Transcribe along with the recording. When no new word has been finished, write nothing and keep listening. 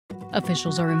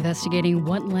Officials are investigating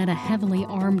what led a heavily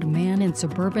armed man in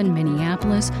suburban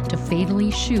Minneapolis to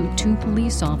fatally shoot 2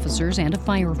 police officers and a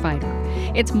firefighter.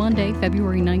 It's Monday,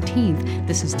 February 19th.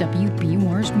 This is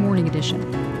WBUR's Morning Edition.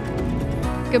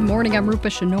 Good morning, I'm Rupa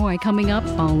Shenoy. Coming up,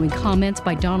 following comments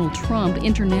by Donald Trump,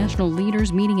 international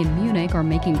leaders meeting in Munich are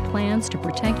making plans to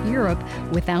protect Europe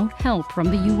without help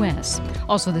from the U.S.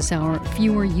 Also this hour,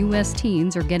 fewer U.S.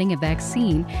 teens are getting a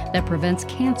vaccine that prevents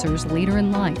cancers later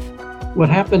in life. What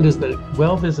happened is that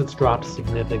well visits dropped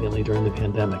significantly during the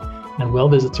pandemic, and well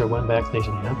visits are when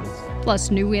vaccination happens. Plus,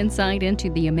 new insight into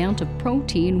the amount of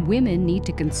protein women need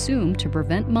to consume to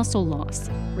prevent muscle loss.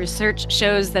 Research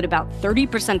shows that about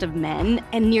 30% of men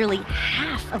and nearly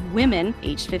half of women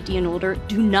aged 50 and older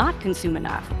do not consume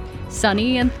enough.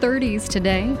 Sunny and 30s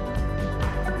today.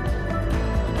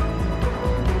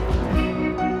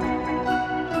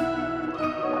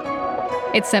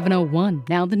 It's 7:01.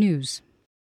 Now the news.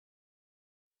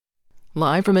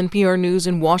 Live from NPR News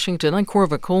in Washington, I'm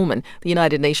Corva Coleman. The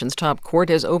United Nations top court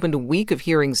has opened a week of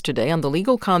hearings today on the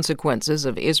legal consequences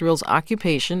of Israel's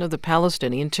occupation of the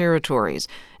Palestinian territories.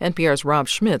 NPR's Rob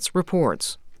Schmitz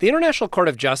reports. The International Court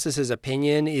of Justice's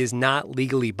opinion is not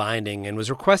legally binding and was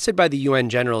requested by the UN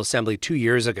General Assembly 2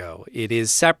 years ago. It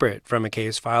is separate from a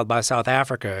case filed by South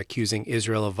Africa accusing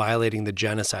Israel of violating the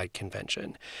Genocide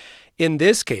Convention. In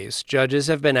this case, judges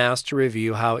have been asked to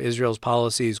review how Israel's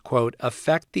policies, quote,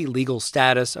 affect the legal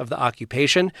status of the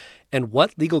occupation and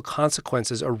what legal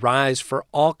consequences arise for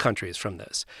all countries from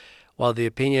this. While the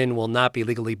opinion will not be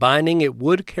legally binding, it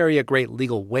would carry a great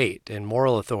legal weight and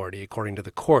moral authority, according to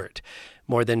the court.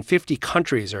 More than 50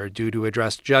 countries are due to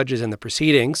address judges in the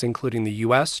proceedings, including the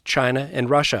U.S., China, and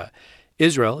Russia.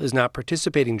 Israel is not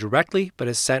participating directly, but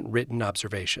has sent written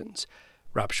observations.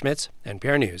 Rob Schmitz,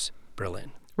 NPR News,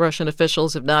 Berlin. Russian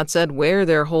officials have not said where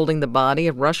they're holding the body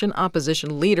of Russian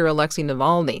opposition leader Alexei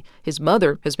Navalny. His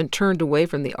mother has been turned away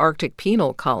from the Arctic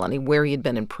penal colony where he had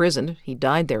been imprisoned. He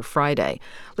died there Friday.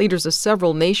 Leaders of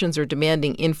several nations are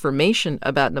demanding information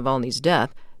about Navalny's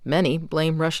death. Many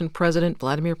blame Russian President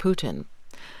Vladimir Putin.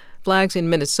 Flags in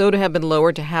Minnesota have been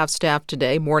lowered to half-staff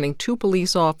today, mourning 2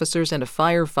 police officers and a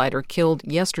firefighter killed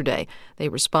yesterday. They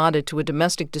responded to a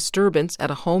domestic disturbance at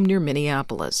a home near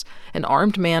Minneapolis. An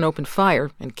armed man opened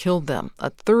fire and killed them. A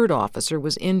 3rd officer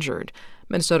was injured.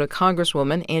 Minnesota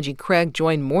Congresswoman Angie Craig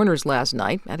joined mourners last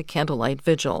night at a candlelight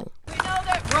vigil. We know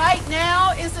that right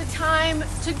now is a time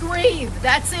to grieve.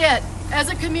 That's it.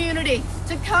 As a community,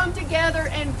 to come together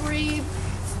and grieve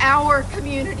our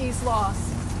community's loss.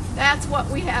 That's what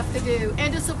we have to do,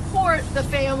 and to support the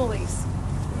families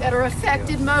that are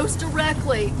affected most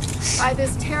directly by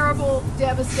this terrible,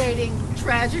 devastating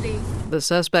tragedy. The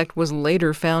suspect was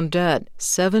later found dead.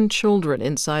 7 children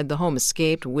inside the home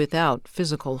escaped without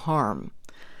physical harm.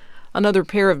 Another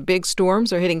pair of big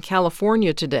storms are hitting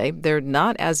California today. They're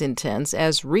not as intense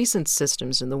as recent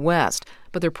systems in the west,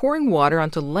 but they're pouring water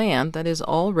onto land that is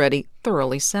already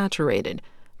thoroughly saturated.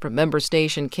 From member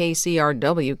station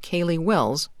KCRW, Kaylee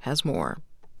Wells has more.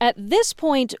 At this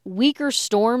point, weaker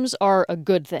storms are a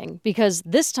good thing because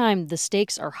this time the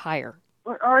stakes are higher.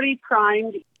 We're already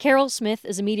primed. Carol Smith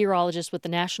is a meteorologist with the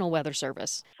National Weather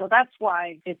Service. So that's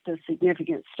why it's a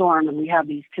significant storm, and we have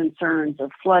these concerns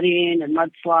of flooding and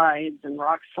mudslides and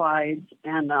rock slides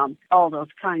and all those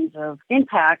kinds of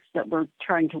impacts that we're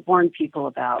trying to warn people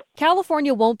about.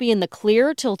 California won't be in the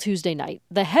clear till Tuesday night.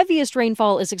 The heaviest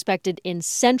rainfall is expected in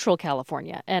central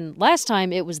California, and last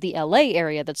time it was the LA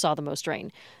area that saw the most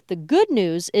rain. The good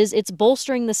news is it's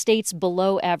bolstering the state's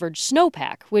below-average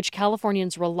snowpack, which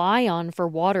Californians rely on for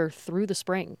water through the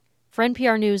spring. For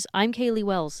NPR News, I'm Kaylee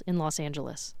Wells in Los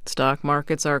Angeles. Stock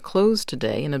markets are closed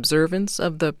today in observance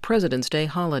of the President's Day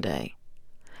holiday.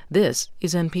 This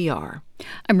is NPR.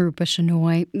 I'm Rupa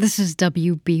Shenoy. This is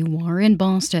WBUR in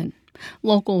Boston.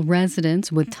 Local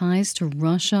residents with ties to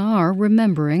Russia are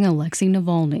remembering Alexei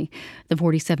Navalny. The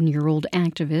 47-year-old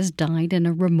activist died in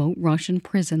a remote Russian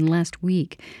prison last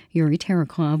week. Yuri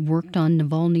Terekov worked on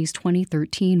Navalny's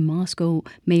 2013 Moscow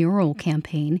mayoral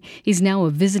campaign. He's now a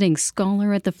visiting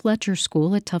scholar at the Fletcher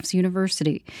School at Tufts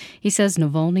University. He says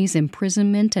Navalny's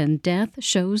imprisonment and death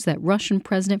shows that Russian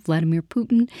President Vladimir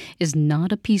Putin is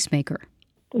not a peacemaker.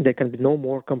 There can be no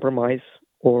more compromise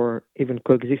or even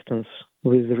coexistence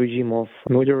with the regime of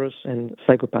murderers and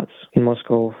psychopaths in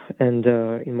Moscow. And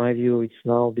in my view, it's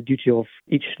now the duty of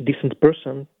each decent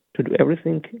person to do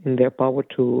everything in their power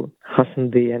to hasten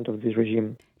the end of this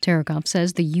regime. Terekov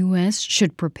says the U.S.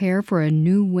 should prepare for a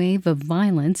new wave of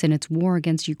violence in its war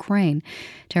against Ukraine.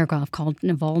 Terekov called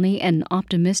Navalny an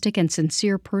optimistic and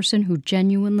sincere person who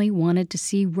genuinely wanted to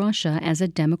see Russia as a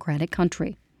democratic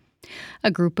country. A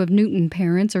group of Newton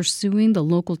parents are suing the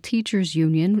local teachers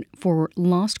union for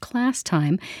lost class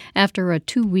time after a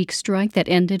 2-week strike that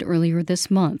ended earlier this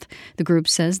month. The group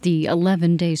says the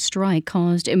 11-day strike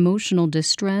caused emotional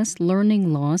distress,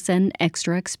 learning loss, and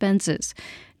extra expenses.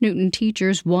 Newton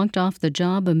teachers walked off the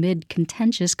job amid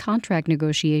contentious contract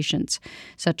negotiations.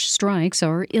 Such strikes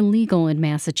are illegal in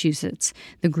Massachusetts.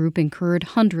 The group incurred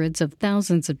hundreds of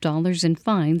thousands of dollars in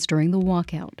fines during the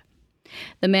walkout.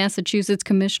 The Massachusetts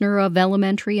Commissioner of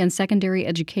Elementary and Secondary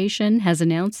Education has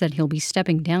announced that he'll be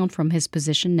stepping down from his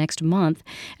position next month.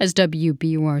 As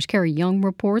WBUR's Carrie Young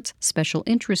reports, special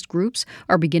interest groups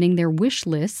are beginning their wish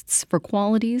lists for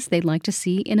qualities they'd like to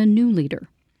see in a new leader.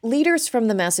 Leaders from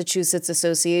the Massachusetts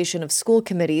Association of School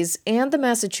Committees and the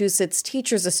Massachusetts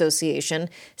Teachers Association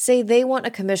say they want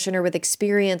a commissioner with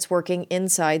experience working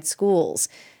inside schools.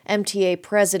 MTA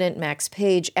President Max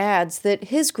Page adds that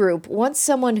his group wants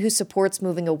someone who supports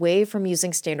moving away from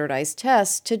using standardized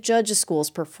tests to judge a school's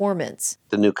performance.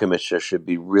 The new commissioner should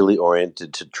be really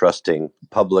oriented to trusting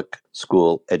public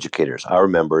school educators, our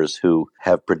members who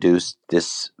have produced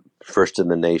this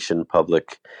first-in-the-nation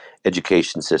public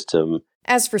education system.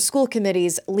 As for school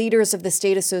committees, leaders of the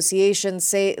state association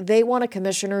say they want a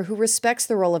commissioner who respects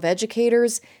the role of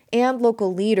educators and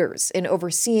local leaders in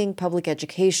overseeing public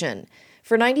education.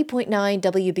 For 90.9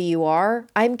 WBUR,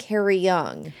 I'm Carrie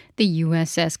Young. The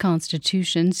USS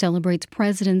Constitution celebrates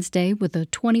President's Day with a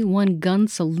 21-gun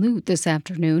salute this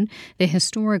afternoon. The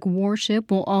historic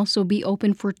warship will also be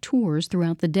open for tours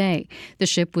throughout the day. The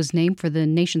ship was named for the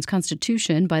nation's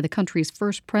Constitution by the country's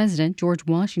first president, George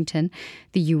Washington.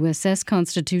 The USS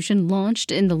Constitution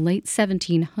launched in the late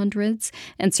 1700s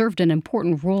and served an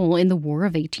important role in the War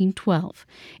of 1812.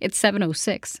 It's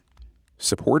 7:06.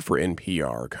 Support for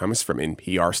NPR comes from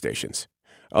NPR stations.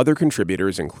 Other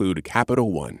contributors include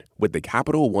Capital One with the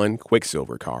Capital One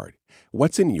Quicksilver Card.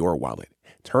 What's in your wallet?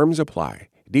 Terms apply.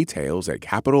 Details at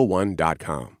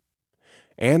CapitalOne.com.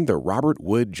 And the Robert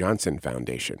Wood Johnson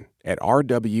Foundation at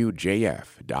rwjf.org.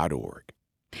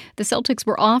 The Celtics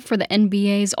were off for the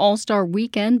NBA's All-Star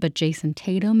Weekend, but Jason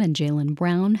Tatum and Jaylen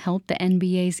Brown helped the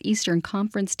NBA's Eastern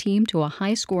Conference team to a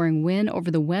high-scoring win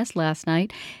over the West last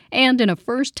night. And in a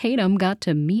first, Tatum got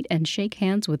to meet and shake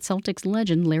hands with Celtics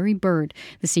legend Larry Bird.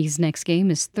 The season's next game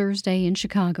is Thursday in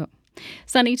Chicago.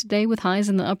 Sunny today with highs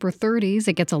in the upper 30s.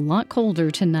 It gets a lot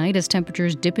colder tonight as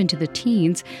temperatures dip into the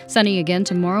teens. Sunny again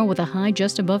tomorrow with a high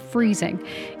just above freezing.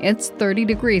 It's 30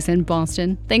 degrees in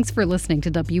Boston. Thanks for listening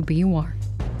to WBUR.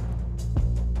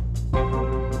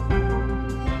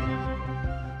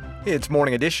 It's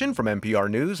Morning Edition from NPR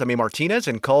News. I'm A. Martinez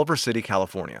in Culver City,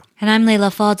 California. And I'm Leila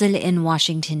Fadel in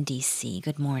Washington, D.C.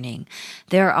 Good morning.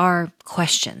 There are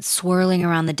questions swirling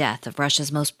around the death of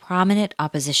Russia's most prominent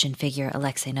opposition figure,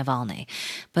 Alexei Navalny.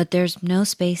 But there's no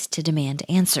space to demand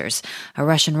answers. A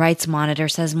Russian rights monitor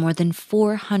says more than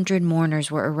 400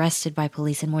 mourners were arrested by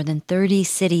police in more than 30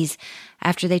 cities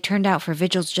after they turned out for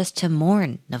vigils just to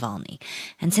mourn Navalny.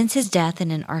 And since his death in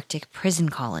an Arctic prison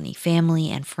colony, family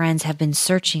and friends have been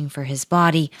searching for his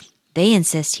body. They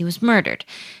insist he was murdered,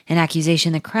 an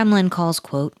accusation the Kremlin calls,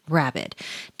 quote, rabid.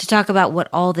 To talk about what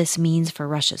all this means for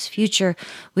Russia's future,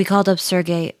 we called up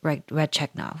Sergei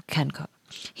Redchekov.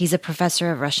 He's a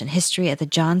professor of Russian history at the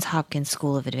Johns Hopkins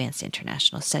School of Advanced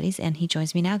International Studies, and he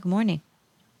joins me now. Good morning.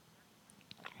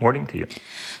 Morning to you.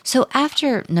 So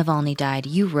after Navalny died,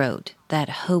 you wrote that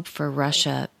hope for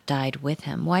Russia died with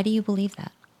him. Why do you believe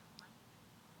that?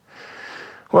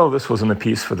 Well, this was in a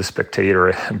piece for The Spectator,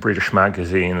 a British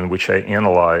magazine, in which I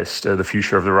analyzed the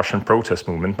future of the Russian protest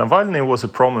movement. Navalny was a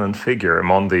prominent figure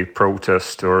among the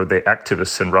protest or the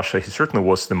activists in Russia. He certainly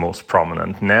was the most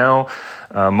prominent. Now,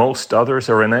 most others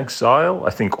are in exile. I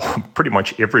think pretty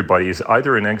much everybody is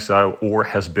either in exile or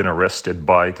has been arrested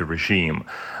by the regime.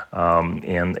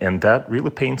 And that really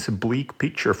paints a bleak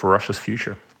picture for Russia's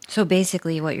future. So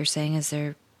basically what you're saying is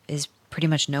there is pretty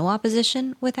much no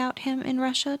opposition without him in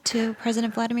Russia to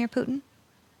President Vladimir Putin?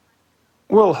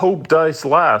 Well, hope dies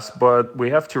last, but we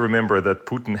have to remember that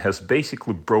Putin has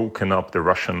basically broken up the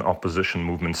Russian opposition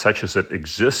movement such as it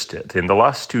existed. In the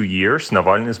last 2 years,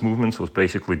 Navalny's movement was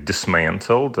basically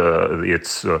dismantled.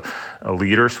 Its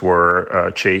leaders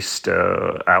were chased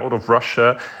out of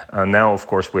Russia. Now, of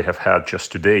course, we have had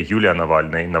just today Yulia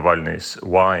Navalny, Navalny's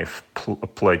wife,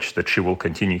 pledged that she will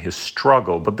continue his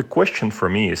struggle. But the question for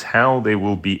me is how they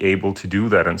will be able to do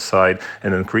that inside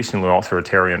an increasingly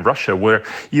authoritarian Russia, where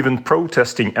even protesting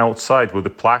outside with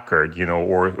a placard,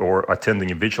 or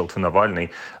attending a vigil to Navalny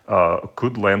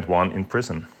could land one in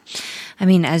prison. I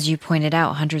mean, as you pointed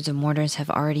out, hundreds of mourners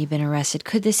have already been arrested.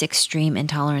 Could this extreme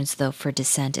intolerance, though, for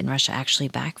dissent in Russia actually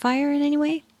backfire in any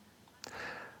way?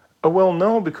 Well,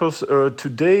 no, because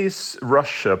today's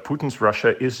Russia, Putin's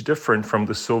Russia, is different from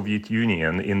the Soviet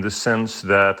Union in the sense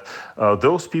that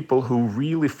those people who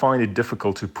really find it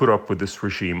difficult to put up with this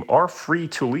regime are free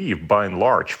to leave by and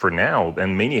large for now,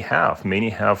 and many have. Many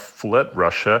have fled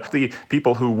Russia. The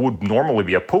people who would normally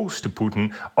be opposed to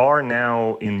Putin are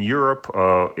now in Europe,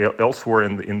 elsewhere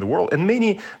in the world. And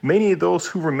many of those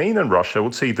who remain in Russia, I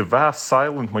would say the vast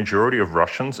silent majority of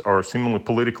Russians are similarly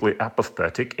politically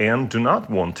apathetic and do not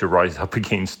want to rise up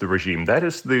against the regime. That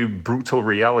is the brutal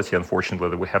reality, unfortunately,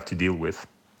 that we have to deal with.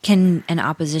 Can an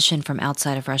opposition from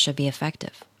outside of Russia be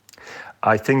effective?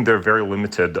 I think there are very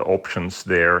limited options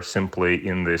there, simply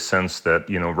in the sense that,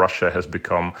 Russia has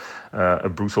become a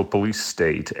brutal police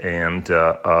state, and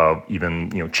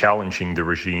even, challenging the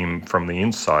regime from the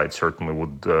inside certainly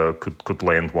could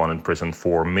land one in prison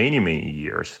for many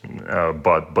years.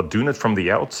 But doing it from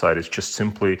the outside is just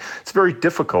simply, it's very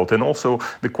difficult. And also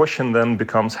the question then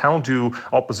becomes, how do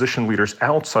opposition leaders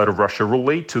outside of Russia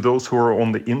relate to those who are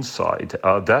on the inside?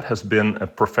 That has been a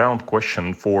profound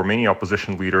question for many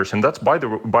opposition leaders, and that's by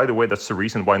the way, that's the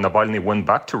reason why Navalny went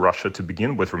back to Russia to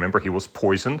begin with. Remember, he was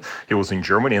poisoned. He was in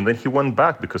Germany, and then he went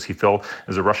back because he felt,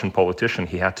 as a Russian politician,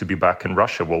 he had to be back in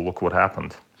Russia. Well, look what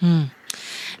happened.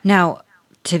 Now,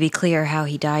 to be clear, how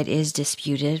he died is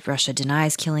disputed. Russia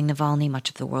denies killing Navalny. Much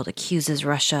of the world accuses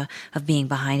Russia of being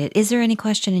behind it. Is there any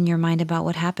question in your mind about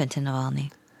what happened to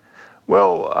Navalny?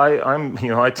 Well,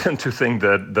 I tend to think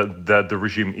that the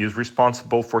regime is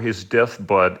responsible for his death,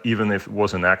 but even if it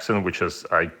was an accident, which is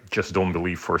I just don't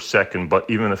believe for a second, but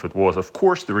even if it was, of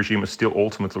course, the regime is still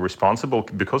ultimately responsible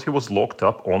because he was locked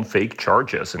up on fake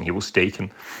charges, and he was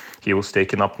taken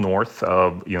up north,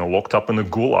 locked up in a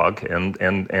gulag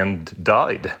and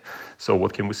died. So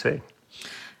what can we say?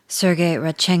 Sergei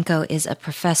Radchenko is a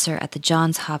professor at the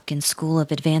Johns Hopkins School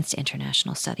of Advanced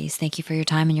International Studies. Thank you for your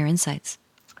time and your insights.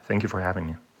 Thank you for having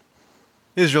me.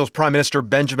 Israel's Prime Minister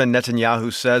Benjamin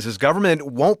Netanyahu says his government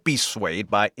won't be swayed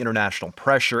by international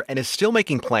pressure and is still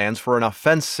making plans for an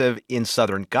offensive in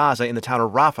southern Gaza in the town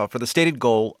of Rafah for the stated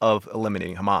goal of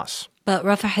eliminating Hamas. But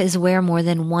Rafah is where more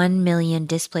than 1 million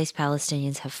displaced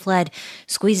Palestinians have fled,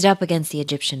 squeezed up against the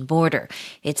Egyptian border.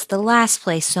 It's the last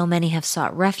place so many have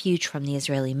sought refuge from the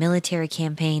Israeli military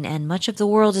campaign, and much of the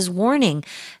world is warning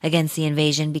against the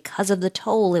invasion because of the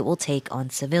toll it will take on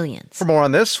civilians. For more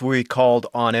on this, we called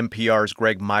on NPR's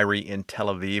Greg Myrie in Tel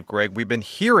Aviv. Greg, we've been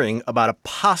hearing about a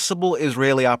possible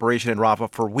Israeli operation in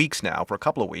Rafah for weeks now, for a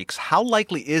couple of weeks. How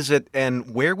likely is it,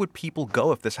 and where would people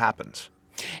go if this happens?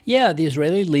 Yeah, the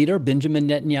Israeli leader, Benjamin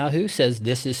Netanyahu, says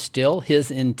this is still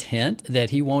his intent, that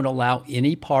he won't allow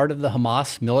any part of the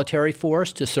Hamas military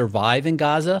force to survive in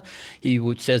Gaza. He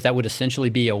says that would essentially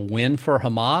be a win for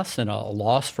Hamas and a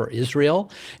loss for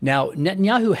Israel. Now,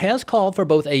 Netanyahu has called for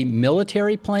both a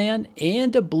military plan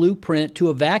and a blueprint to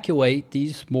evacuate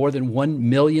these more than 1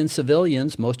 million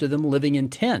civilians, most of them living in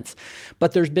tents.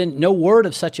 But there's been no word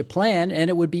of such a plan,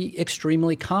 and it would be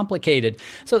extremely complicated.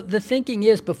 So the thinking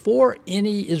is, before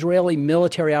any Israeli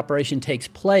military operation takes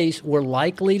place, we're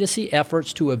likely to see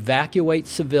efforts to evacuate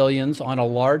civilians on a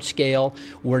large scale.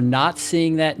 We're not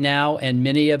seeing that now, and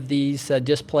many of these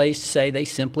displaced say they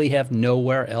simply have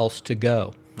nowhere else to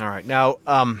go. All right. Now,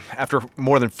 after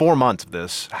more than 4 months of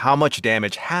this, how much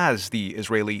damage has the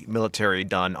Israeli military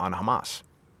done on Hamas?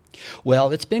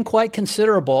 Well, it's been quite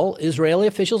considerable. Israeli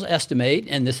officials estimate,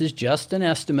 and this is just an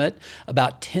estimate,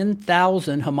 about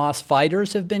 10,000 Hamas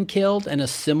fighters have been killed and a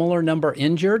similar number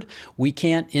injured. We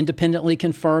can't independently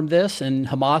confirm this, and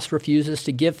Hamas refuses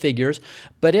to give figures.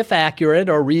 But if accurate,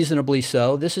 or reasonably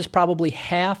so, this is probably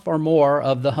half or more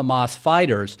of the Hamas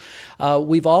fighters.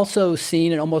 We've also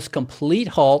seen an almost complete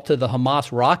halt to the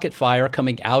Hamas rocket fire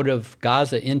coming out of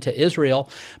Gaza into Israel.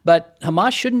 But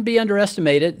Hamas shouldn't be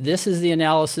underestimated. This is the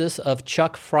analysis of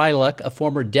Chuck Freilich, a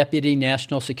former deputy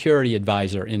national security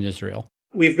advisor in Israel.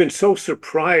 We've been so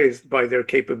surprised by their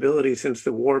capability since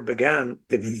the war began.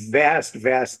 The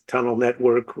vast tunnel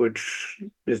network, which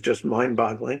is just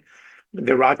mind-boggling.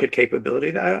 The rocket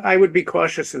capability, I would be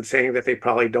cautious in saying that they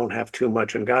probably don't have too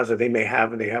much in Gaza. They may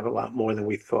have, and they have a lot more than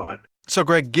we thought. So,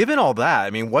 Greg, given all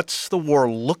that, what's the war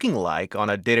looking like on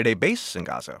a day-to-day basis in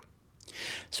Gaza?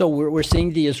 So we're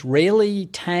seeing the Israeli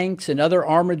tanks and other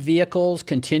armored vehicles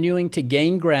continuing to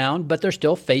gain ground, but they're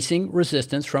still facing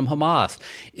resistance from Hamas.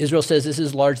 Israel says this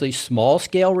is largely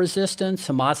small-scale resistance.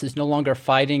 Hamas is no longer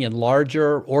fighting in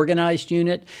larger organized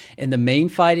unit, and the main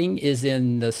fighting is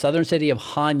in the southern city of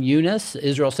Han Yunis.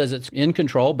 Israel says it's in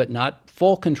control, but not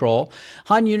full control.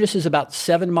 Han Yunis is about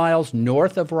 7 miles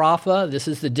north of Rafah. This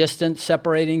is the distance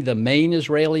separating the main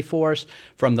Israeli force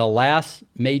from the last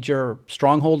major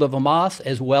stronghold of Hamas,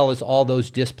 as well as all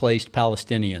those displaced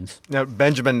Palestinians. Now,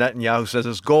 Benjamin Netanyahu says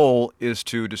his goal is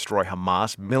to destroy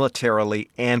Hamas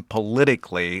militarily and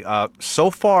politically.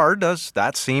 So far, does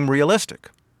that seem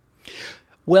realistic?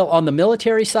 Well, on the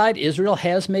military side, Israel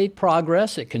has made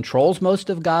progress. It controls most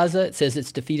of Gaza. It says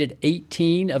it's defeated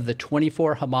 18 of the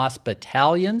 24 Hamas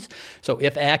battalions. So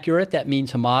if accurate, that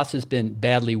means Hamas has been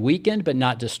badly weakened but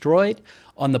not destroyed.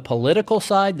 On the political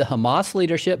side, the Hamas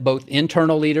leadership, both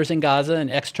internal leaders in Gaza and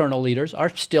external leaders,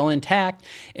 are still intact,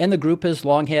 and the group has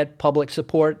long had public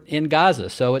support in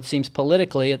Gaza. So it seems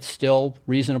politically it's still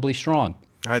reasonably strong.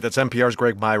 All right, that's NPR's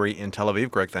Greg Myrie in Tel Aviv.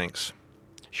 Greg, thanks.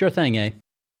 Sure thing, eh?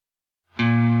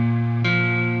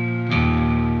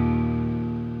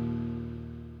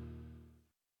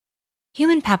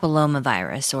 Human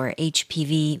papillomavirus, or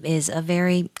HPV, is a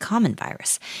very common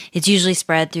virus. It's usually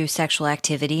spread through sexual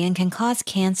activity and can cause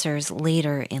cancers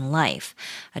later in life.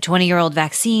 A 20-year-old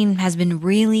vaccine has been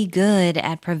really good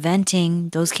at preventing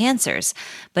those cancers,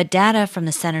 but data from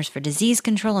the Centers for Disease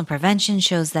Control and Prevention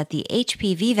shows that the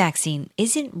HPV vaccine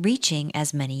isn't reaching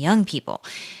as many young people.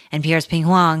 NPR's Ping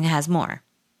Huang has more.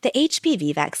 The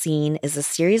HPV vaccine is a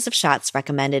series of shots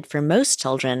recommended for most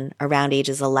children around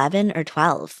ages 11 or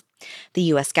 12. The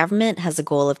U.S. government has a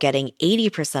goal of getting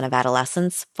 80% of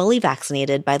adolescents fully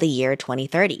vaccinated by the year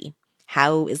 2030.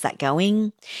 How is that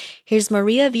going? Here's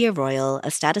Maria Villarroel,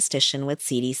 a statistician with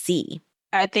CDC.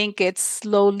 I think it's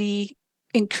slowly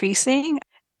increasing.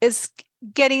 It's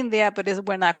getting there, but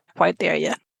we're not quite there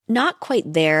yet. Not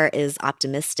quite there is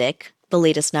optimistic. The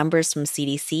latest numbers from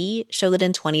CDC show that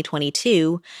in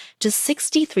 2022, just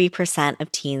 63%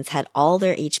 of teens had all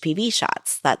their HPV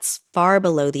shots. That's far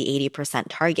below the 80%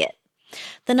 target.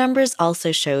 The numbers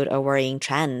also showed a worrying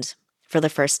trend. For the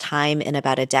first time in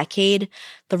about a decade,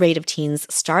 the rate of teens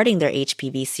starting their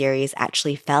HPV series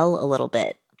actually fell a little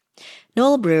bit.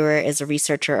 Noel Brewer is a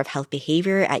researcher of health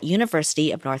behavior at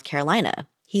University of North Carolina.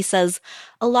 He says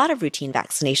a lot of routine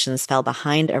vaccinations fell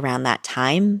behind around that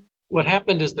time. What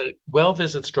happened is that well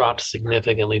visits dropped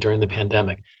significantly during the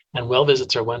pandemic, and well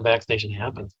visits are when vaccination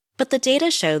happens. But the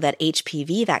data show that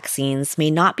HPV vaccines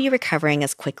may not be recovering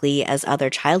as quickly as other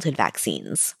childhood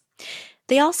vaccines.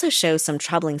 They also show some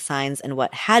troubling signs in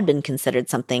what had been considered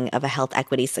something of a health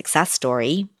equity success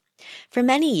story. For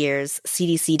many years,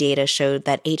 CDC data showed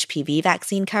that HPV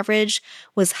vaccine coverage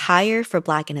was higher for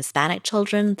Black and Hispanic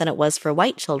children than it was for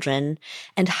white children,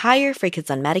 and higher for kids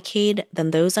on Medicaid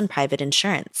than those on private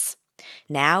insurance.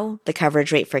 Now, the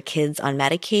coverage rate for kids on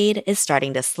Medicaid is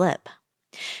starting to slip.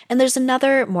 And there's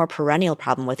another, more perennial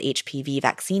problem with HPV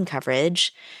vaccine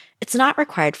coverage. It's not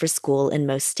required for school in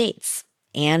most states.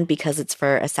 And because it's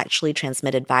for a sexually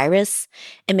transmitted virus,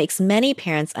 it makes many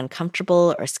parents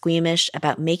uncomfortable or squeamish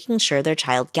about making sure their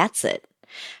child gets it.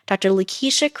 Dr.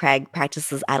 Lakeisha Craig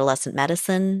practices adolescent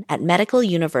medicine at Medical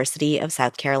University of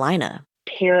South Carolina.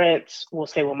 Parents will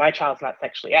say, well, my child's not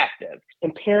sexually active.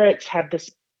 And parents have this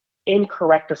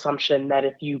incorrect assumption that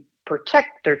if you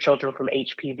protect their children from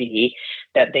HPV,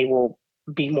 that they will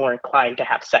be more inclined to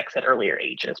have sex at earlier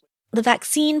ages. The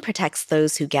vaccine protects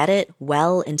those who get it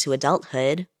well into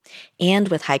adulthood, and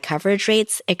with high coverage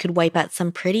rates, it could wipe out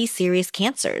some pretty serious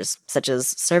cancers, such as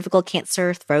cervical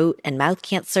cancer, throat and mouth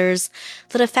cancers,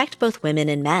 that affect both women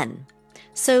and men.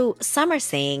 So some are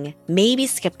saying, maybe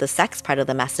skip the sex part of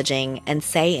the messaging and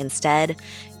say instead,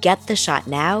 get the shot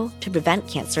now to prevent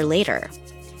cancer later.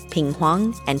 Ping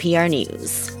Huang, NPR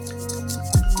News.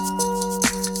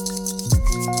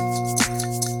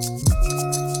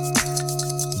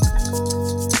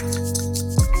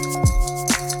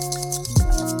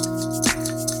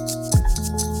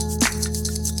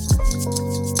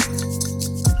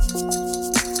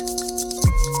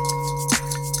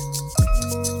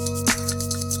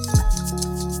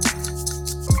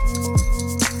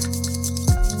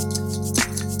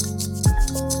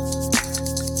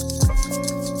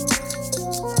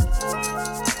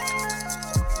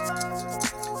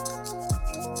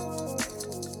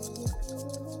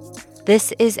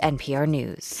 This is NPR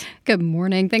News. Good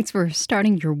morning. Thanks for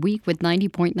starting your week with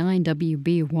 90.9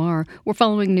 WBUR. We're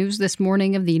following news this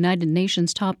morning of the United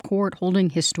Nations top court holding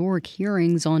historic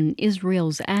hearings on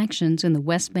Israel's actions in the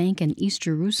West Bank and East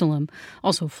Jerusalem.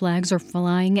 Also, flags are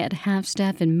flying at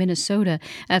half-staff in Minnesota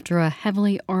after a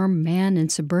heavily armed man in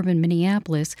suburban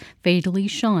Minneapolis fatally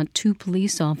shot 2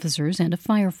 police officers and a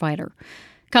firefighter.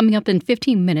 Coming up in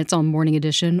 15 minutes on Morning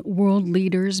Edition, world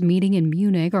leaders meeting in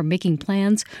Munich are making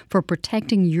plans for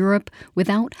protecting Europe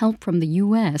without help from the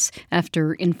U.S.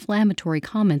 after inflammatory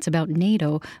comments about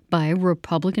NATO by a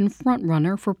Republican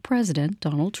frontrunner for President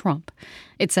Donald Trump.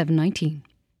 It's 7:19.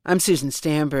 I'm Susan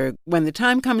Stamberg. When the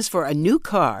time comes for a new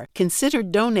car, consider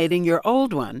donating your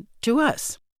old one to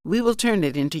us. We will turn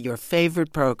it into your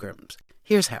favorite programs.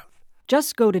 Here's how.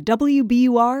 Just go to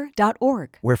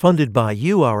WBUR.org. We're funded by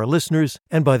you, our listeners,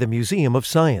 and by the Museum of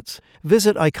Science.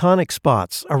 Visit iconic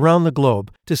spots around the globe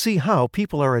to see how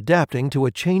people are adapting to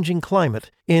a changing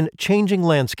climate in Changing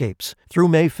Landscapes through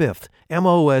May 5th,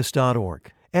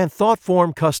 MOS.org. And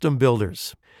Thoughtform Custom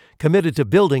Builders, committed to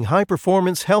building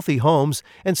high-performance, healthy homes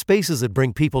and spaces that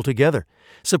bring people together.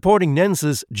 Supporting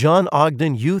NENSA's John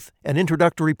Ogden Youth and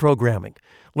Introductory Programming.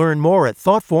 Learn more at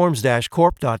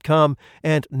thoughtforms-corp.com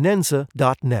and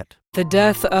nensa.net. The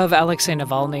death of Alexei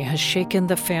Navalny has shaken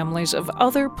the families of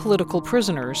other political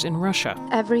prisoners in Russia.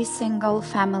 Every single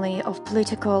family of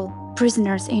political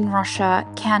prisoners in Russia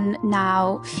can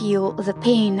now feel the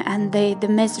pain and the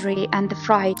misery and the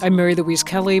fright. I'm Mary Louise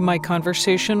Kelly. My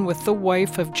conversation with the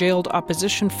wife of jailed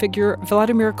opposition figure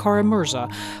Vladimir Kara-Murza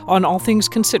on All Things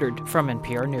Considered from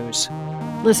NPR News.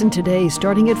 Listen today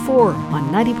starting at 4 on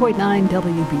 90.9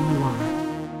 WBUR.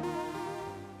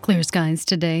 Clear skies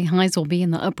today. Highs will be in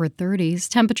the upper 30s.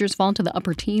 Temperatures fall to the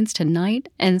upper teens tonight,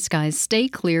 and skies stay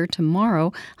clear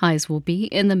tomorrow. Highs will be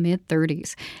in the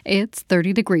mid-30s. It's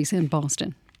 30 degrees in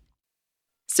Boston.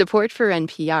 Support for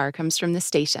NPR comes from the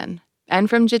station and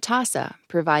from Jitasa,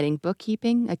 providing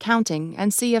bookkeeping, accounting,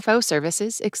 and CFO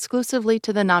services exclusively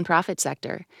to the nonprofit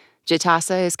sector.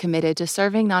 Jitasa is committed to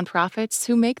serving nonprofits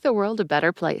who make the world a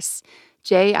better place.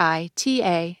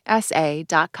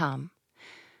 JITASA.com.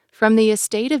 From the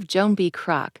estate of Joan B.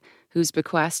 Kroc, whose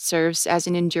bequest serves as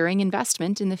an enduring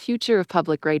investment in the future of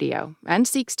public radio and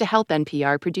seeks to help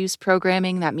NPR produce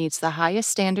programming that meets the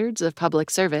highest standards of public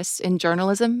service in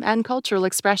journalism and cultural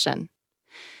expression.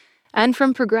 And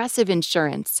from Progressive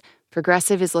Insurance,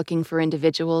 Progressive is looking for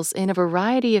individuals in a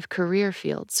variety of career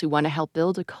fields who want to help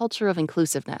build a culture of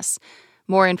inclusiveness.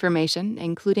 More information,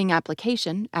 including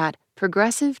application, at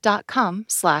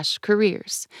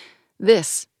progressive.com/careers.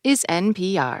 This is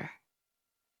NPR.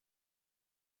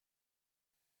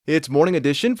 It's Morning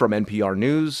Edition from NPR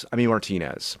News. I'm E.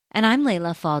 Martinez. And I'm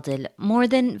Leila Fadel. More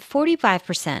than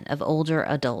 45% of older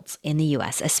adults in the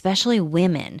U.S., especially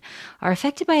women, are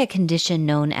affected by a condition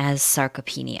known as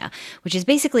sarcopenia, which is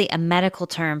basically a medical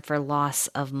term for loss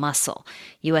of muscle.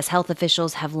 U.S. health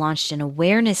officials have launched an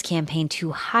awareness campaign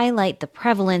to highlight the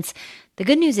prevalence. The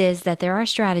good news is that there are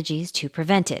strategies to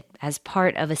prevent it. As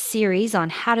part of a series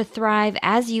on how to thrive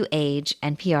as you age,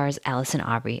 NPR's Allison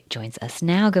Aubrey joins us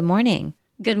now. Good morning.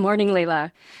 Good morning,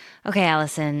 Leila. Okay,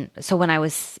 Allison. So when I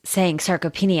was saying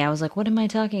sarcopenia, I was like, what am I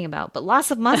talking about? But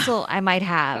loss of muscle I might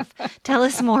have. Tell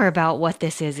us more about what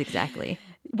this is exactly.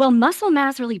 Well, muscle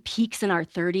mass really peaks in our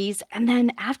 30s, and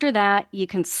then after that, you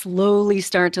can slowly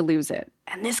start to lose it.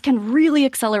 And this can really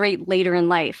accelerate later in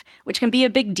life, which can be a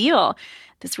big deal.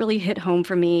 This really hit home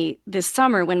for me this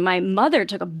summer when my mother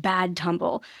took a bad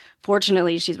tumble.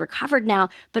 Fortunately, she's recovered now,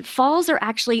 but falls are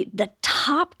actually the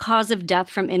top cause of death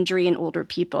from injury in older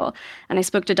people. And I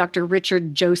spoke to Dr.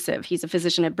 Richard Joseph. He's a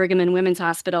physician at Brigham and Women's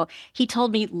Hospital. He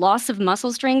told me loss of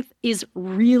muscle strength is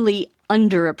really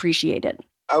underappreciated.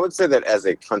 I would say that as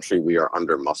a country, we are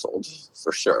under-muscled,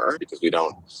 for sure, because we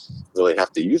don't really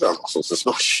have to use our muscles as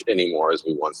much anymore as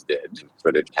we once did.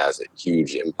 But it has a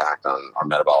huge impact on our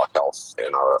metabolic health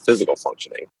and our physical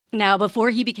functioning. Now, before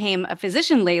he became a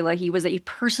physician, Leila, he was a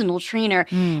personal trainer.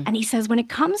 And he says when it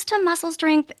comes to muscle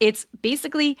strength, it's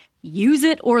basically use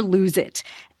it or lose it.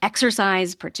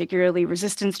 Exercise, particularly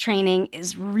resistance training,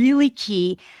 is really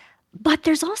key. But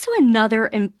there's also another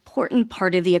important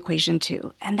part of the equation,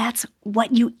 too, and that's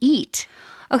what you eat.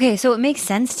 Okay, so it makes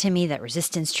sense to me that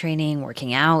resistance training,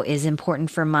 working out is important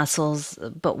for muscles,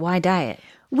 but why diet?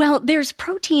 Well, there's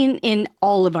protein in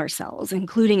all of our cells,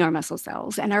 including our muscle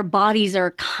cells, and our bodies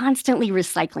are constantly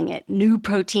recycling it. New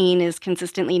protein is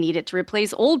consistently needed to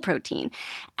replace old protein.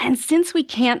 And since we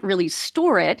can't really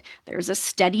store it, there's a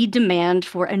steady demand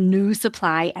for a new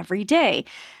supply every day.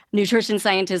 Nutrition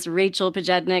scientist Rachel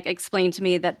Pojednik explained to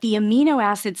me that the amino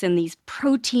acids in these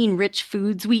protein-rich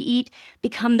foods we eat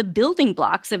become the building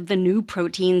blocks of the new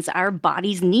proteins our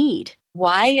bodies need.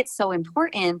 Why it's so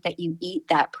important that you eat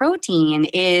that protein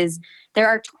is there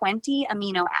are 20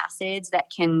 amino acids that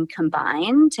can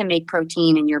combine to make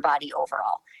protein in your body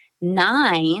overall.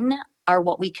 9 are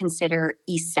what we consider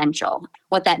essential.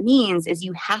 What that means is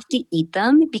you have to eat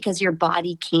them because your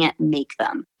body can't make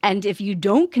them. And if you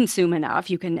don't consume enough,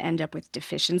 you can end up with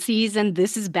deficiencies, and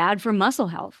this is bad for muscle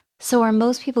health. So are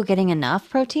most people getting enough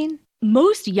protein?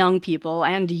 Most young people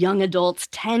and young adults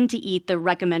tend to eat the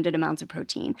recommended amounts of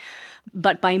protein.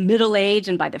 But by middle age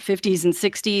and by the 50s and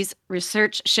 60s,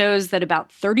 research shows that about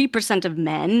 30% of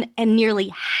men and nearly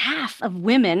half of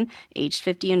women aged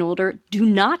 50 and older do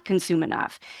not consume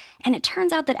enough. And it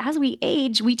turns out that as we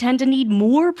age, we tend to need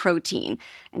more protein.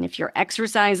 And if you're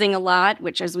exercising a lot,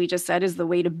 which as we just said is the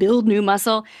way to build new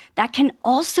muscle, that can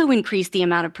also increase the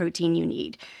amount of protein you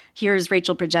need. Here's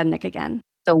Rachel Prjednik again.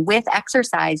 So with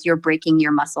exercise, you're breaking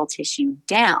your muscle tissue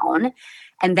down.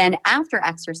 And then after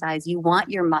exercise, you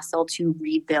want your muscle to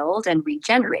rebuild and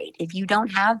regenerate. If you don't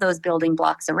have those building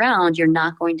blocks around, you're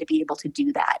not going to be able to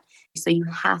do that. So you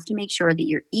have to make sure that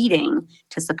you're eating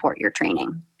to support your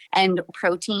training. And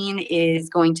protein is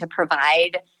going to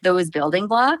provide those building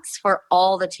blocks for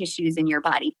all the tissues in your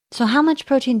body. So how much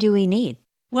protein do we need?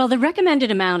 Well, the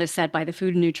recommended amount is set by the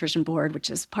Food and Nutrition Board, which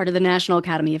is part of the National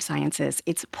Academy of Sciences.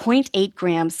 It's 0.8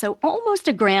 grams, so almost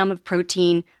a gram of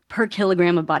protein per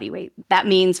kilogram of body weight. That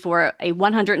means for a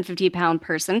 150-pound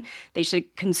person, they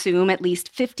should consume at least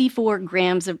 54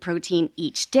 grams of protein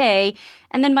each day.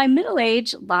 And then by middle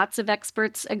age, lots of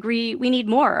experts agree we need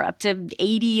more, up to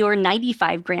 80 or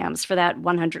 95 grams for that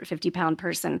 150-pound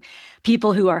person.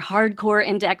 People who are hardcore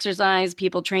into exercise,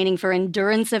 people training for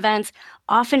endurance events,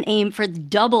 often aim for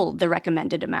double the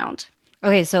recommended amount.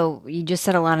 Okay, so you just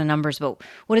said a lot of numbers, but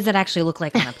what does that actually look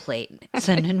like on a plate?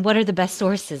 And what are the best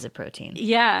sources of protein?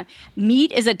 Yeah,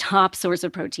 meat is a top source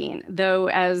of protein, though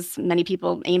as many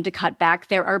people aim to cut back,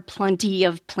 there are plenty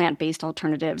of plant-based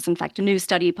alternatives. In fact, a new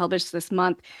study published this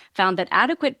month found that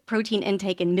adequate protein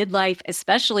intake in midlife,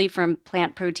 especially from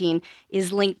plant protein,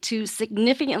 is linked to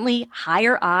significantly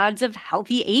higher odds of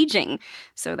healthy aging.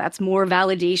 So that's more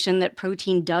validation that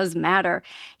protein does matter.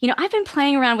 You know, I've been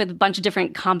playing around with a bunch of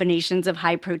different combinations of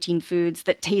high protein foods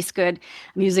that taste good.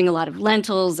 I'm using a lot of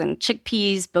lentils and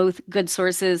chickpeas, both good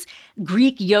sources.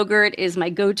 Greek yogurt is my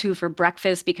go-to for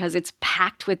breakfast because it's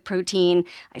packed with protein.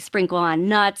 I sprinkle on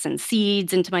nuts and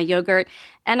seeds into my yogurt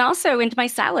and also into my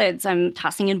salads. I'm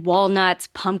tossing in walnuts,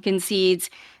 pumpkin seeds.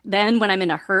 Then when I'm in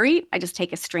a hurry, I just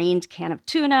take a strained can of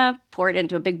tuna, pour it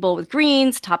into a big bowl with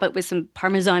greens, top it with some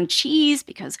Parmesan cheese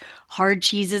because hard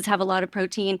cheeses have a lot of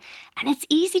protein. And it's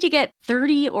easy to get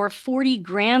 30 or 40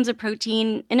 grams of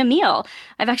protein in a meal.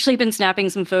 I've actually been snapping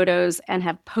some photos and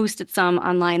have posted some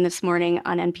online this morning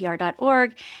on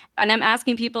npr.org. And I'm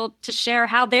asking people to share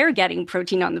how they're getting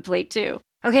protein on the plate too.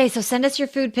 Okay, so send us your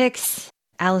food pics.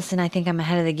 Allison, I think I'm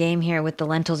ahead of the game here with the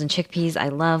lentils and chickpeas. I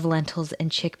love lentils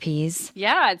and chickpeas.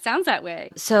 Yeah, it sounds that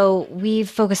way. So we've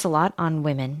focused a lot on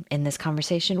women in this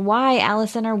conversation. Why,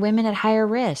 Allison, are women at higher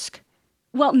risk?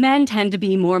 Well, men tend to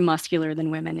be more muscular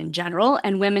than women in general,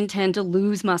 and women tend to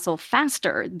lose muscle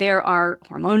faster. There are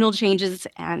hormonal changes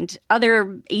and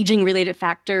other aging-related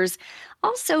factors.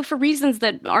 Also, for reasons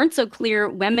that aren't so clear,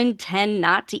 women tend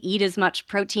not to eat as much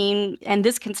protein, and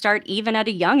this can start even at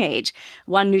a young age.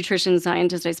 One nutrition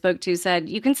scientist I spoke to said,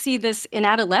 you can see this in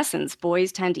adolescence.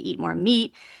 Boys tend to eat more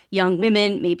meat. Young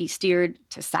women may be steered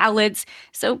to salads.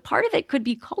 So part of it could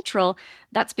be cultural.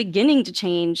 That's beginning to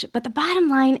change. But the bottom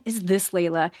line is this,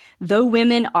 Layla. Though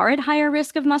women are at higher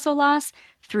risk of muscle loss,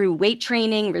 through weight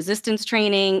training, resistance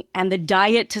training, and the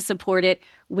diet to support it,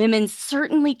 women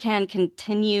certainly can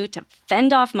continue to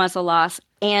fend off muscle loss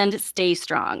and stay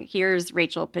strong. Here's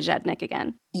Rachel Prjednik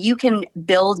again. You can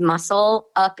build muscle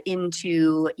up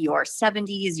into your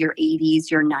 70s, your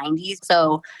 80s, your 90s.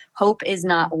 So hope is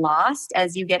not lost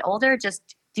as you get older.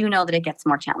 Just do know that it gets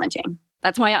more challenging.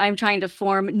 That's why I'm trying to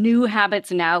form new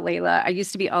habits now, Layla. I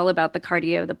used to be all about the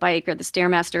cardio, the bike, or the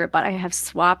Stairmaster, but I have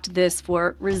swapped this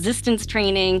for resistance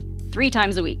training 3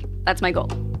 times a week. That's my goal.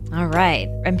 All right.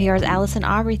 NPR's Allison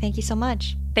Aubrey, thank you so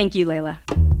much. Thank you, Layla.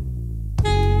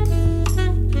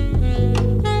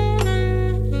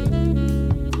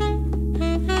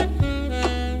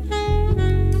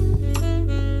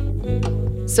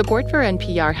 Support for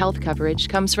NPR health coverage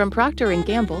comes from Procter &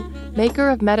 Gamble, maker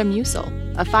of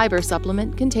Metamucil, a fiber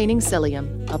supplement containing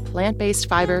psyllium, a plant-based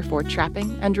fiber for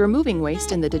trapping and removing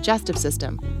waste in the digestive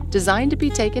system, designed to be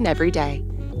taken every day.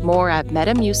 More at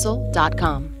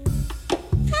metamucil.com.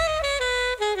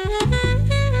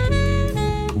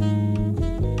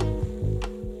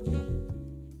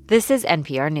 This is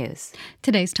NPR News.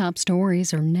 Today's top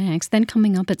stories are next. Then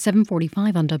coming up at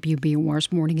 7:45 on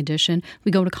WBUR's Morning Edition,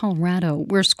 we go to Colorado,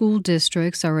 where school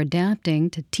districts are adapting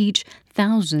to teach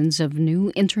thousands of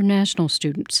new international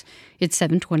students. It's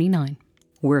 7:29.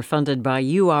 We're funded by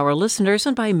you, our listeners,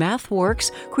 and by MathWorks,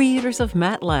 creators of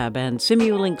MATLAB and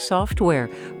Simulink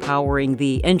software, powering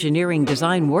the Engineering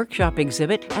Design Workshop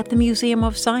exhibit at the Museum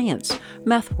of Science,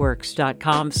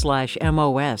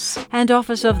 mathworks.com/MOS. And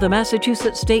Office of the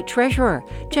Massachusetts State Treasurer.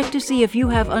 Check to see if you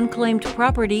have unclaimed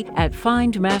property at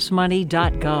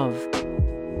findmassmoney.gov.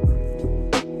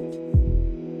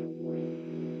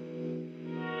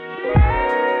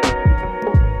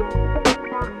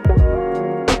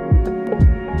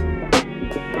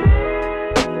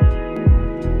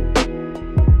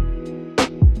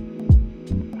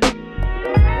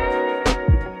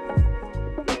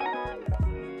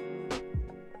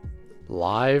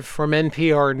 Live from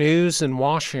NPR News in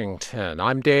Washington,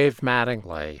 I'm Dave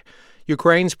Mattingly.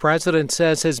 Ukraine's president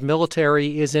says his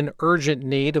military is in urgent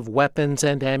need of weapons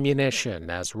and ammunition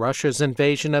as Russia's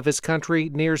invasion of his country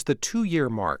nears the 2-year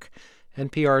mark.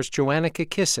 NPR's Joanna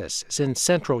Kakissis is in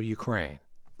central Ukraine.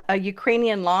 A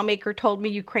Ukrainian lawmaker told me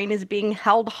Ukraine is being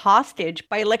held hostage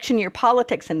by election year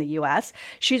politics in the U.S.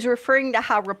 She's referring to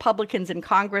how Republicans in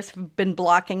Congress have been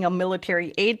blocking a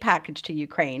military aid package to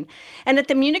Ukraine. And at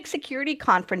the Munich Security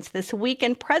Conference this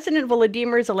weekend, President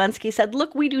Volodymyr Zelensky said,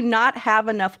 look, we do not have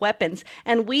enough weapons,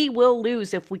 and we will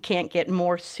lose if we can't get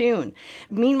more soon.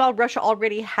 Meanwhile, Russia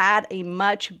already had a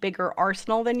much bigger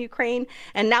arsenal than Ukraine,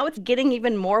 and now it's getting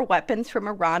even more weapons from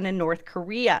Iran and North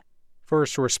Korea.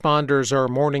 First responders are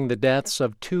mourning the deaths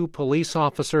of 2 police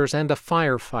officers and a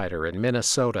firefighter in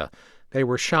Minnesota. They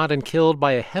were shot and killed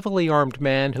by a heavily armed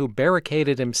man who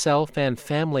barricaded himself and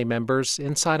family members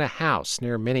inside a house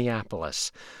near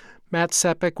Minneapolis. Matt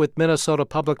Sepik with Minnesota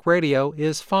Public Radio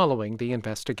is following the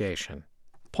investigation.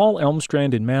 Paul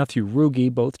Elmstrand and Matthew Ruge,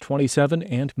 both 27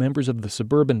 and members of the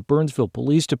suburban Burnsville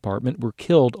Police Department, were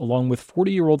killed along with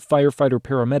 40-year-old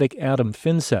firefighter-paramedic Adam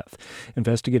Finseth.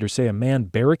 Investigators say a man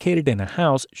barricaded in a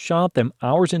house shot them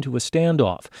hours into a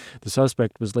standoff. The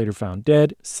suspect was later found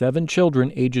dead. 7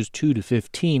 children, ages 2 to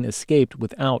 15, escaped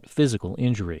without physical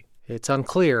injury. It's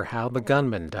unclear how the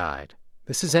gunman died.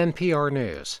 This is NPR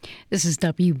News. This is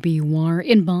WBUR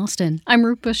in Boston. I'm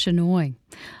Rupa Shenoy.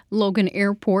 Logan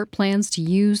Airport plans to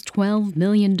use $12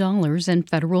 million in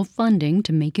federal funding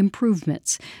to make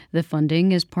improvements. The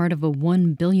funding is part of a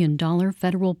 $1 billion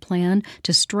federal plan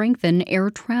to strengthen air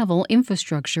travel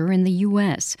infrastructure in the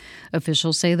U.S.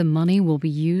 Officials say the money will be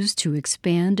used to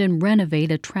expand and renovate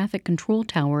a traffic control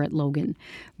tower at Logan.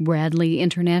 Bradley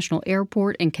International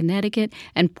Airport in Connecticut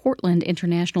and Portland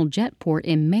International Jetport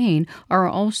in Maine are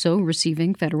also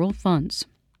receiving federal funds.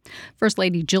 First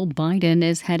Lady Jill Biden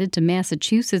is headed to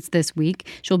Massachusetts this week.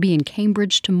 She'll be in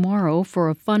Cambridge tomorrow for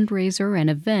a fundraiser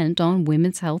and event on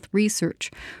women's health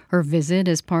research. Her visit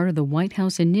is part of the White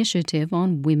House initiative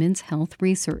on women's health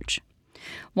research.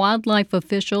 Wildlife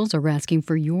officials are asking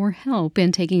for your help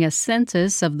in taking a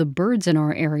census of the birds in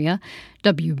our area.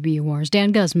 WBUR's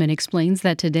Dan Guzman explains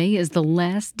that today is the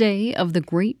last day of the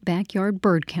Great Backyard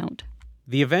Bird Count.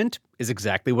 The event is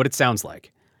exactly what it sounds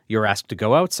like. You're asked to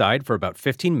go outside for about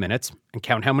 15 minutes and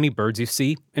count how many birds you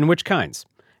see and which kinds,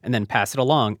 and then pass it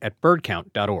along at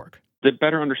birdcount.org. To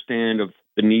better understand of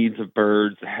the needs of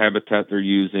birds, the habitat they're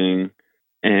using,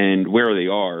 and where they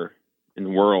are in the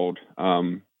world,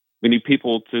 we need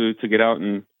people to get out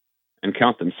and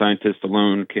count them. Scientists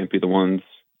alone can't be the ones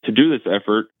to do this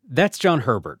effort. That's John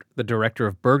Herbert, the director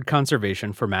of bird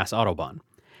conservation for Mass Audubon.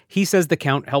 He says the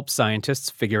count helps scientists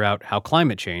figure out how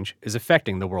climate change is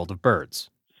affecting the world of birds.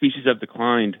 Species have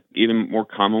declined, even more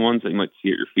common ones that you might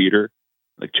see at your feeder,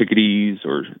 like chickadees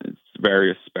or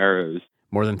various sparrows.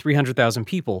 More than 300,000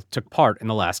 people took part in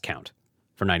the last count.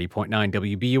 For 90.9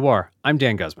 WBUR, I'm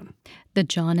Dan Guzman. The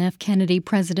John F. Kennedy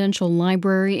Presidential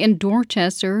Library in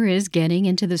Dorchester is getting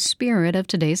into the spirit of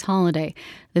today's holiday.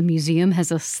 The museum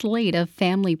has a slate of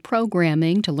family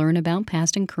programming to learn about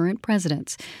past and current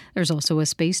presidents. There's also a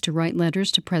space to write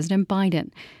letters to President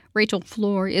Biden. Rachel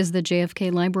Floor is the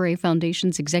JFK Library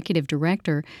Foundation's executive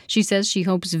director. She says she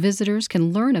hopes visitors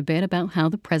can learn a bit about how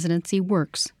the presidency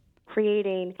works.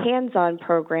 Creating hands-on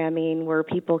programming where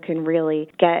people can really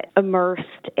get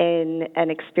immersed in an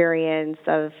experience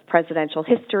of presidential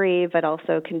history, but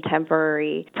also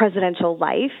contemporary presidential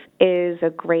life is a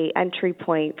great entry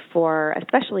point for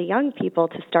especially young people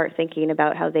to start thinking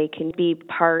about how they can be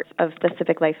part of the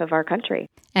civic life of our country.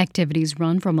 Activities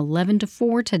run from 11 to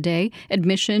 4 today.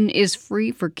 Admission is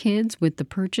free for kids with the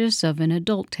purchase of an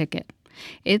adult ticket.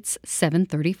 It's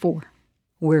 7:34.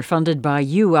 We're funded by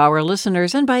you, our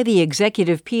listeners, and by the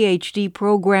Executive PhD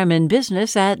program in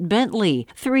business at Bentley.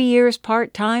 3 years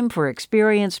part-time for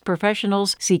experienced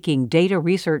professionals seeking data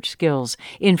research skills.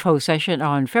 Info session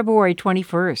on February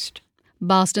 21st.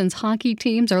 Boston's hockey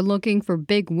teams are looking for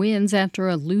big wins after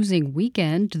a losing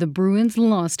weekend. The Bruins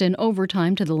lost in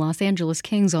overtime to the Los Angeles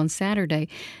Kings on Saturday.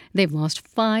 They've lost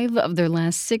 5 of their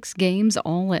last 6 games,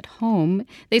 all at home.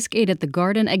 They skate at the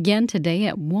Garden again today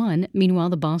at 1.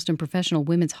 Meanwhile, the Boston professional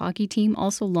women's hockey team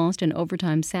also lost in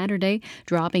overtime Saturday,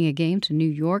 dropping a game to New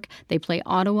York. They play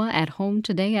Ottawa at home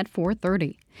today at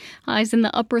 4:30. Highs in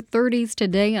the upper 30s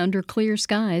today under clear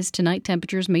skies. Tonight,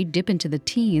 temperatures may dip into the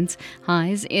teens.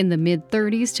 Highs in the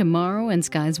mid-30s tomorrow, and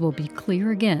skies will be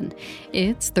clear again.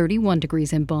 It's 31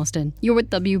 degrees in Boston. You're with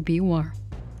WBUR.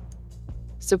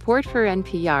 Support for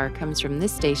NPR comes from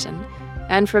this station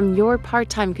and from Your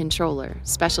Part-Time Controller,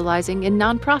 specializing in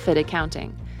nonprofit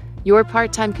accounting. Your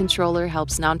Part-Time Controller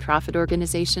helps nonprofit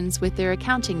organizations with their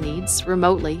accounting needs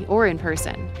remotely or in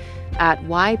person at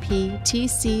yptc.com/NPR.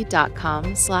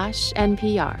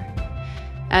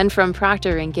 And from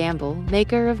Procter & Gamble,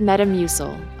 maker of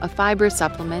Metamucil, a fiber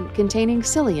supplement containing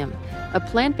psyllium, a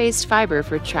plant-based fiber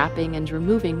for trapping and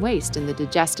removing waste in the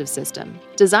digestive system,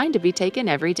 designed to be taken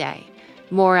every day.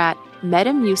 More at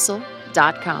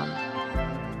metamucil.com.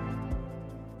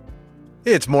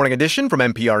 It's Morning Edition from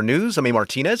NPR News. I'm A.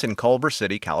 Martinez in Culver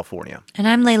City, California. And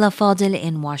I'm Leila Fadel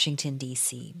in Washington,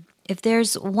 D.C. If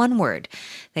there's one word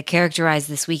that characterized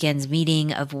this weekend's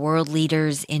meeting of world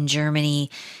leaders in Germany,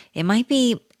 it might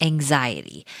be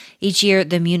anxiety. Each year,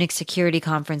 the Munich Security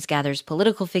Conference gathers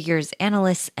political figures,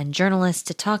 analysts, and journalists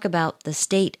to talk about the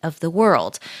state of the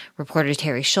world. Reporter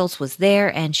Terry Schultz was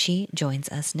there, and she joins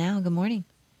us now. Good morning.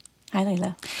 Hi,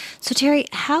 Leila. So, Terry,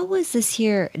 how was this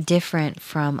year different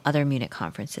from other Munich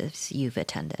conferences you've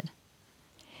attended?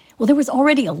 Well, there was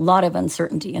already a lot of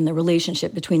uncertainty in the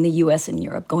relationship between the U.S. and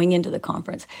Europe going into the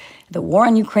conference. The war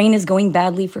on Ukraine is going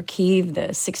badly for Kyiv. The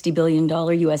 $60 billion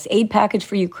U.S. aid package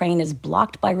for Ukraine is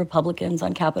blocked by Republicans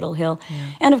on Capitol Hill. Yeah.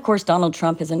 And, of course, Donald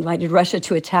Trump has invited Russia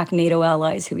to attack NATO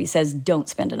allies who he says don't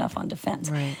spend enough on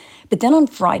defense. Right. But then on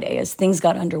Friday, as things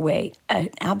got underway, an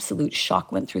absolute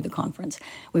shock went through the conference.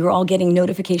 We were all getting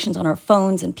notifications on our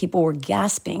phones, and people were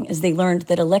gasping as they learned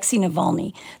that Alexei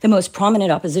Navalny, the most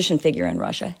prominent opposition figure in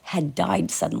Russia, had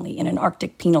died suddenly in an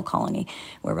Arctic penal colony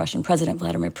where Russian President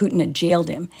Vladimir Putin had jailed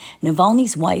him.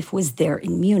 Navalny's wife was there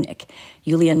in Munich.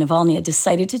 Yulia Navalny had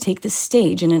decided to take the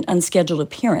stage in an unscheduled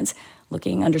appearance,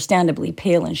 looking understandably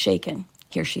pale and shaken.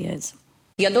 Here she is.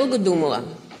 Я долго думала,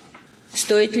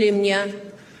 стоит ли мне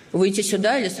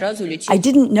I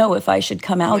didn't know if I should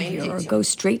come out here or go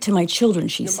straight to my children,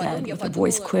 she said, with her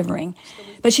voice quivering.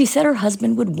 But she said her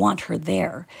husband would want her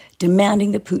there,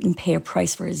 demanding that Putin pay a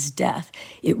price for his death.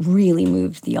 It really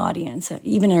moved the audience.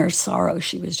 Even in her sorrow,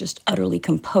 she was just utterly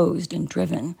composed and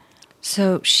driven.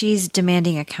 So she's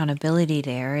demanding accountability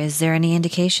there. Is there any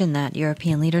indication that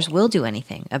European leaders will do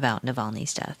anything about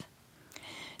Navalny's death?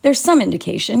 There's some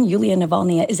indication. Yulia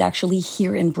Navalny is actually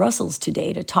here in Brussels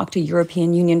today to talk to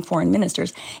European Union foreign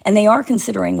ministers, and they are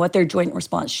considering what their joint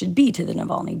response should be to the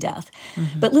Navalny death.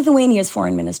 Mm-hmm. But Lithuania's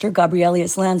foreign minister,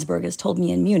 Gabrielius Landsbergis, has told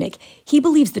me in Munich he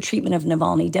believes the treatment of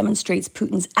Navalny demonstrates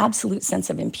Putin's absolute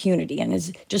sense of impunity and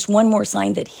is just one more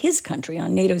sign that his country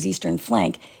on NATO's eastern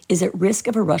flank is at risk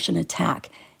of a Russian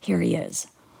attack. Here he is.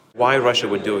 Why Russia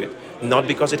would do it? Not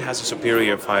because it has a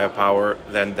superior firepower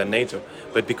than NATO,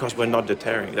 but because we're not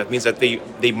deterring. That means that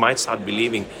they might start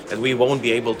believing that we won't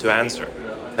be able to answer,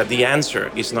 that the answer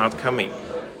is not coming,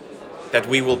 that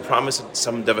we will promise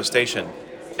some devastation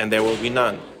and there will be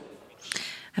none.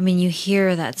 I mean, you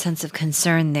hear that sense of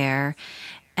concern there,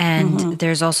 and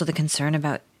there's also the concern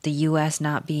about the U.S.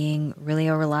 not being really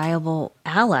a reliable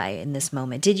ally in this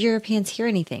moment. Did Europeans hear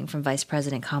anything from Vice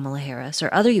President Kamala Harris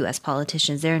or other U.S.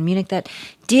 politicians there in Munich that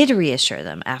did reassure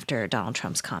them after Donald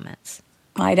Trump's comments?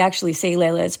 I'd actually say,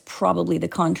 Leila, it's probably the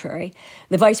contrary.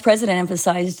 The vice president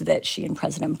emphasized that she and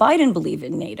President Biden believe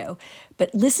in NATO.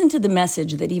 But listen to the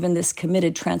message that even this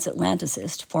committed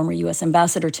transatlanticist, former U.S.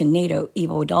 ambassador to NATO,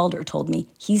 Ivo Dalder, told me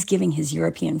he's giving his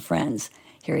European friends.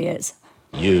 Here he is.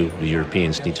 You, the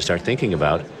Europeans, need to start thinking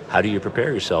about how do you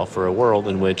prepare yourself for a world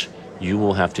in which you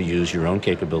will have to use your own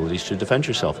capabilities to defend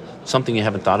yourself. Something you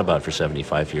haven't thought about for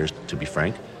 75 years, to be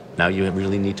frank. Now you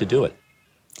really need to do it.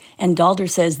 And Dalder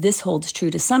says this holds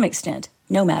true to some extent,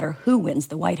 no matter who wins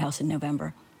the White House in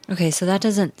November. Okay, so that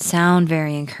doesn't sound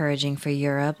very encouraging for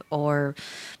Europe, or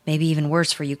maybe even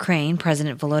worse for Ukraine.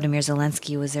 President Volodymyr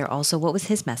Zelensky was there also. What was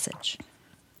his message?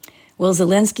 Well,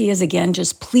 Zelensky is again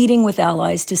just pleading with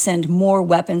allies to send more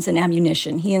weapons and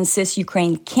ammunition. He insists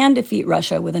Ukraine can defeat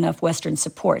Russia with enough Western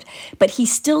support, but he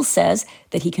still says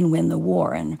that he can win the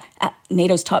war. And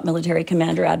NATO's top military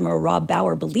commander, Admiral Rob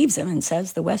Bauer, believes him and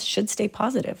says the West should stay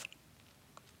positive.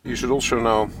 You should also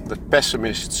know that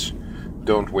pessimists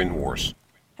don't win wars.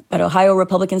 But Ohio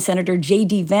Republican Senator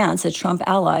J.D. Vance, a Trump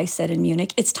ally, said in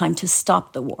Munich, it's time to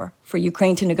stop the war, for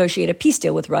Ukraine to negotiate a peace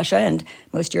deal with Russia, and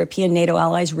most European NATO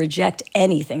allies reject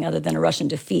anything other than a Russian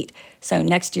defeat. So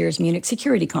next year's Munich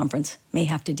Security Conference may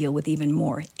have to deal with even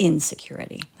more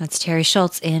insecurity. That's Terry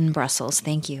Schultz in Brussels.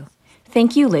 Thank you.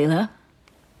 Thank you, Layla.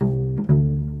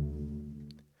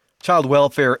 Child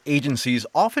welfare agencies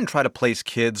often try to place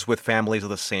kids with families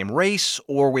of the same race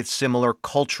or with similar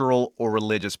cultural or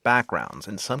religious backgrounds.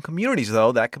 In some communities,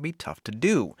 though, that can be tough to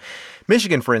do.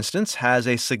 Michigan, for instance, has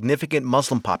a significant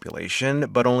Muslim population,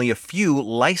 but only a few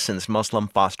licensed Muslim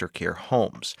foster care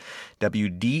homes.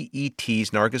 WDET's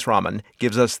Nargis Rahman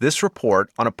gives us this report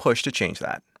on a push to change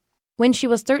that. When she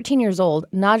was 13 years old,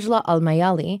 Najla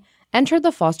Al-Mayali entered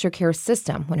the foster care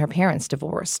system when her parents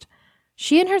divorced.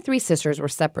 She and her 3 sisters were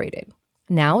separated.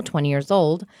 Now, 20 years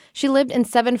old, she lived in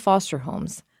 7 foster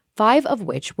homes, 5 of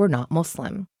which were not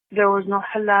Muslim. There was no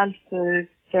halal food.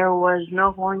 There was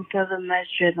no going to the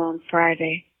masjid on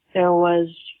Friday. There was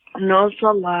no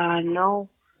salah,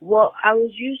 what I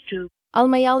was used to.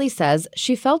 Al-Mayali says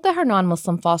she felt that her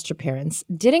non-Muslim foster parents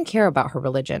didn't care about her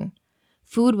religion.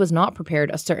 Food was not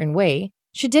prepared a certain way.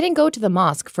 She didn't go to the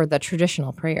mosque for the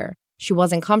traditional prayer. She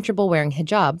wasn't comfortable wearing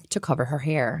hijab to cover her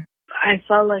hair. I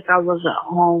felt like I was at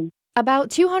home.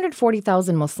 About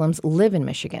 240,000 Muslims live in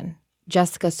Michigan.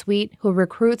 Jessica Sweet, who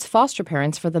recruits foster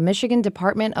parents for the Michigan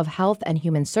Department of Health and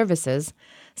Human Services,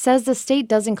 says the state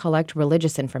doesn't collect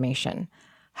religious information.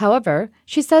 However,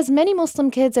 she says many Muslim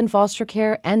kids in foster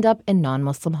care end up in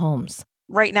non-Muslim homes.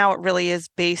 Right now, it really is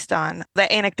based on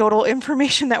the anecdotal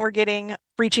information that we're getting,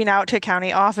 reaching out to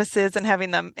county offices and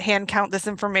having them hand count this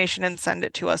information and send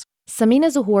it to us.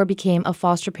 Samina Zuhur became a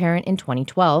foster parent in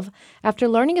 2012 after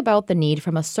learning about the need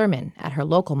from a sermon at her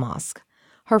local mosque.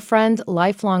 Her friend,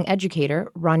 lifelong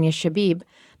educator Rania Shabib,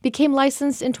 became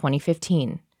licensed in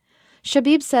 2015.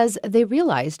 Shabib says they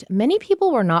realized many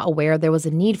people were not aware there was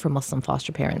a need for Muslim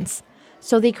foster parents,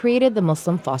 so they created the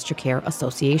Muslim Foster Care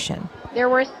Association. There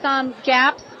were some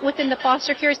gaps within the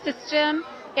foster care system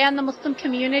and the Muslim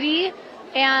community,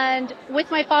 and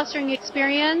with my fostering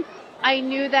experience, I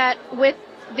knew that with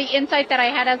the insight that I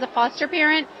had as a foster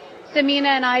parent, Samina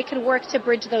and I could work to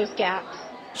bridge those gaps.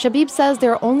 Shabib says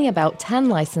there are only about 10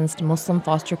 licensed Muslim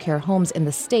foster care homes in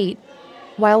the state,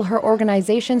 while her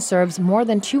organization serves more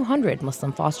than 200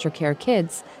 Muslim foster care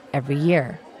kids every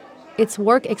year. Its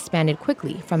work expanded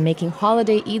quickly from making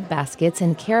holiday Eid baskets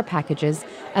and care packages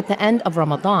at the end of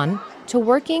Ramadan to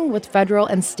working with federal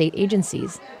and state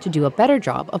agencies to do a better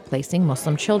job of placing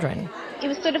Muslim children. It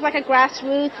was sort of like a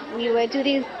grassroots. We would do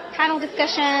these panel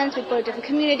discussions, we'd go to different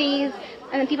communities,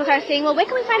 and then people started saying, well, where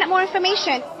can we find out more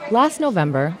information? Last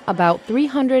November, about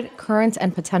 300 current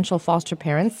and potential foster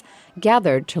parents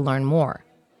gathered to learn more.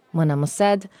 Mona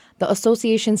Mused, the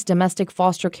association's domestic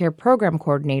foster care program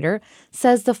coordinator,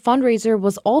 says the fundraiser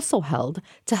was also held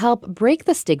to help break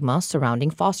the stigma surrounding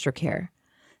foster care.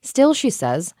 Still, she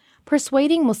says,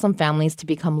 persuading Muslim families to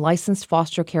become licensed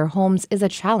foster care homes is a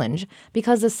challenge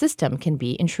because the system can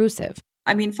be intrusive.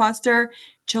 I mean, foster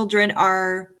children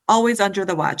are always under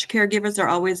the watch. Caregivers are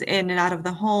always in and out of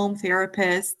the home,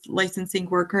 therapists, licensing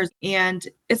workers, and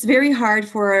it's very hard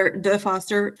for the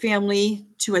foster family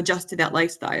to adjust to that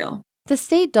lifestyle. The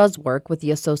state does work with the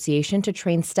association to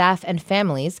train staff and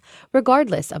families,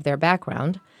 regardless of their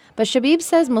background, but Shabib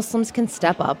says Muslims can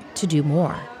step up to do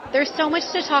more. There's so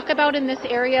much to talk about in this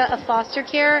area of foster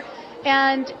care,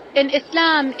 and in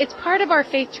Islam, it's part of our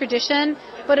faith tradition,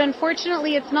 but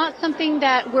unfortunately, it's not something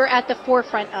that we're at the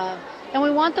forefront of. And we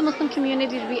want the Muslim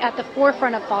community to be at the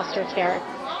forefront of foster care.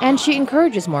 And she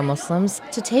encourages more Muslims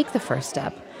to take the first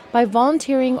step by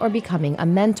volunteering or becoming a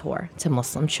mentor to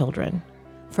Muslim children.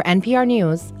 For NPR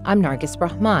News, I'm Nargis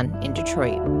Rahman in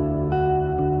Detroit.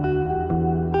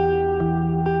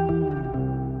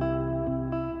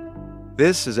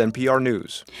 This is NPR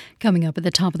News. Coming up at the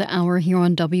top of the hour here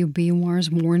on WBUR's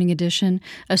Morning Edition,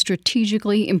 a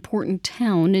strategically important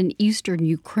town in eastern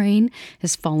Ukraine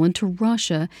has fallen to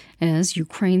Russia as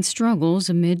Ukraine struggles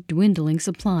amid dwindling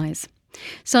supplies.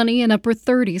 Sunny and upper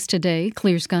 30s today,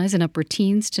 clear skies and upper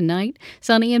teens tonight,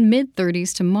 sunny and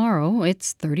mid-30s tomorrow.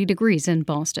 It's 30 degrees in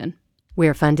Boston.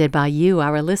 We're funded by you,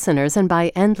 our listeners, and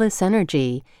by Endless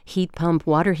Energy. Heat pump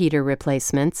water heater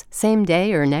replacements,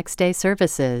 same-day or next-day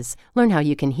services. Learn how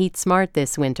you can heat smart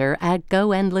this winter at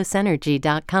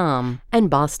goendlessenergy.com. And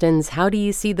Boston's How Do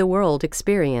You See the World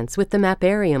experience with the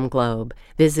Maparium Globe.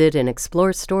 Visit and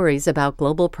explore stories about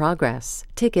global progress.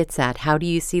 Tickets at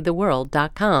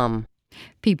howdoyouseetheworld.com.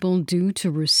 People due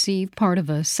to receive part of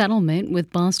a settlement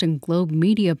with Boston Globe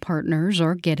Media Partners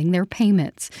are getting their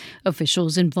payments.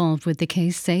 Officials involved with the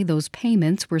case say those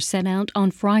payments were sent out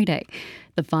on Friday.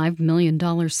 The $5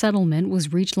 million settlement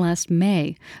was reached last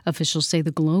May. Officials say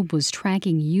the Globe was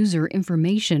tracking user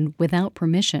information without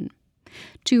permission.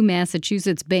 Two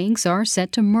Massachusetts banks are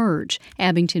set to merge.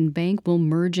 Abington Bank will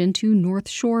merge into North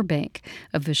Shore Bank.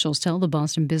 Officials tell the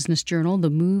Boston Business Journal the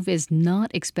move is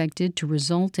not expected to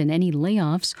result in any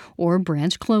layoffs or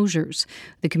branch closures.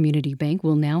 The community bank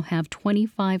will now have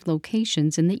 25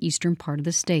 locations in the eastern part of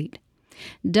the state.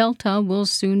 Delta will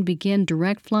soon begin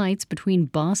direct flights between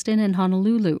Boston and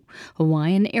Honolulu.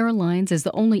 Hawaiian Airlines is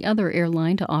the only other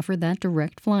airline to offer that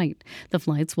direct flight. The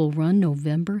flights will run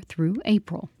November through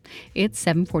April. It's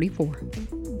 7:44.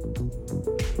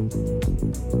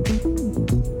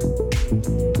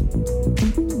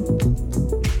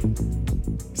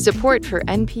 Support for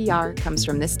NPR comes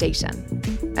from this station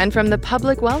and from the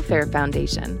Public Welfare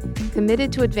Foundation,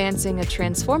 committed to advancing a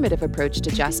transformative approach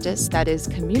to justice that is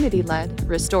community-led,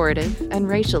 restorative, and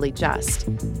racially just.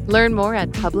 Learn more at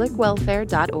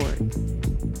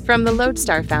publicwelfare.org. From the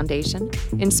Lodestar Foundation,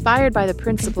 inspired by the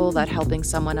principle that helping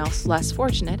someone else less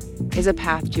fortunate is a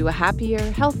path to a happier,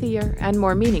 healthier, and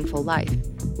more meaningful life.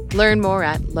 Learn more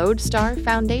at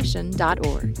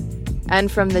lodestarfoundation.org. And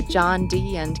from the John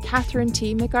D. and Catherine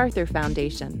T. MacArthur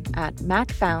Foundation at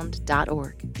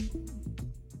macfound.org.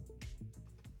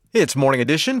 It's Morning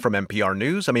Edition from NPR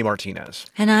News. I'm E. Martinez.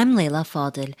 And I'm Leila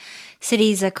Falded.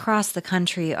 Cities across the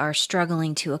country are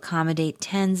struggling to accommodate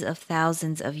tens of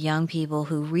thousands of young people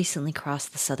who recently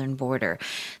crossed the southern border.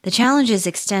 The challenges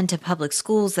extend to public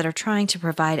schools that are trying to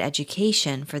provide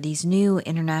education for these new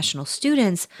international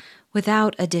students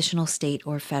without additional state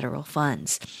or federal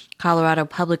funds. Colorado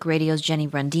Public Radio's Jenny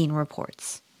Rundin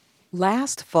reports.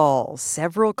 Last fall,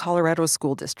 several Colorado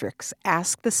school districts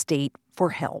asked the state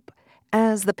for help.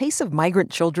 As the pace of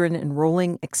migrant children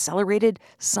enrolling accelerated,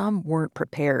 some weren't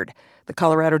prepared. The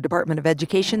Colorado Department of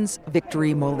Education's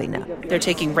Victory Molina. They're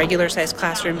taking regular-sized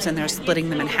classrooms and they're splitting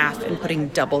them in half and putting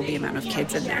double the amount of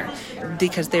kids in there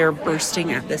because they're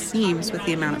bursting at the seams with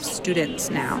the amount of students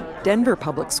now. Denver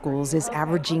Public Schools is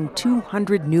averaging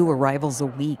 200 new arrivals a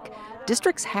week.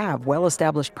 Districts have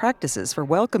well-established practices for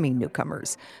welcoming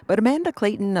newcomers, but Amanda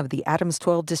Clayton of the Adams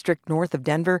 12 district north of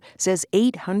Denver says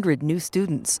 800 new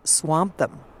students swamped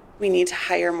them. We need to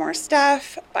hire more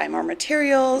staff, buy more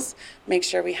materials, make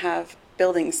sure we have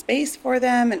building space for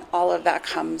them, and all of that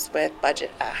comes with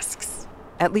budget asks.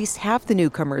 At least half the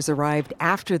newcomers arrived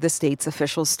after the state's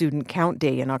official student count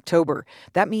day in October.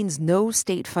 That means no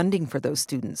state funding for those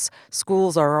students.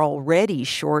 Schools are already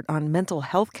short on mental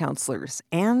health counselors.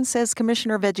 And, says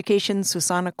Commissioner of Education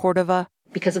Susana Cordova,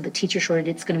 because of the teacher shortage,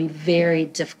 it's going to be very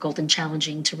difficult and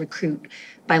challenging to recruit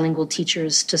bilingual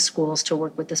teachers to schools to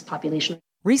work with this population.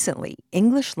 Recently,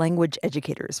 English language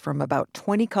educators from about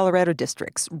 20 Colorado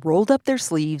districts rolled up their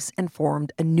sleeves and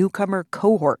formed a newcomer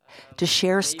cohort to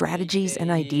share strategies and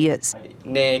ideas.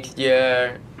 Next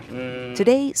year,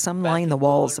 Today, some line the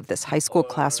walls of this high school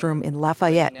classroom in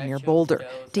Lafayette near Boulder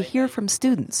to hear from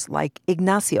students like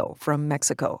Ignacio from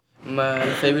Mexico. My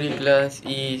favorite class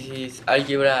is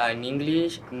algebra and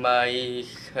English. My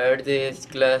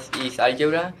hardest class is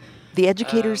algebra. The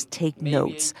educators take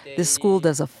notes. This school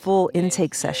does a full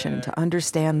intake session to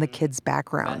understand the kids'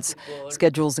 backgrounds.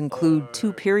 Schedules include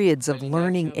 2 periods of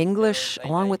learning English,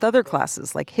 along with other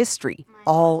classes like history,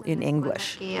 all in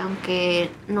English. Aunque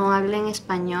no hablen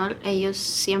español, ellos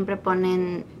siempre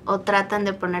ponen o tratan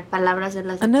de poner palabras de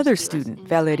las. Another student,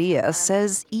 Valeria,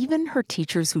 says even her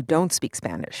teachers who don't speak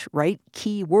Spanish write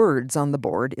key words on the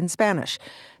board in Spanish.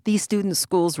 These student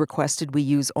schools requested we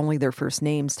use only their first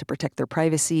names to protect their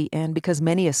privacy and because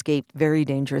many escaped very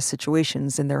dangerous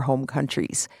situations in their home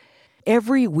countries.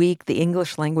 Every week, the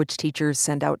English language teachers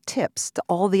send out tips to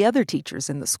all the other teachers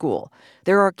in the school.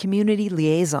 There are community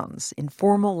liaisons,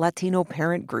 informal Latino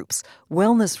parent groups,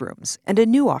 wellness rooms, and a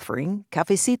new offering,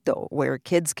 Cafecito, where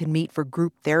kids can meet for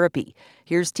group therapy.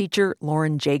 Here's teacher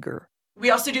Lauren Jager.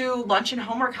 We also do lunch and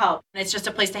homework help. It's just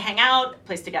a place to hang out, a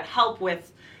place to get help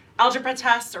with algebra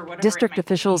tests or whatever. District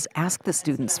officials ask the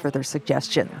students for their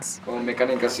suggestions.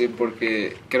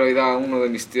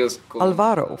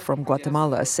 Alvaro from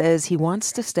Guatemala says he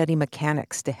wants to study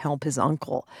mechanics to help his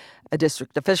uncle. A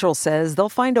district official says they'll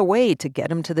find a way to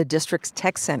get him to the district's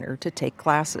tech center to take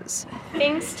classes.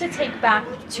 Things to take back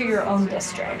to your own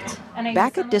district.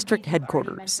 Back at district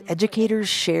headquarters, educators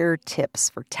share tips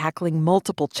for tackling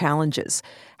multiple challenges.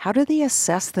 How do they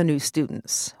assess the new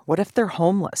students? What if they're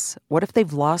homeless? What if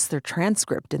they've lost their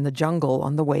transcript in the jungle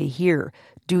on the way here?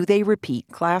 Do they repeat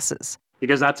classes?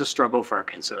 because that's a struggle for our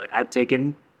kids. So, like, I've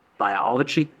taken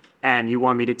biology, and you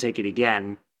want me to take it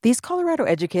again. These Colorado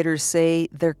educators say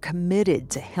they're committed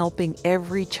to helping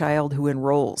every child who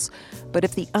enrolls. But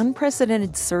if the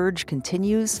unprecedented surge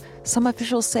continues, some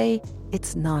officials say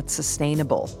it's not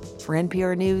sustainable. For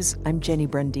NPR News, I'm Jenny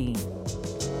Brundin.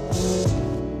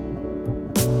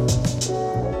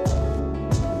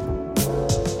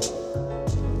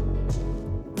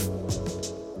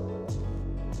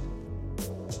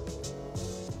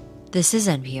 This is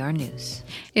NPR News.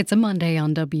 It's a Monday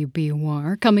on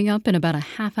WBUR. Coming up in about a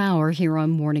half hour here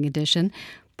on Morning Edition,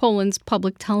 Poland's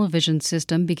public television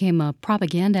system became a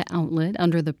propaganda outlet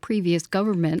under the previous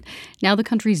government. Now the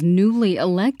country's newly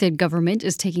elected government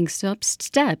is taking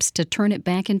steps to turn it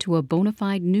back into a bona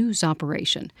fide news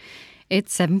operation.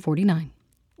 It's 7:49.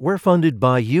 We're funded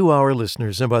by you, our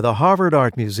listeners, and by the Harvard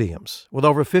Art Museums, with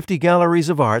over 50 galleries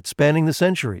of art spanning the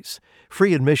centuries.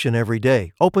 Free admission every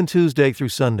day, open Tuesday through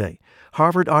Sunday.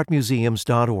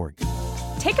 HarvardArtMuseums.org.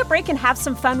 Take a break and have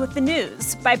some fun with the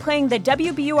news by playing the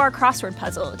WBUR crossword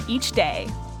puzzle each day.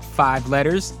 5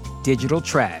 letters, digital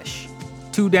trash.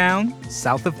 2 down,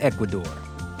 south of Ecuador.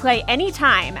 Play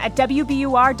anytime at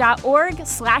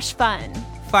WBUR.org/fun.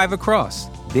 5 across,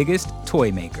 biggest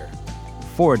toy maker.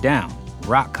 4 down,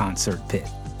 rock concert pit.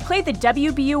 Play the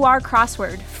WBUR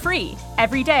crossword free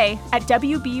every day at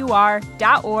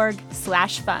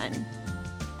WBUR.org/fun.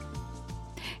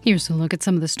 Here's a look at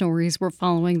some of the stories we're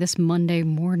following this Monday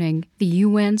morning. The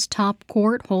UN's top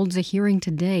court holds a hearing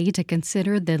today to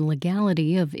consider the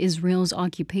legality of Israel's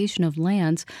occupation of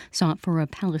lands sought for a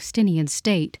Palestinian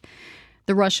state.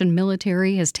 The Russian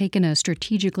military has taken a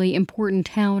strategically important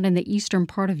town in the eastern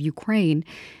part of Ukraine,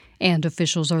 and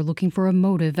officials are looking for a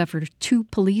motive after 2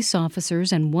 police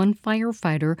officers and 1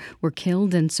 firefighter were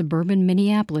killed in suburban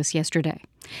Minneapolis yesterday.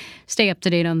 Stay up to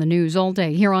date on the news all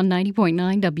day here on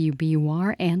 90.9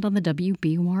 WBUR and on the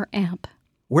WBUR app.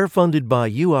 We're funded by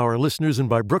you, our listeners, and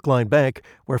by Brookline Bank,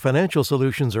 where financial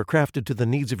solutions are crafted to the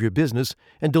needs of your business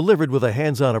and delivered with a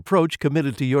hands-on approach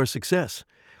committed to your success.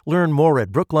 Learn more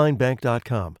at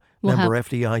brooklinebank.com. Member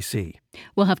FDIC.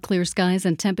 We'll have clear skies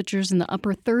and temperatures in the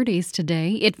upper 30s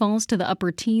today. It falls to the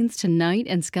upper teens tonight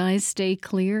and skies stay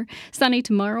clear. Sunny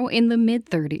tomorrow in the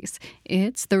mid-30s.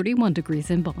 It's 31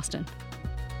 degrees in Boston.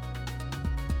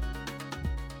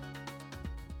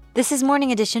 This is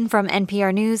Morning Edition from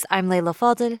NPR News. I'm Layla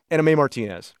Falded. And Amay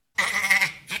Martinez.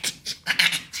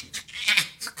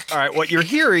 All right, what you're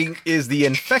hearing is the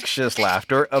infectious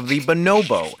laughter of the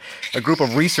bonobo. A group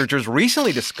of researchers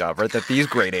recently discovered that these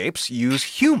great apes use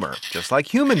humor, just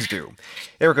like humans do.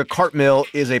 Erica Cartmill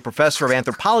is a professor of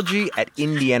anthropology at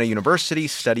Indiana University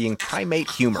studying primate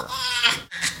humor.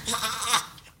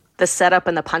 The setup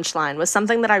and the punchline was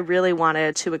something that I really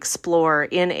wanted to explore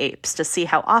in apes, to see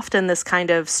how often this kind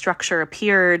of structure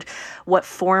appeared, what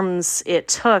forms it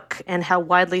took, and how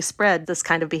widely spread this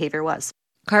kind of behavior was.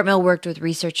 Cartmill worked with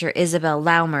researcher Isabel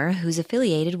Laumer, who's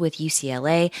affiliated with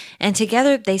UCLA, and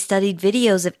together they studied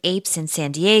videos of apes in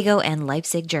San Diego and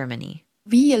Leipzig, Germany.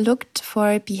 We looked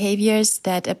for behaviors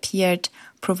that appeared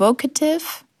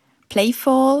provocative,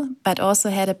 playful, but also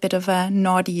had a bit of a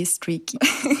naughty streak.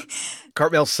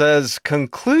 Cartmill says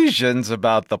conclusions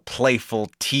about the playful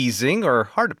teasing are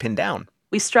hard to pin down.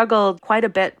 We struggled quite a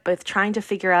bit with trying to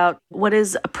figure out what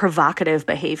is a provocative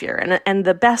behavior. And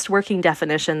the best working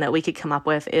definition that we could come up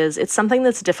with is it's something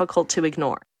that's difficult to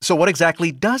ignore. So what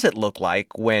exactly does it look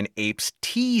like when apes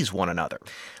tease one another?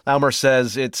 Laumer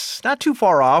says it's not too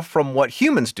far off from what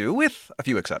humans do, with a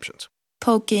few exceptions.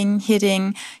 Poking,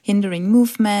 hitting, hindering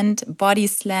movement, body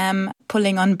slam,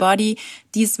 pulling on body,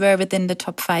 these were within the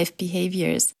top 5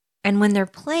 behaviors. And when they're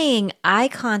playing, eye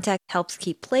contact helps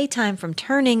keep playtime from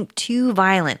turning too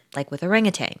violent, like with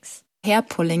orangutans. Hair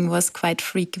pulling was quite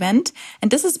frequent, and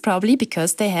this is probably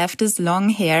because they have this long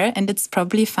hair, and it's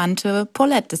probably fun to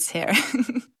pull at this hair.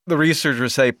 The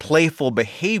researchers say playful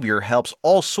behavior helps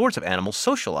all sorts of animals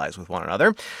socialize with one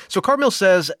another. So Cartmill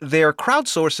says they're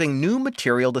crowdsourcing new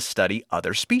material to study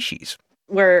other species.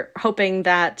 We're hoping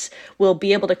that we'll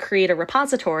be able to create a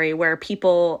repository where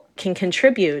people can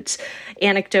contribute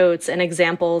anecdotes and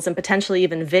examples and potentially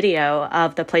even video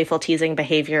of the playful teasing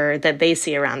behavior that they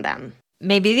see around them.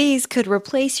 Maybe these could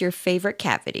replace your favorite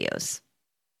cat videos.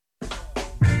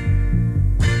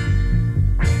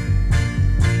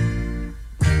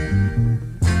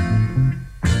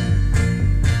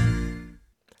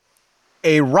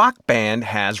 A rock band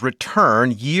has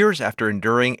returned years after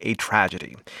enduring a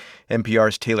tragedy.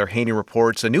 NPR's Taylor Haney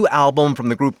reports a new album from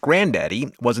the group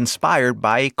Grandaddy was inspired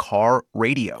by a car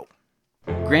radio.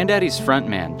 Grandaddy's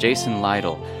frontman, Jason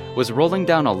Lytle, was rolling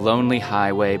down a lonely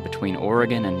highway between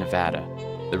Oregon and Nevada.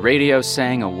 the radio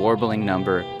sang a warbling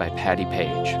number by Patti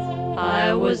Page.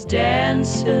 I was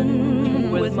dancing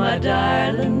with my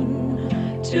darling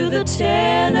to the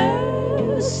Tennessee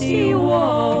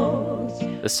waltz.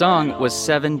 The song was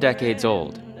 7 decades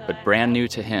old, but brand new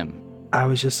to him. I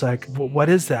was just like, what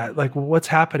is that? Like, what's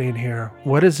happening here?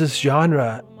 What is this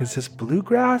genre? Is this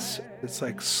bluegrass? It's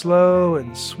like slow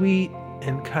and sweet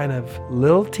and kind of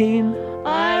lilting.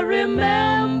 I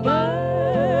remember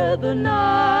the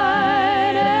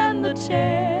night and the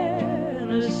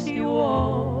Tennessee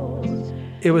waltz.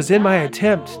 It was in my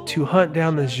attempt to hunt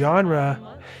down this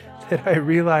genre that I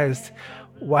realized,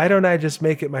 why don't I just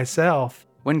make it myself?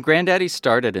 When Grandaddy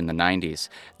started in the 90s,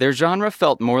 their genre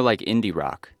felt more like indie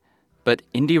rock. But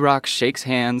indie rock shakes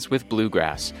hands with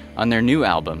bluegrass on their new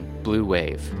album, Blue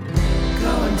Wave.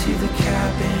 Going to the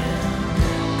cabin,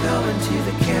 going to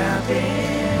the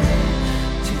cabin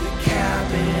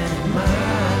in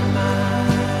my mind.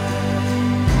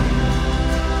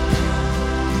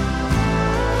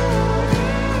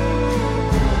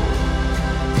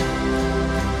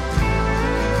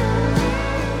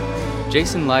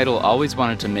 Jason Lytle always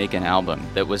wanted to make an album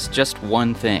that was just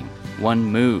one thing, one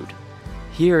mood.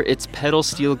 Here, it's pedal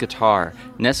steel guitar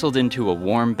nestled into a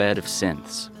warm bed of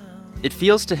synths. It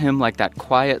feels to him like that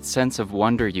quiet sense of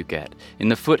wonder you get in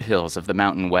the foothills of the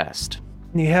Mountain West.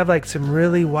 You have like some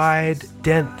really wide,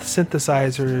 dense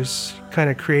synthesizers kind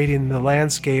of creating the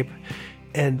landscape,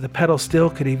 and the pedal steel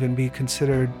could even be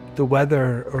considered the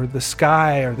weather or the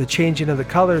sky or the changing of the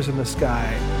colors in the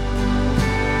sky.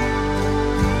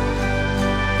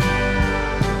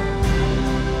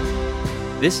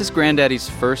 This is Grandaddy's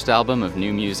first album of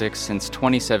new music since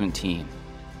 2017.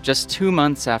 Just 2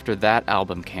 months after that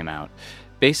album came out,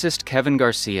 bassist Kevin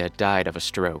Garcia died of a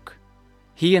stroke.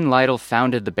 He and Lytle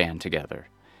founded the band together.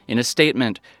 In a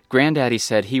statement, Grandaddy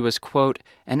said he was, quote,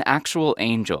 an actual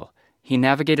angel. He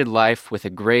navigated life with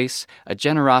a grace, a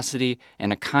generosity,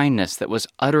 and a kindness that was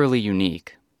utterly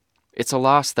unique. It's a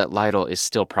loss that Lytle is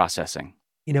still processing.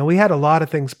 You know, we had a lot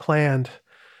of things planned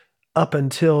up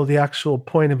until the actual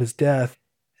point of his death.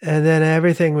 And then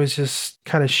everything was just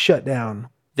kind of shut down.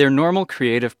 Their normal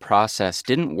creative process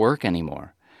didn't work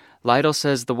anymore. Lytle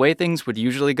says the way things would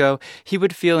usually go, he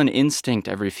would feel an instinct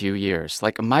every few years,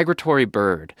 like a migratory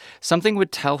bird. Something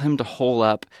would tell him to hole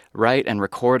up, write, and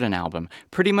record an album,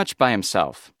 pretty much by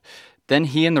himself. Then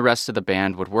he and the rest of the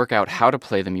band would work out how to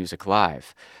play the music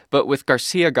live. But with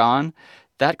Garcia gone,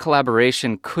 that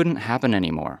collaboration couldn't happen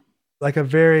anymore. Like a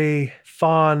very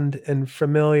fond and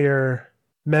familiar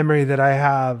memory that I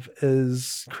have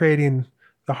is creating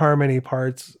the harmony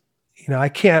parts. You know, I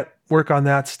can't work on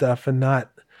that stuff and not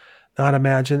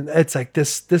imagine. It's like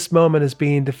this moment is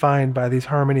being defined by these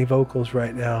harmony vocals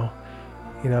right now.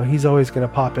 You know, he's always going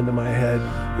to pop into my head.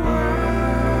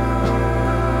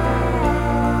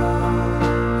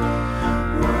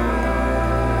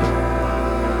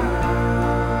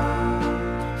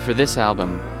 For this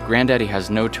album, Grandaddy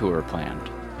has no tour planned.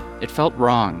 It felt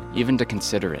wrong even to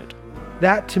consider it.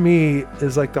 That to me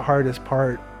is like the hardest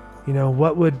part. You know,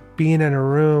 what would being in a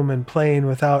room and playing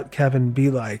without Kevin be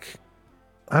like?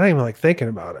 I don't even like thinking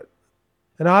about it.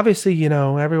 And obviously, you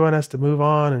know, everyone has to move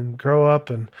on and grow up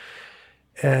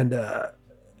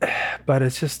but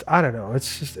it's just, I don't know,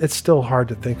 it's still hard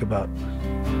to think about.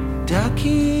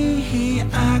 Ducky, he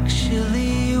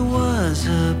actually was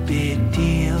a big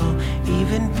deal,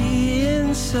 even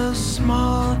being so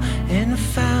small and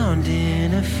found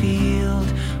in a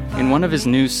field. In one of his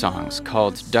new songs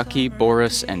called Ducky,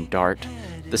 Boris, and Dart,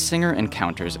 the singer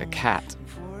encounters a cat.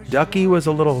 Ducky was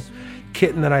a little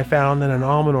kitten that I found in an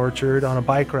almond orchard on a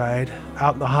bike ride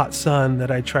out in the hot sun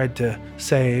that I tried to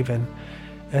save and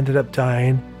ended up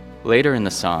dying. Later in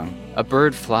the song, a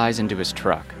bird flies into his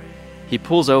truck. He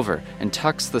pulls over and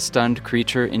tucks the stunned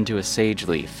creature into a sage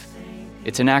leaf.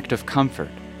 It's an act of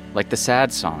comfort, like the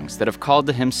sad songs that have called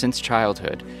to him since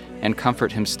childhood and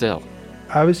comfort him still.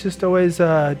 I was just always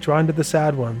drawn to the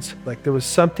sad ones. Like there was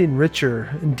something richer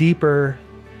and deeper.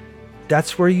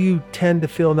 That's where you tend to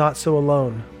feel not so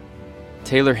alone.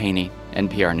 Taylor Haney,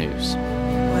 NPR News.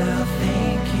 Well,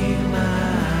 thank you,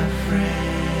 my friend.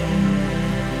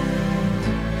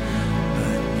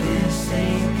 But this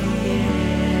ain't the end.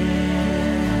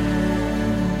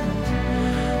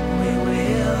 We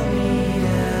will meet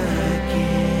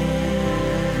again.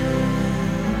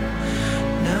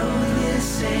 No,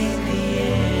 this ain't the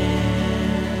end.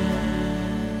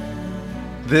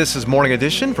 This is Morning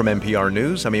Edition from NPR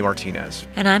News. I'm E. Martinez.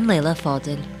 And I'm Layla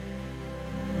Falded.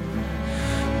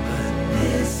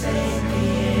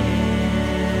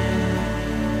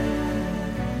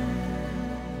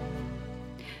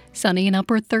 Sunny and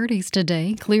upper 30s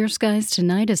today. Clear skies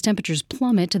tonight as temperatures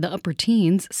plummet to the upper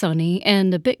teens. Sunny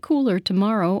and a bit cooler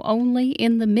tomorrow, only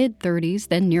in the mid-30s,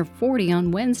 then near 40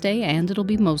 on Wednesday, and it'll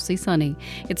be mostly sunny.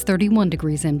 It's 31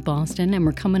 degrees in Boston, and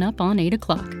we're coming up on 8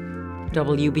 o'clock.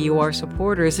 WBUR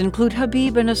supporters include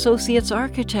Habib & Associates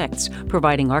Architects,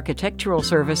 providing architectural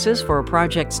services for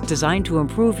projects designed to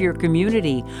improve your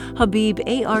community.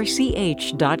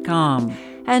 HabibARCH.com.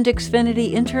 And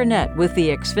Xfinity Internet with the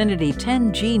Xfinity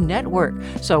 10G network,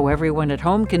 so everyone at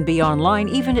home can be online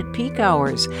even at peak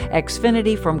hours.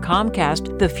 Xfinity from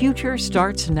Comcast, the future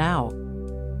starts now.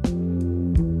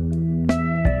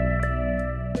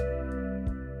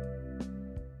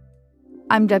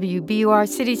 I'm WBUR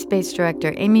City Space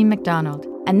Director Amy McDonald,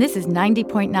 and this is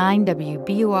 90.9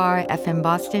 WBUR FM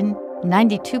Boston,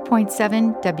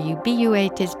 92.7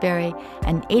 WBUA Tisbury,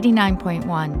 and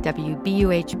 89.1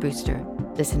 WBUH Brewster.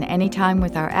 Listen anytime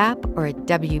with our app or at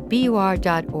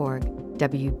WBUR.org.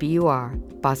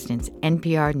 WBUR, Boston's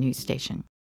NPR news station.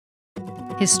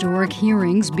 Historic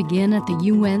hearings begin at the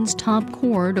UN's top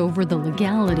court over the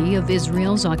legality of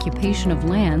Israel's occupation of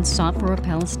land sought for a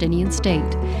Palestinian state.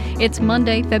 It's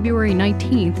Monday, February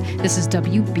 19th. This is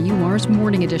WBUR's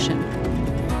Morning Edition.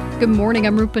 Good morning,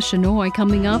 I'm Rupa Shenoy.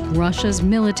 Coming up, Russia's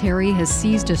military has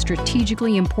seized a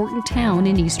strategically important town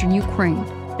in eastern Ukraine.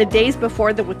 The days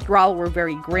before the withdrawal were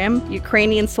very grim.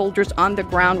 Ukrainian soldiers on the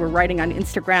ground were writing on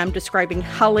Instagram describing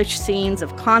hellish scenes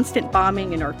of constant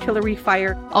bombing and artillery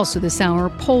fire. Also this hour,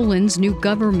 Poland's new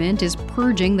government is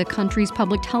purging the country's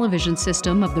public television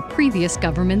system of the previous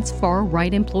government's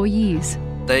far-right employees.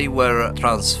 They were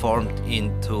transformed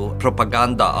into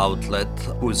propaganda outlet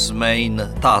whose main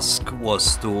task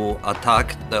was to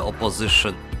attack the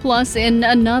opposition. Plus, in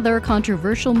another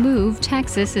controversial move,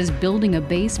 Texas is building a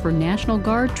base for National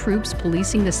Guard troops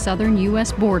policing the southern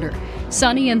U.S. border.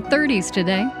 Sunny and 30s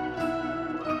today.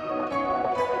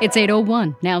 It's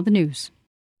 8:01. Now the news.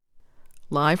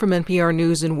 Live from NPR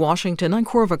News in Washington, I'm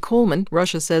Korva Coleman.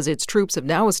 Russia says its troops have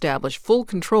now established full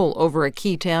control over a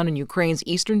key town in Ukraine's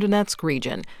eastern Donetsk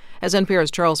region. As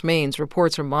NPR's Charles Maynes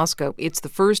reports from Moscow, it's the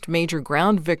first major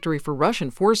ground victory for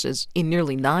Russian forces in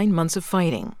nearly 9 months of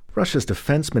fighting. Russia's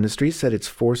defense ministry said its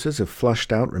forces have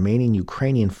flushed out remaining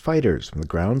Ukrainian fighters from the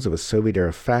grounds of a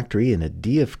Soviet-era factory in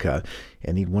Avdiivka,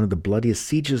 ending one of the bloodiest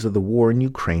sieges of the war in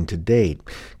Ukraine to date.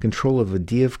 Control of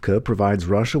Avdiivka provides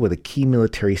Russia with a key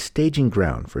military staging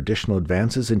ground for additional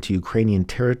advances into Ukrainian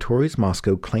territories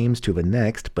Moscow claims to have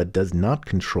annexed but does not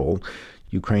control.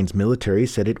 Ukraine's military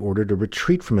said it ordered a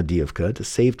retreat from Avdiivka to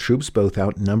save troops both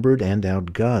outnumbered and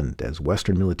outgunned as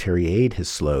Western military aid has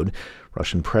slowed.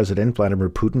 Russian President Vladimir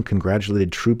Putin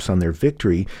congratulated troops on their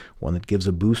victory, one that gives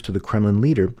a boost to the Kremlin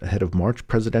leader ahead of March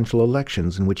presidential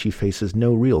elections in which he faces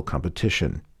no real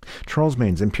competition. Charles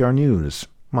Maynes, NPR News,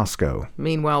 Moscow.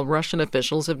 Meanwhile, Russian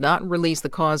officials have not released the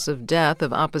cause of death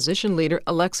of opposition leader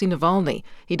Alexei Navalny.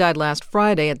 He died last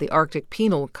Friday at the Arctic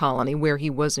Penal Colony where he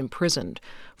was imprisoned.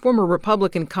 Former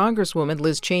Republican Congresswoman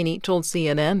Liz Cheney told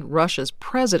CNN Russia's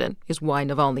president is why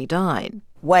Navalny died.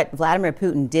 What Vladimir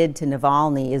Putin did to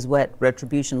Navalny is what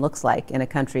retribution looks like in a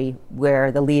country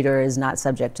where the leader is not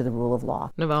subject to the rule of law.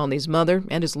 Navalny's mother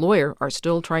and his lawyer are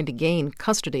still trying to gain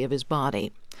custody of his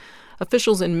body.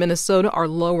 Officials in Minnesota are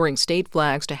lowering state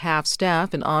flags to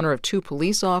half-staff in honor of 2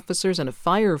 police officers and a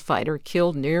firefighter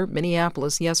killed near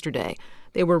Minneapolis yesterday.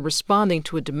 They were responding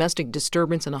to a domestic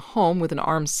disturbance in a home with an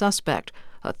armed suspect.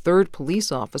 A 3rd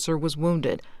police officer was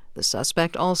wounded. The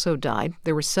suspect also died.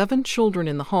 There were 7 children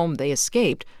in the home. They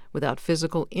escaped without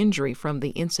physical injury from the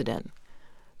incident.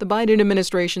 The Biden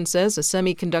administration says a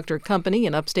semiconductor company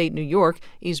in upstate New York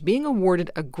is being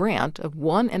awarded a grant of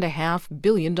 $1.5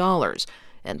 billion.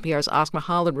 NPR's Asma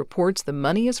Khalid reports the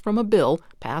money is from a bill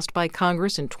passed by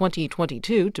Congress in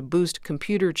 2022 to boost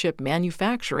computer chip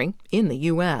manufacturing in the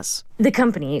U.S. The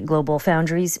company, Global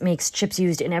Foundries, makes chips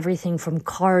used in everything from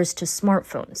cars to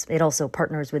smartphones. It also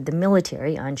partners with the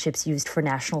military on chips used for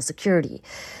national security.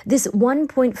 This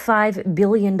 $1.5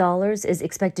 billion is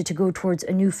expected to go towards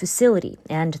a new facility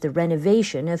and the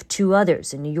renovation of 2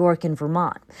 others in New York and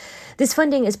Vermont. This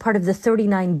funding is part of the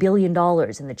 $39 billion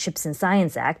in the Chips and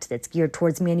Science Act that's geared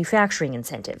towards manufacturing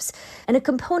incentives. And a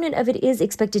component of it is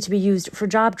expected to be used for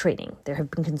job training. There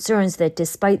have been concerns that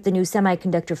despite the new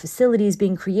semiconductor facilities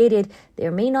being created,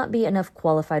 there may not be enough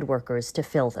qualified workers to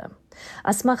fill them.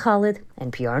 Asma Khalid,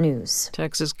 NPR News.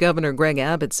 Texas Governor Greg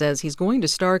Abbott says he's going to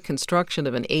start construction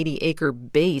of an 80-acre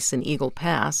base in Eagle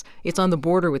Pass. It's on the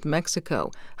border with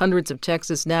Mexico. Hundreds of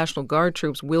Texas National Guard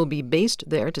troops will be based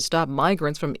there to stop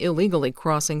migrants from illegally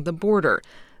crossing the border.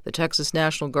 The Texas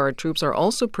National Guard troops are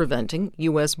also preventing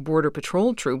U.S. Border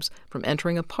Patrol troops from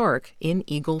entering a park in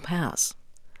Eagle Pass.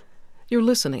 You're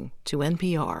listening to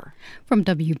NPR. From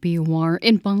WBUR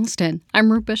in Boston, I'm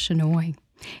Rupa Shenoy.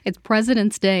 It's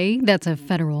President's Day. That's a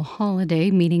federal holiday,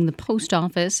 meaning the post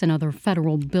office and other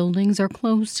federal buildings are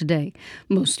closed today.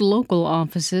 Most local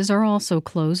offices are also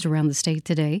closed around the state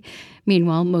today.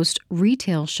 Meanwhile, most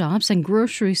retail shops and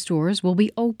grocery stores will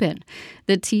be open.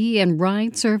 The T and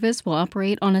ride service will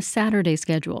operate on a Saturday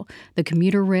schedule. The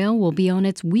commuter rail will be on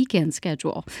its weekend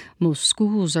schedule. Most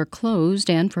schools are closed,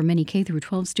 and for many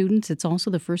K-12 students, it's also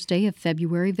the first day of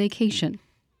February vacation.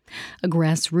 A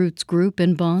grassroots group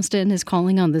in Boston is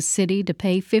calling on the city to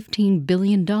pay $15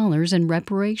 billion in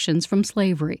reparations from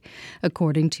slavery.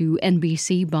 According to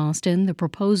NBC Boston, the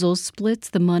proposal splits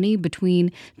the money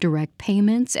between direct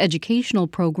payments, educational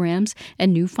programs,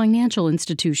 and new financial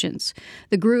institutions.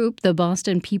 The group, the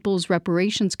Boston People's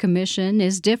Reparations Commission,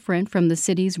 is different from the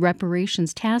city's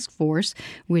Reparations Task Force,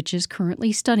 which is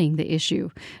currently studying the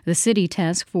issue. The city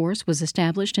task force was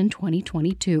established in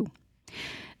 2022.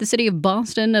 The city of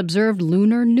Boston observed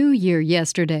Lunar New Year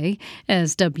yesterday.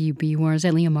 As WBUR's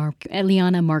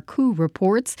Eliana Marcoux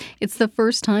reports, it's the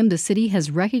first time the city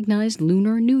has recognized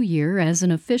Lunar New Year as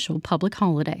an official public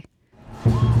holiday.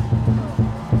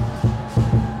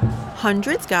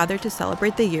 Hundreds gathered to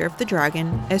celebrate the Year of the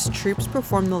Dragon as troops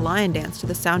performed the lion dance to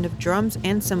the sound of drums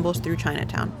and cymbals through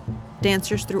Chinatown.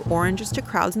 Dancers threw oranges to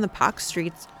crowds in the packed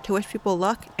streets to wish people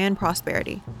luck and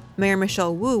prosperity. Mayor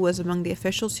Michelle Wu was among the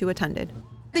officials who attended.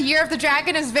 The Year of the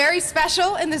Dragon is very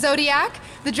special in the zodiac.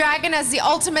 The dragon as the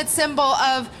ultimate symbol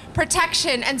of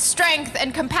protection and strength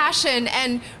and compassion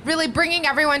and really bringing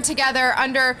everyone together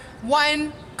under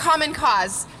one common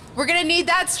cause. We're going to need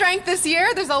that strength this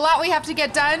year. There's a lot we have to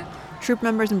get done. Troop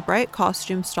members in bright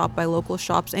costumes stopped by local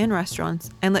shops and restaurants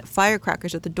and lit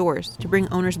firecrackers at the doors to bring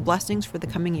owners blessings for the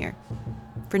coming year.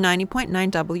 For 90.9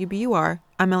 WBUR,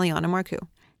 I'm Eliana Marcoux.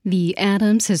 The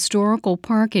Adams Historical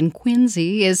Park in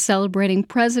Quincy is celebrating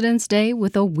President's Day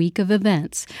with a week of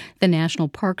events. The national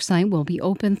park site will be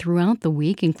open throughout the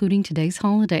week, including today's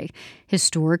holiday.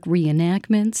 Historic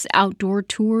reenactments, outdoor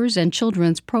tours, and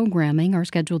children's programming are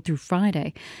scheduled through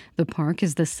Friday. The park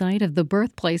is the site of the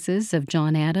birthplaces of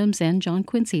John Adams and John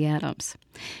Quincy Adams.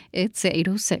 It's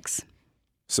 8:06.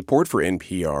 Support for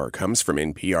NPR comes from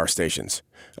NPR stations.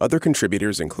 Other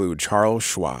contributors include Charles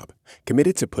Schwab,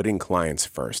 committed to putting clients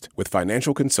first with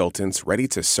financial consultants ready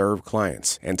to serve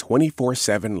clients and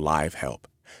 24/7 live help.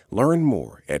 Learn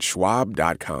more at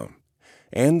schwab.com.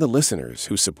 And the listeners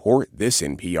who support this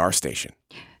NPR station.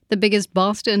 The biggest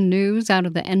Boston news out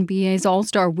of the NBA's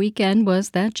All-Star Weekend was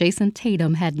that Jason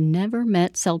Tatum had never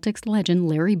met Celtics legend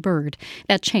Larry Bird.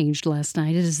 That changed last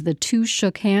night as the two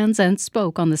shook hands and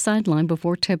spoke on the sideline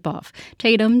before tip-off.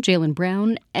 Tatum, Jaylen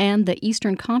Brown, and the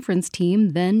Eastern Conference team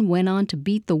then went on to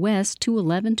beat the West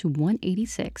 211 to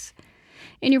 186.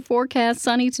 In your forecast,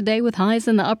 sunny today with highs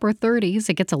in the upper 30s.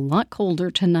 It gets a lot colder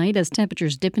tonight as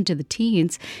temperatures dip into the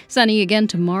teens. Sunny again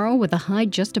tomorrow with a high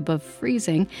just above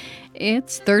freezing.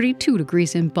 It's 32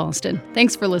 degrees in Boston.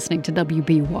 Thanks for listening to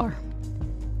WBUR.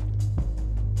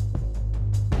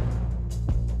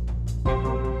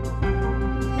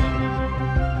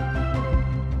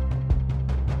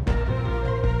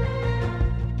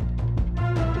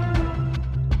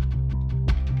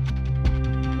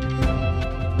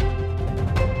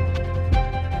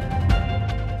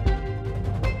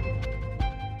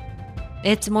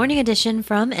 It's Morning Edition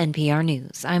from NPR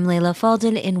News. I'm Leila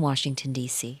Fadel in Washington,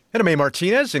 D.C. And I'm A.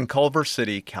 Martinez in Culver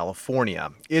City,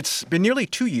 California. It's been nearly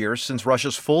 2 years since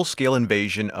Russia's full-scale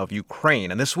invasion of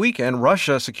Ukraine. And this weekend,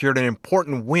 Russia secured an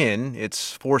important win.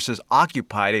 Its forces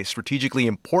occupied a strategically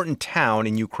important town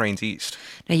in Ukraine's east.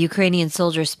 Now, Ukrainian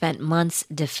soldiers spent months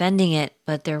defending it,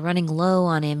 but they're running low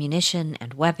on ammunition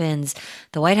and weapons.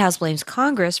 The White House blames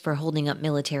Congress for holding up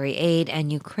military aid,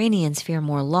 and Ukrainians fear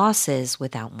more losses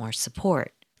without more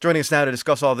support. Joining us now to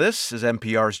discuss all this is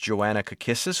NPR's Joanna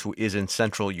Kakissis, who is in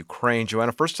central Ukraine.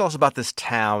 Joanna, first tell us about this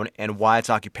town and why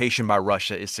its occupation by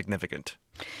Russia is significant.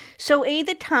 So,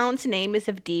 the town's name is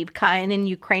Avdiivka, and in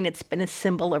Ukraine it's been a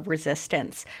symbol of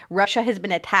resistance. Russia has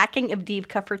been attacking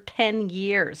Avdiivka for 10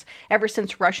 years, ever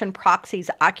since Russian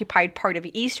proxies occupied part of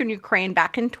eastern Ukraine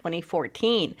back in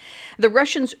 2014. The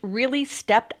Russians really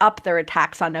stepped up their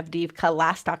attacks on Avdiivka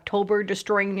last October,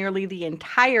 destroying nearly the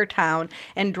entire town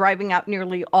and driving out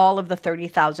nearly all of the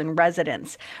 30,000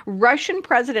 residents. Russian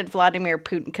President Vladimir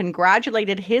Putin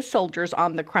congratulated his soldiers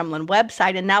on the Kremlin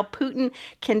website, and now Putin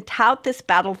can tout this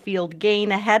battlefield battlefield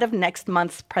gain ahead of next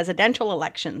month's presidential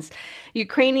elections.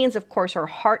 Ukrainians, of course, are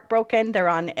heartbroken. They're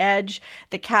on edge.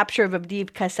 The capture of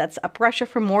Avdiivka sets up Russia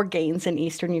for more gains in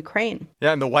eastern Ukraine.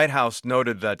 Yeah, and the White House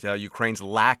noted that Ukraine's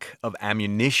lack of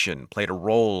ammunition played a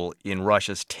role in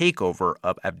Russia's takeover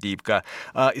of Avdiivka.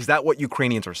 Is that what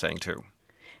Ukrainians are saying, too?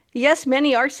 Yes,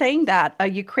 many are saying that. A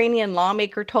Ukrainian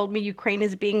lawmaker told me Ukraine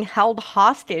is being held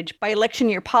hostage by election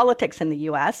year politics in the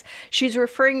U.S. She's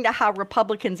referring to how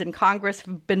Republicans in Congress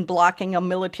have been blocking a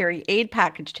military aid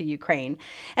package to Ukraine.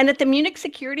 And at the Munich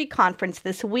Security Conference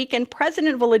this weekend,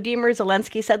 President Volodymyr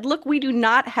Zelensky said, look, we do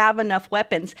not have enough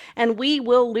weapons, and we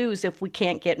will lose if we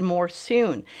can't get more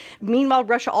soon. Meanwhile,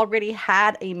 Russia already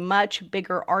had a much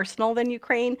bigger arsenal than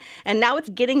Ukraine, and now it's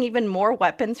getting even more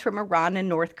weapons from Iran and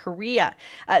North Korea.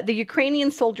 The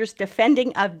Ukrainian soldiers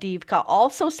defending Avdiivka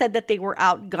also said that they were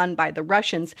outgunned by the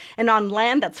Russians and on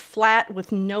land that's flat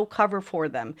with no cover for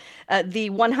them.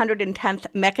 The 110th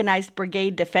Mechanized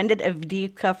Brigade defended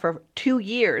Avdiivka for 2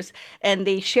 years, and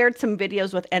they shared some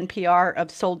videos with NPR of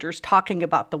soldiers talking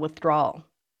about the withdrawal.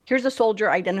 Here's a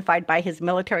soldier identified by his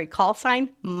military call sign,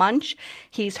 Munch.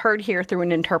 He's heard here through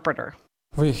an interpreter.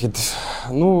 Вихід,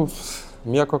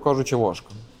 м'яко кажучи,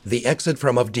 важко. The exit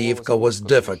from Avdiivka was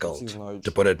difficult,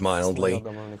 to put it mildly.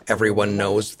 Everyone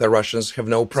knows the Russians have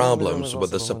no problems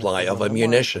with the supply of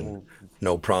ammunition,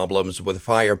 no problems with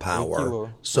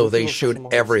firepower, so they shoot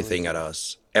everything at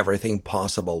us. Everything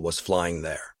possible was flying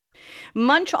there.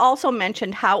 Munch also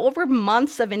mentioned how over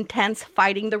months of intense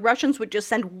fighting, the Russians would just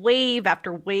send wave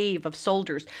after wave of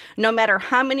soldiers. No matter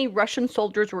how many Russian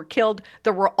soldiers were killed,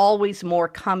 there were always more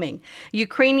coming.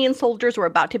 Ukrainian soldiers were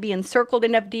about to be encircled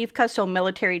in Avdiivka, so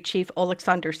military chief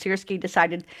Oleksandr Syrsky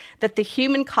decided that the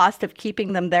human cost of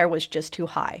keeping them there was just too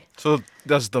high. So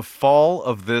does the fall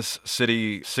of this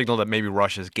city signal that maybe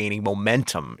Russia is gaining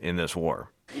momentum in this war?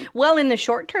 Well, in the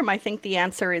short term, I think the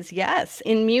answer is yes.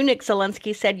 In Munich,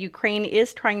 Zelensky said Ukraine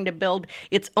is trying to build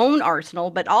its own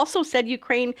arsenal, but also said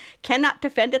Ukraine cannot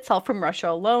defend itself from Russia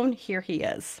alone. Here he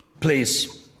is.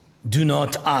 Please do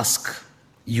not ask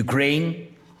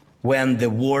Ukraine when the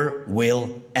war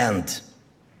will end.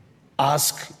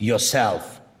 Ask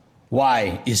yourself,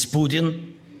 why is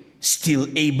Putin still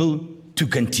able to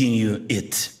continue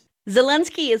it?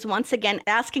 Zelensky is once again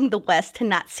asking the West to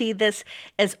not see this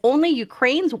as only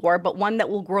Ukraine's war, but one that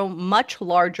will grow much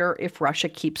larger if Russia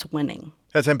keeps winning.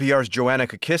 That's NPR's Joanna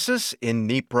Kakissis in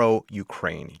Dnipro,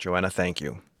 Ukraine. Joanna, thank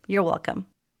you. You're welcome.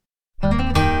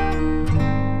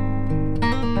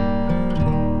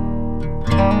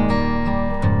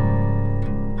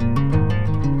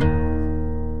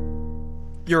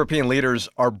 European leaders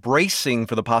are bracing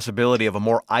for the possibility of a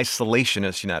more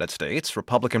isolationist United States.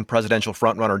 Republican presidential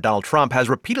frontrunner Donald Trump has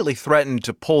repeatedly threatened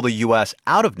to pull the U.S.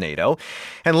 out of NATO.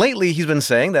 And lately, he's been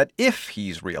saying that if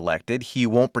he's reelected, he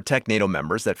won't protect NATO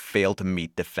members that fail to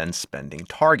meet defense spending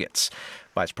targets.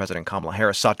 Vice President Kamala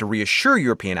Harris sought to reassure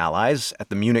European allies at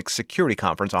the Munich Security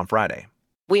Conference on Friday.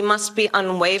 We must be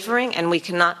unwavering, and we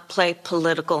cannot play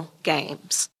political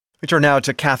games. We turn now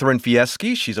to Catherine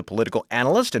Fieschi. She's a political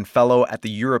analyst and fellow at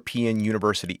the European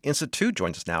University Institute.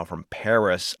 Joins us now from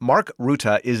Paris. Mark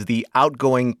Rutte is the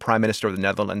outgoing Prime Minister of the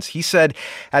Netherlands. He said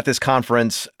at this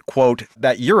conference, quote,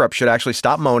 that Europe should actually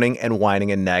stop moaning and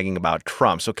whining and nagging about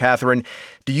Trump. So, Catherine,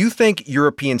 do you think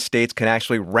European states can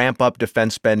actually ramp up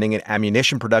defense spending and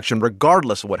ammunition production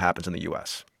regardless of what happens in the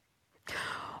U.S.?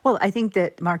 Well, I think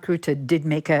that Mark Rutte did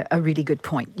make a really good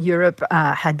point. Europe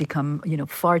had become,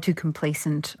 far too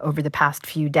complacent over the past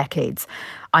few decades.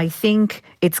 I think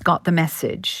it's got the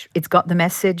message. It's got the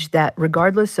message that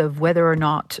regardless of whether or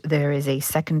not there is a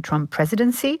second Trump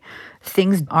presidency,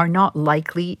 things are not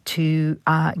likely to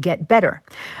get better,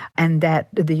 and that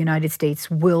the United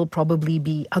States will probably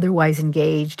be otherwise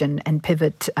engaged and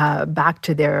pivot back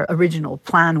to their original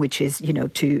plan, which is,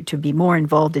 to be more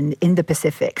involved in the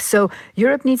Pacific. So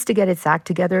Europe needs to get its act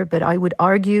together, but I would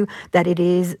argue that it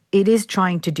is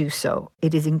trying to do so.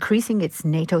 It is increasing its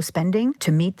NATO spending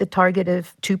to meet the target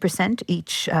of 2%.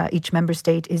 Each member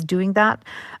state is doing that.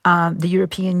 The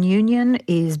European Union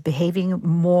is behaving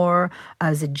more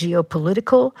as a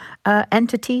geopolitical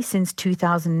entity since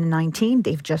 2019.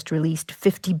 They've just released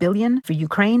 $50 billion for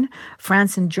Ukraine.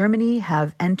 France and Germany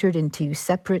have entered into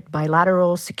separate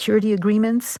bilateral security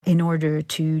agreements in order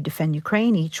to defend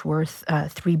Ukraine, each worth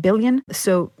 $3 billion.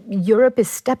 So Europe is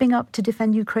stepping up to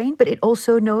defend Ukraine, but it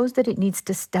also knows that it needs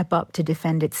to step up to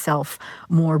defend itself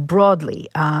more broadly.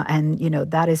 And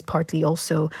that is partly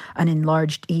also an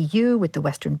enlarged EU with the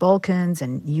Western Balkans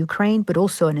and Ukraine, but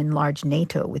also an enlarged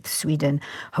NATO with Sweden,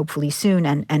 hopefully soon,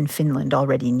 and Finland,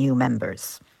 already new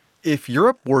members. If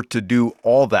Europe were to do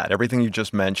all that, everything you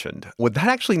just mentioned, would that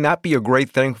actually not be a great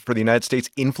thing for the United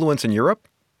States' influence in Europe?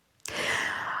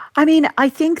 I mean, I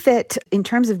think that in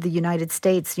terms of the United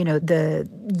States, the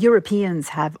Europeans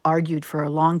have argued for a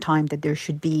long time that there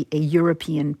should be a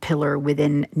European pillar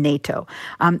within NATO.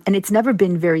 And it's never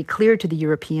been very clear to the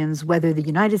Europeans whether the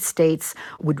United States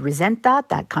would resent that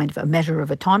kind of a measure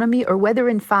of autonomy, or whether,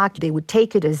 in fact, they would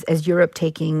take it as Europe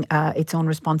taking its own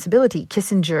responsibility.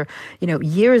 Kissinger,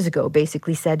 years ago,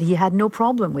 basically said he had no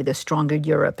problem with a stronger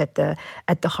Europe at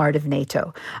the heart of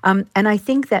NATO. And I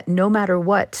think that no matter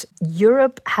what,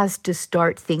 Europe has to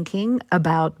start thinking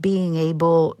about being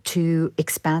able to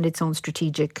expand its own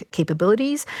strategic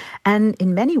capabilities, and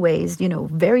in many ways,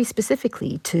 very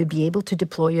specifically, to be able to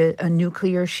deploy a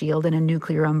nuclear shield and a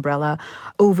nuclear umbrella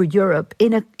over Europe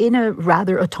in a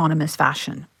rather autonomous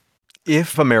fashion.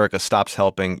 If America stops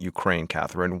helping Ukraine,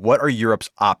 Catherine, what are Europe's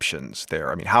options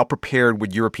there? I mean, how prepared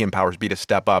would European powers be to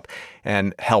step up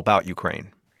and help out Ukraine?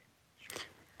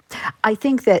 I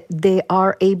think that they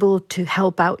are able to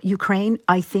help out Ukraine.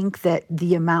 I think that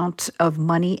the amount of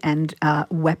money and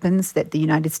weapons that the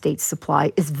United States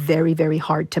supply is very, very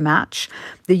hard to match.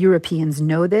 The Europeans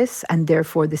know this, and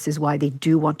therefore this is why they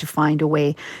do want to find a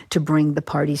way to bring the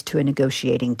parties to a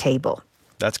negotiating table.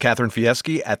 That's Catherine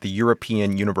Fieschi at the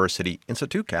European University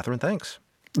Institute. Catherine, thanks.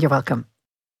 You're welcome.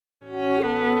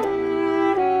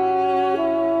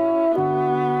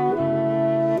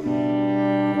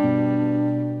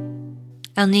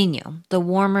 El Niño, the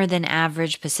warmer than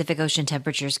average Pacific Ocean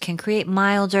temperatures, can create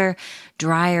milder,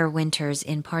 drier winters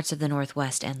in parts of the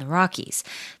Northwest and the Rockies.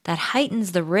 That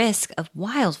heightens the risk of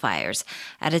wildfires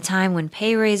at a time when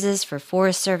pay raises for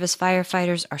Forest Service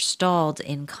firefighters are stalled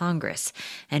in Congress.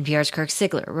 NPR's Kirk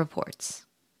Sigler reports.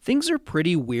 Things are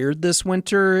pretty weird this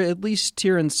winter, at least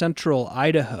here in central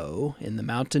Idaho. In the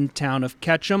mountain town of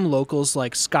Ketchum, locals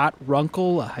like Scott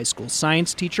Runkle, a high school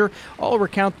science teacher, all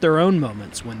recount their own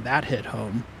moments when that hit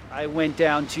home. I went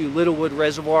down to Littlewood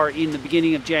Reservoir in the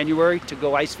beginning of January to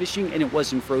go ice fishing, and it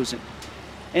wasn't frozen.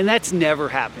 And that's never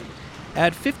happened.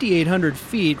 At 5,800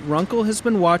 feet, Runkle has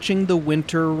been watching the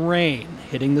winter rain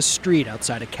hitting the street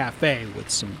outside a cafe with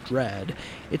some dread.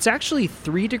 It's actually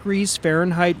 3 degrees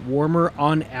Fahrenheit warmer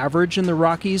on average in the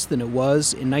Rockies than it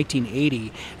was in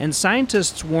 1980, and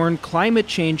scientists warn climate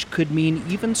change could mean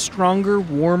even stronger,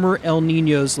 warmer El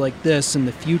Niños like this in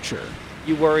the future.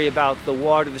 You worry about the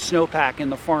water, the snowpack,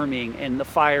 and the farming, and the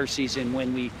fire season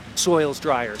when the soil's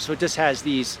drier. So it just has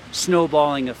these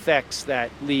snowballing effects that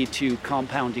lead to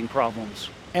compounding problems.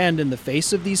 And in the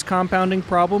face of these compounding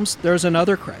problems, there's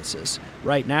another crisis.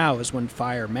 Right now is when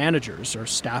fire managers are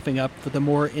staffing up for the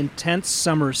more intense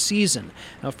summer season.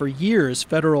 Now, for years,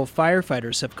 federal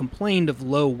firefighters have complained of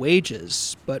low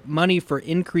wages, but money for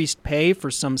increased pay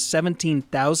for some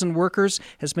 17,000 workers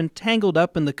has been tangled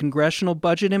up in the congressional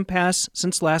budget impasse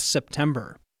since last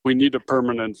September. We need a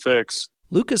permanent fix.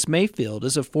 Lucas Mayfield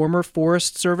is a former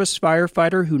Forest Service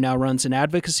firefighter who now runs an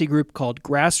advocacy group called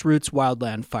Grassroots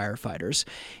Wildland Firefighters.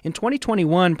 In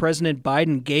 2021, President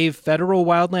Biden gave federal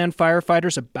wildland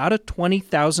firefighters about a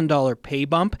 $20,000 pay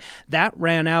bump. That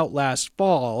ran out last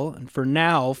fall, and for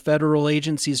now, federal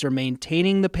agencies are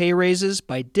maintaining the pay raises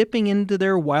by dipping into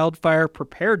their wildfire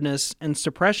preparedness and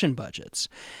suppression budgets.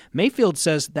 Mayfield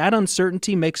says that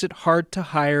uncertainty makes it hard to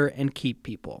hire and keep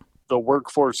people. The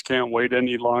workforce can't wait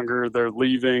any longer. They're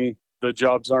leaving. The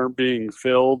jobs aren't being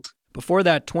filled. Before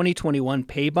that 2021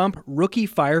 pay bump, rookie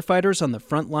firefighters on the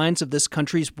front lines of this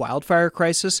country's wildfire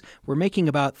crisis were making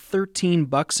about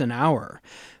 $13 an hour.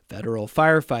 Federal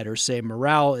firefighters say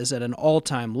morale is at an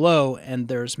all-time low and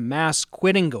there's mass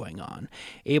quitting going on.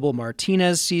 Abel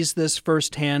Martinez sees this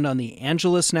firsthand on the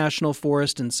Angeles National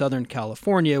Forest in Southern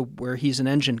California, where he's an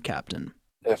engine captain.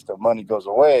 If the money goes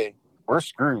away, we're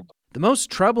screwed. The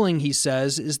most troubling, he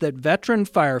says, is that veteran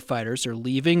firefighters are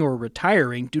leaving or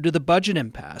retiring due to the budget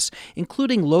impasse,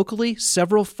 including locally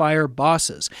several fire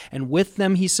bosses. And with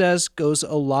them, he says, goes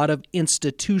a lot of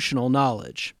institutional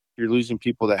knowledge. You're losing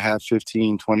people that have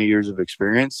 15, 20 years of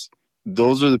experience.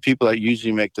 Those are the people that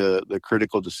usually make the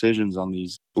critical decisions on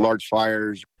these large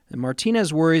fires. And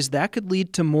Martinez worries that could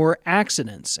lead to more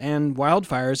accidents and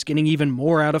wildfires getting even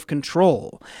more out of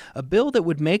control. A bill that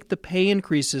would make the pay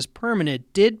increases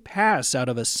permanent did pass out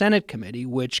of a Senate committee,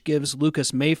 which gives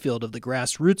Lucas Mayfield of the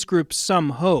Grassroots Group some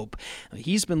hope.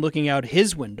 He's been looking out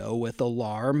his window with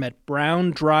alarm at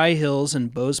brown, dry hills in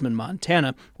Bozeman,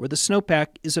 Montana, where the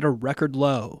snowpack is at a record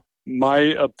low. My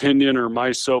opinion or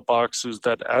my soapbox is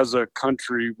that as a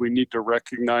country, we need to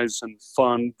recognize and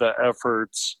fund the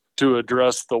efforts to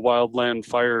address the wildland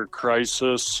fire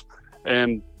crisis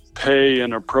and pay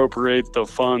and appropriate the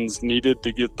funds needed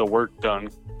to get the work done.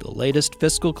 The latest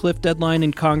fiscal cliff deadline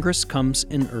in Congress comes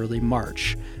in early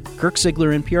March. Kirk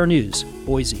Ziegler, NPR News,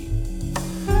 Boise.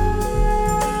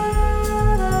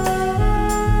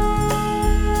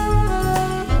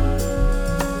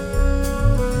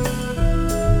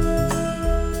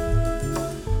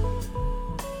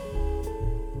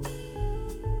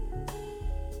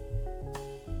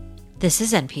 This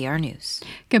is NPR News.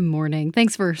 Good morning.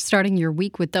 Thanks for starting your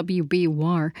week with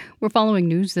WBUR. We're following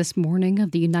news this morning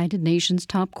of the United Nations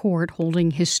top court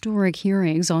holding historic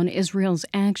hearings on Israel's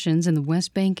actions in the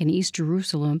West Bank and East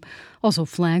Jerusalem. Also,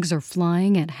 flags are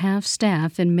flying at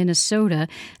half-staff in Minnesota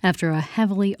after a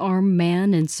heavily armed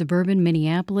man in suburban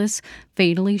Minneapolis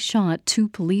fatally shot 2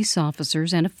 police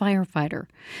officers and a firefighter.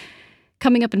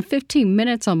 Coming up in 15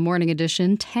 minutes on Morning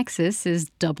Edition, Texas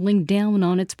is doubling down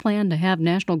on its plan to have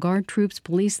National Guard troops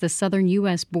police the southern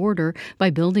U.S. border by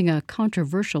building a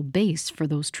controversial base for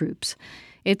those troops.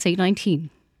 It's 8:19.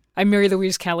 I'm Mary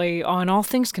Louise Kelly. On All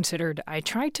Things Considered, I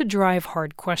try to drive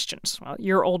hard questions. Well,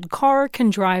 your old car can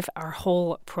drive our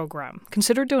whole program.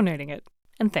 Consider donating it.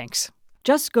 And thanks.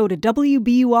 Just go to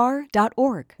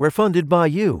WBUR.org. We're funded by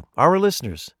you, our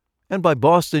listeners, and by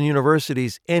Boston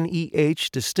University's NEH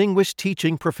Distinguished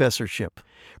Teaching Professorship,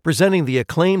 presenting the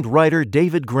acclaimed writer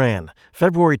David Grann,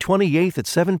 February 28th at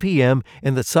 7 p.m.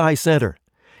 in the Tsai Center.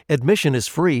 Admission is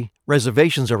free.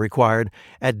 Reservations are required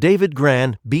at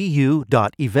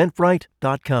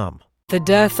davidgrannbu.eventbrite.com. The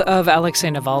death of Alexei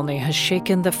Navalny has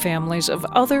shaken the families of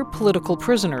other political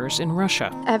prisoners in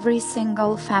Russia. Every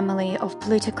single family of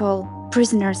political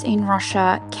prisoners in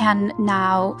Russia can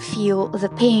now feel the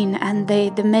pain and the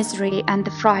misery and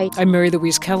the fright. I'm Mary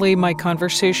Louise Kelly. My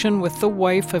conversation with the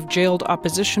wife of jailed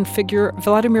opposition figure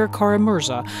Vladimir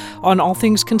Kara-Murza on All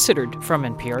Things Considered from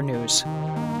NPR News.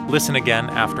 Listen again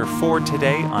after 4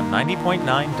 today on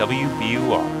 90.9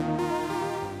 WBUR.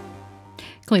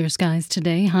 Clear skies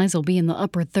today. Highs will be in the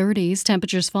upper 30s.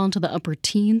 Temperatures fall into the upper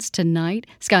teens tonight.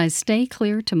 Skies stay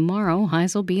clear tomorrow.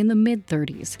 Highs will be in the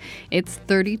mid-30s. It's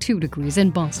 32 degrees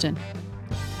in Boston.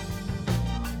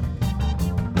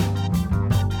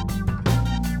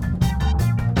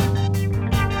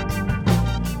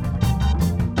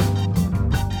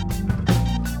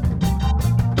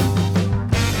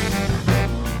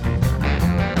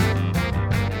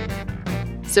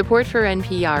 Support for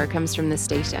NPR comes from the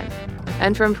station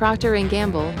and from Procter &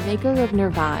 Gamble, maker of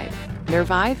Nervive.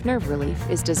 Nervive Nerve Relief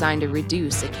is designed to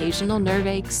reduce occasional nerve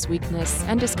aches, weakness,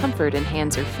 and discomfort in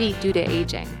hands or feet due to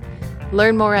aging.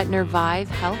 Learn more at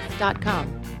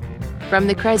nervivehealth.com. From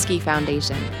the Kresge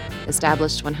Foundation.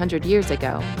 Established 100 years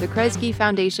ago, the Kresge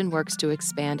Foundation works to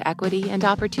expand equity and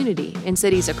opportunity in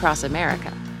cities across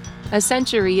America. A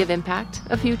century of impact,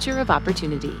 a future of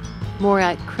opportunity. More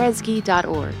at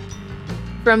kresge.org.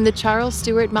 From the Charles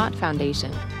Stewart Mott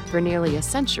Foundation. For nearly a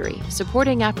century,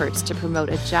 supporting efforts to promote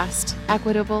a just,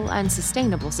 equitable, and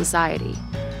sustainable society.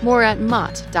 More at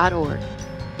mott.org.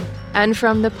 And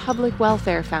from the Public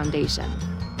Welfare Foundation,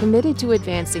 committed to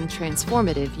advancing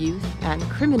transformative youth and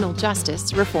criminal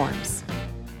justice reforms.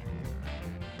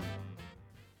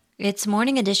 It's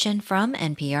Morning Edition from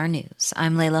NPR News.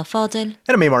 I'm Leila Fadel. And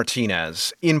I'm A.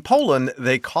 Martinez. In Poland,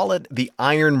 they call it the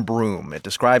Iron Broom. It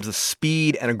describes the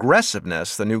speed and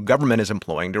aggressiveness the new government is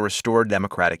employing to restore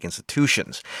democratic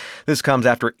institutions. This comes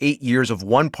after 8 years of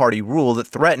one-party rule that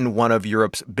threatened one of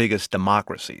Europe's biggest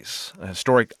democracies. A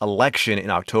historic election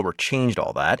in October changed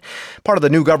all that. Part of the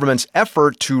new government's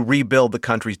effort to rebuild the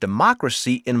country's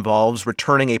democracy involves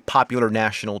returning a popular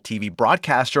national TV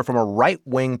broadcaster from a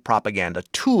right-wing propaganda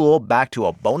tool back to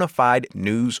a bona fide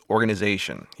news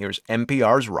organization. Here's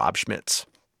NPR's Rob Schmitz.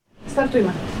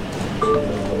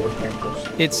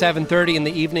 It's 7:30 in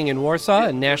the evening in Warsaw,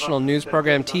 and national news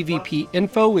program TVP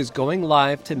Info is going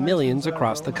live to millions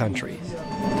across the country.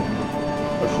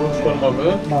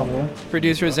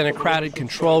 Producers in a crowded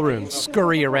control room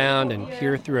scurry around and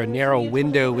peer through a narrow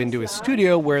window into a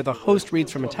studio where the host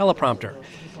reads from a teleprompter.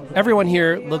 Everyone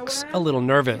here looks a little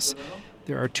nervous.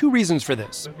 There are 2 reasons for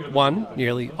this. 1,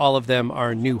 nearly all of them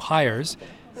are new hires.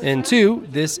 And 2,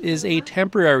 this is a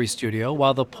temporary studio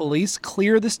while the police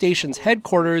clear the station's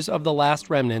headquarters of the last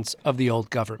remnants of the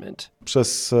old government.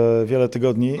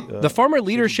 The former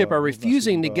leadership are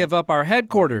refusing to give up our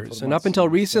headquarters, and up until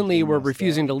recently were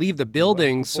refusing to leave the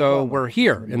building, so we're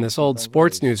here in this old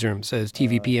sports newsroom, says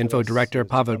TVP Info Director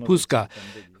Pavel Puska,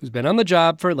 who's been on the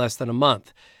job for less than a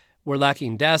month. We're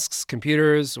lacking desks,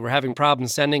 computers, we're having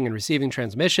problems sending and receiving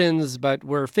transmissions, but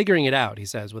we're figuring it out, he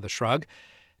says with a shrug.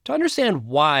 To understand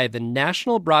why the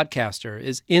national broadcaster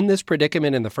is in this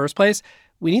predicament in the first place,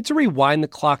 we need to rewind the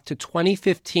clock to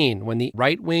 2015 when the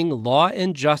right-wing Law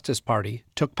and Justice Party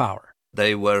took power.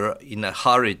 They were in a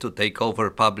hurry to take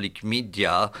over public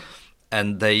media,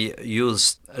 and they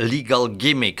used a legal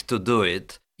gimmick to do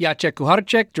it. Jacek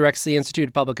Kucharczyk directs the Institute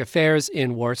of Public Affairs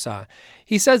in Warsaw.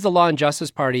 He says the Law and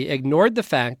Justice Party ignored the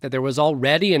fact that there was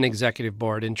already an executive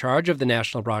board in charge of the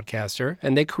national broadcaster,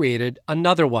 and they created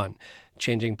another one,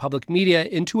 changing public media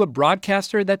into a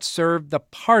broadcaster that served the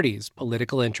party's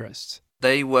political interests.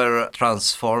 They were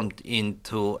transformed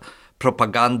into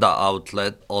propaganda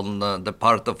outlet on the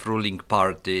part of ruling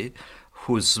party,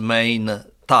 whose main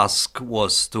task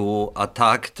was to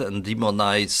attack and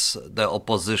demonize the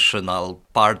oppositional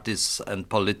parties and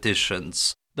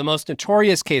politicians. The most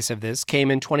notorious case of this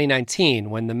came in 2019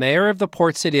 when the mayor of the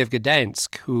port city of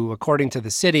Gdańsk, who, according to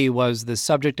the city, was the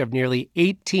subject of nearly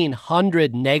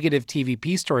 1,800 negative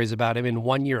TVP stories about him in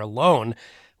 1 year alone,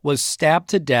 was stabbed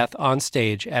to death on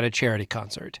stage at a charity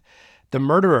concert. The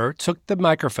murderer took the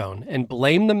microphone and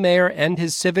blamed the mayor and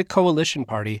his civic coalition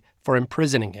party for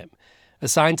imprisoning him, a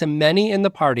sign to many in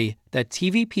the party that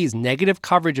TVP's negative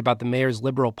coverage about the mayor's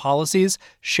liberal policies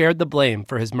shared the blame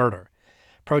for his murder.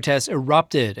 Protests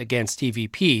erupted against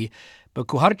TVP, but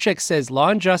Kucharczyk says Law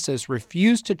and Justice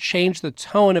refused to change the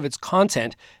tone of its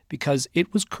content because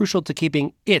it was crucial to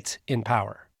keeping it in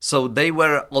power. So they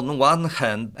were, on one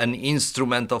hand, an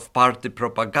instrument of party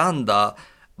propaganda,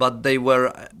 but they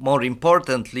were, more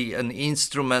importantly, an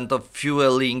instrument of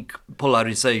fueling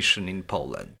polarization in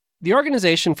Poland. The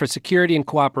Organization for Security and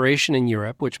Cooperation in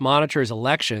Europe, which monitors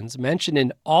elections, mentioned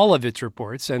in all of its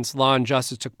reports since Law and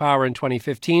Justice took power in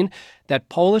 2015 that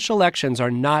Polish elections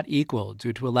are not equal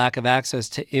due to a lack of access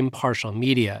to impartial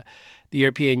media. The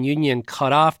European Union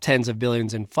cut off tens of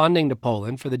billions in funding to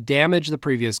Poland for the damage the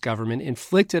previous government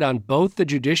inflicted on both the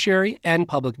judiciary and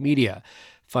public media,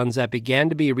 funds that began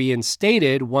to be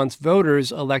reinstated once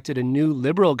voters elected a new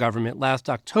liberal government last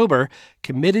October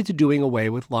committed to doing away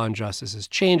with Law and Justice's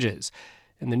changes.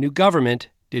 And the new government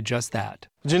did just that.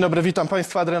 On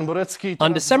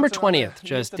December 20th,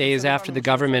 just days after the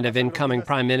government of incoming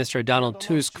Prime Minister Donald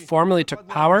Tusk formally took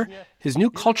power, his new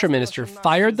culture minister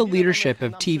fired the leadership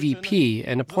of TVP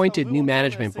and appointed new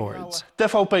management boards.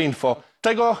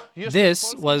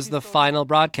 This was the final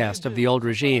broadcast of the old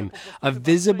regime, a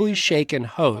visibly shaken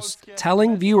host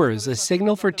telling viewers the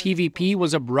signal for TVP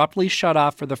was abruptly shut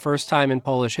off for the first time in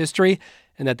Polish history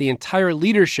and that the entire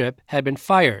leadership had been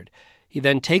fired. He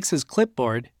then takes his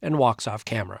clipboard and walks off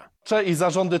camera.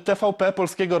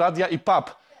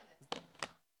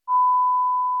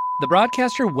 The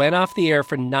broadcaster went off the air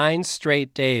for 9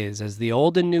 straight days as the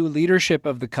old and new leadership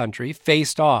of the country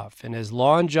faced off and as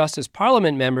Law and Justice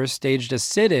Parliament members staged a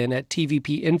sit-in at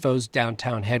TVP Info's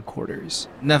downtown headquarters.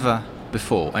 Never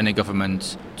before any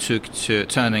government took to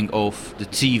turning off the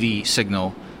TV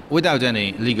signal without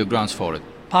any legal grounds for it.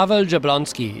 Paweł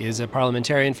Jablonski is a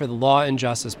parliamentarian for the Law and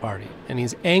Justice Party, and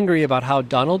he's angry about how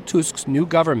Donald Tusk's new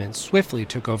government swiftly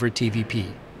took over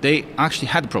TVP. They actually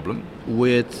had a problem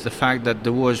with the fact that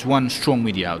there was one strong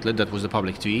media outlet, that was the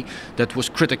public TV, that was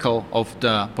critical of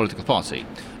the political party.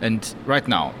 And right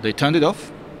now, they turned it off,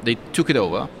 they took it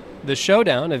over. The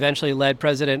showdown eventually led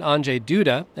President Andrzej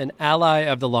Duda, an ally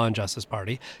of the Law and Justice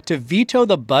Party, to veto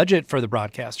the budget for the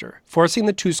broadcaster, forcing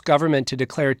the Tusk government to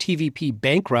declare TVP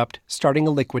bankrupt, starting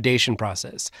a liquidation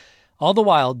process. All the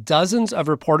while, dozens of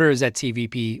reporters at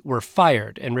TVP were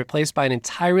fired and replaced by an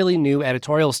entirely new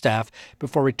editorial staff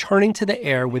before returning to the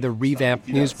air with a revamped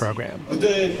news program.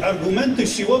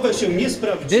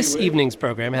 This evening's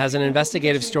program has an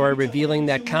investigative story revealing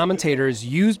that commentators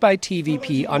used by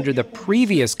TVP under the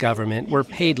previous government were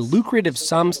paid lucrative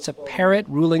sums to parrot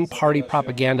ruling party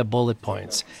propaganda bullet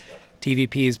points.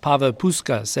 TVP's Paweł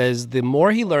Puska says the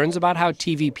more he learns about how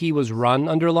TVP was run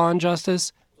under Law and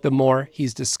Justice, the more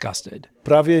he's disgusted.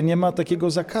 What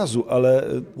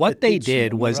they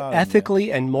did was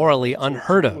ethically and morally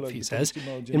unheard of, he says.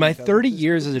 In my 30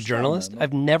 years as a journalist,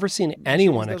 I've never seen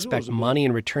anyone expect money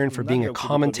in return for being a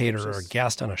commentator or a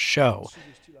guest on a show.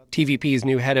 TVP's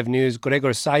new head of news,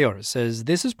 Gregor Sajor, says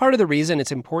this is part of the reason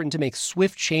it's important to make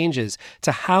swift changes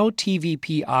to how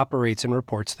TVP operates and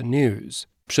reports the news.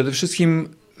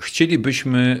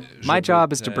 My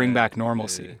job is to bring back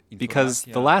normalcy, because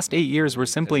the last 8 years were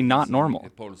simply not normal.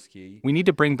 We need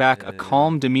to bring back a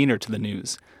calm demeanor to the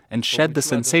news and shed the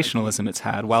sensationalism it's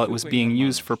had while it was being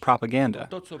used for propaganda.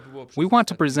 We want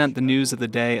to present the news of the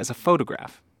day as a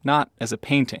photograph, not as a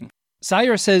painting.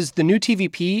 Sajor says the new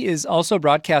TVP is also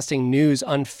broadcasting news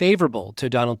unfavorable to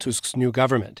Donald Tusk's new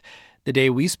government. The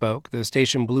day we spoke, the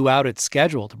station blew out its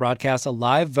schedule to broadcast a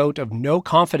live vote of no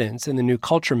confidence in the new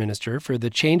culture minister for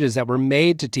the changes that were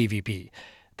made to TVP.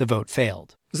 The vote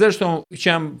failed. Zresztą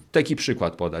chciałem taki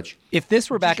przykład podać. If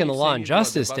this were back in the Law and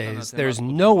Justice days, there's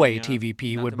no way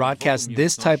TVP would broadcast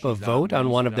this type of vote on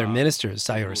one of their ministers,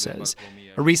 Sayur says.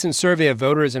 A recent survey of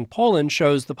voters in Poland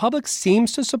shows the public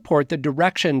seems to support the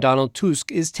direction Donald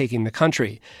Tusk is taking the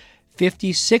country.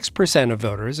 56% of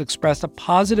voters expressed a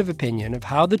positive opinion of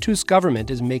how the Tusk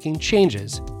government is making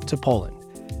changes to Poland.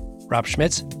 Rob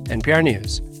Schmitz, NPR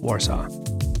News, Warsaw.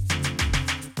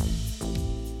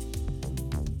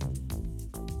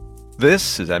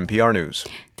 This is NPR News.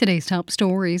 Today's top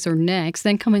stories are next.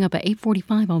 Then coming up at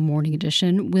 8:45 on Morning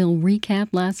Edition, we'll recap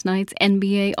last night's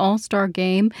NBA All-Star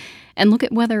Game and look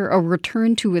at whether a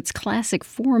return to its classic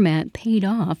format paid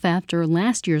off after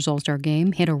last year's All-Star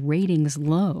Game hit a ratings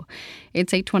low.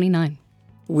 It's 8:29.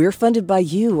 We're funded by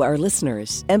you, our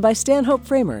listeners, and by Stanhope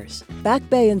Framers, Back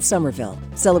Bay in Somerville,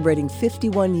 celebrating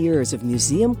 51 years of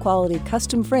museum-quality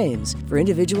custom frames for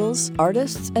individuals,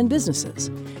 artists, and businesses.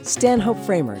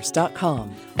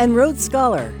 StanhopeFramers.com. And Rhodes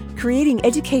Scholar, creating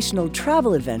educational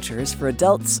travel adventures for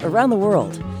adults around the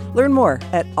world. Learn more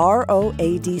at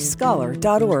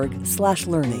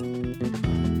roadscholar.org/learning.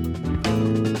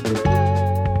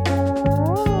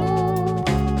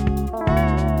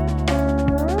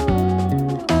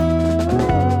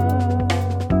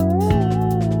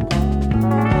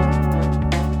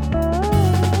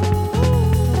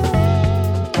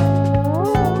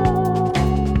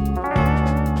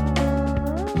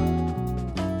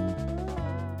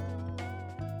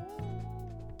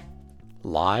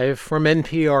 Live from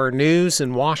NPR News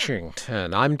in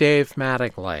Washington, I'm Dave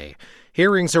Mattingly.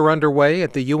 Hearings are underway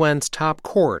at the UN's top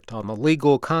court on the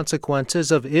legal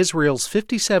consequences of Israel's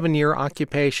 57-year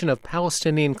occupation of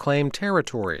Palestinian-claimed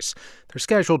territories. They're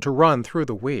scheduled to run through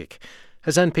the week.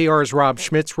 As NPR's Rob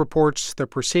Schmitz reports, the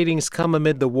proceedings come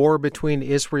amid the war between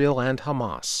Israel and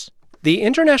Hamas. The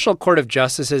International Court of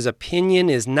Justice's opinion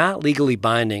is not legally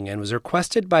binding and was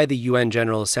requested by the UN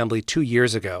General Assembly 2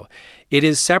 years ago. It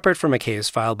is separate from a case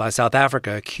filed by South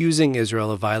Africa accusing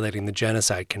Israel of violating the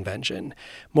Genocide Convention.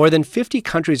 More than 50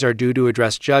 countries are due to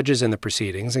address judges in the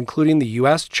proceedings, including the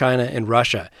U.S., China, and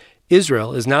Russia.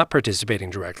 Israel is not participating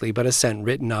directly, but has sent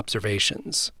written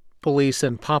observations. Police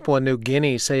in Papua New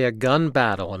Guinea say a gun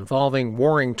battle involving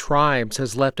warring tribes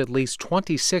has left at least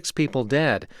 26 people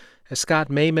dead. As Scott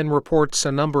Mayman reports,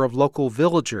 a number of local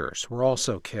villagers were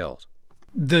also killed.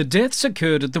 The deaths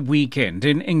occurred at the weekend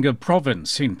in Inga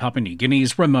Province in Papua New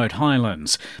Guinea's remote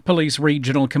highlands. Police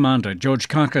Regional Commander George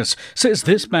Kakis says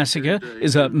this massacre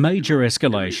is a major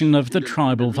escalation of the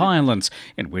tribal violence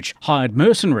in which hired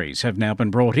mercenaries have now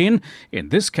been brought in. In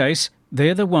this case,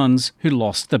 they're the ones who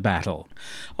lost the battle.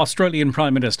 Australian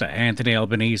Prime Minister Anthony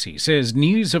Albanese says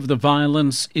news of the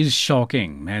violence is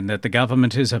shocking and that the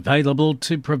government is available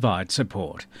to provide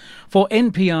support. For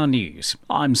NPR News,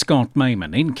 I'm Scott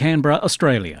Mayman in Canberra,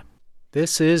 Australia.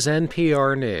 This is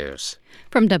NPR News.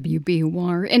 From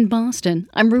WBUR in Boston,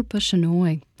 I'm Rupa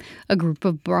Shenoy. A group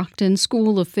of Brockton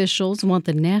school officials want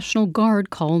the National Guard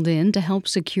called in to help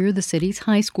secure the city's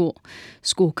high school.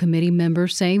 School committee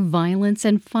members say violence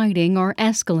and fighting are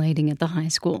escalating at the high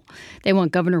school. They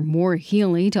want Governor Maura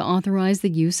Healey to authorize the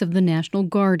use of the National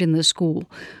Guard in the school.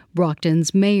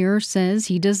 Brockton's mayor says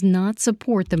he does not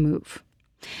support the move.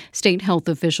 State health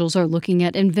officials are looking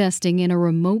at investing in a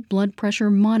remote blood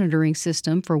pressure monitoring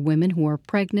system for women who are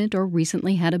pregnant or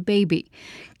recently had a baby.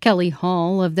 Kelly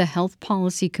Hall of the Health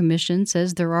Policy Commission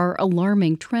says there are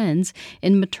alarming trends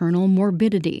in maternal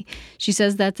morbidity. She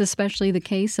says that's especially the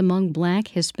case among Black,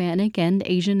 Hispanic, and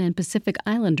Asian and Pacific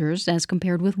Islanders as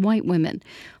compared with white women.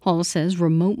 Hall says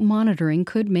remote monitoring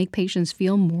could make patients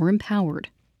feel more empowered.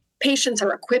 Patients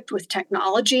are equipped with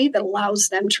technology that allows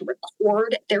them to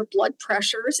record their blood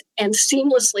pressures and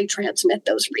seamlessly transmit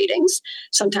those readings,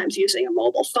 sometimes using a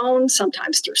mobile phone,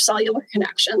 sometimes through cellular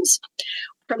connections.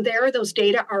 From there, those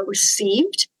data are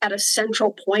received at a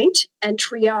central point and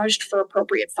triaged for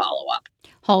appropriate follow-up.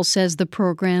 Hall says the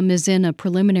program is in a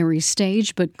preliminary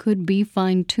stage but could be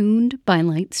fine-tuned by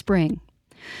late spring.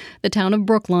 The town of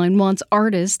Brookline wants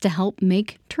artists to help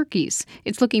make turkeys.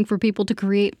 It's looking for people to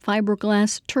create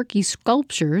fiberglass turkey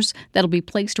sculptures that'll be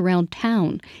placed around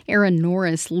town. Erin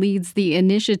Norris leads the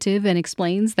initiative and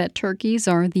explains that turkeys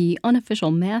are the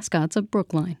unofficial mascots of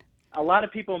Brookline. A lot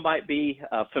of people might be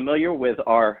familiar with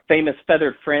our famous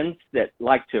feathered friends that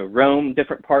like to roam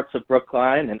different parts of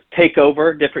Brookline and take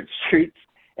over different streets.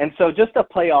 And so just a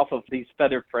play off of these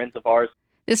feathered friends of ours.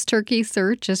 This turkey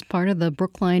search is part of the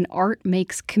Brookline Art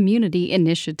Makes Community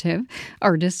initiative.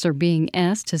 Artists are being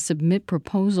asked to submit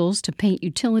proposals to paint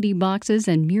utility boxes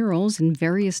and murals in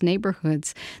various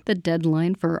neighborhoods. The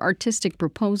deadline for artistic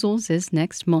proposals is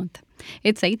next month.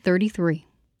 It's 8:33.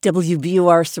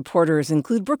 WBUR supporters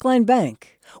include Brookline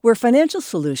Bank, where financial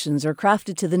solutions are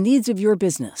crafted to the needs of your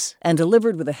business and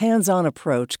delivered with a hands-on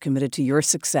approach committed to your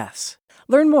success.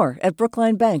 Learn more at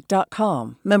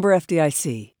brooklinebank.com. Member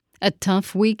FDIC. A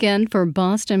tough weekend for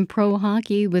Boston pro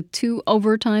hockey with 2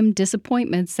 overtime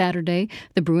disappointments Saturday.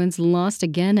 The Bruins lost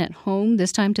again at home,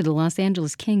 this time to the Los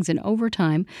Angeles Kings in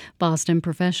overtime. Boston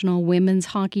professional women's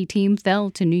hockey team fell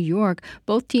to New York.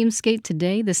 Both teams skate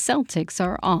today. The Celtics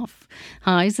are off.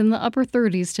 Highs in the upper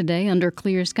 30s today under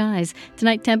clear skies.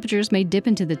 Tonight temperatures may dip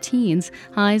into the teens.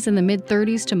 Highs in the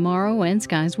mid-30s tomorrow, and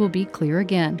skies will be clear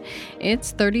again.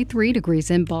 It's 33 degrees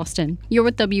in Boston. You're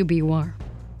with WBUR.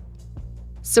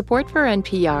 Support for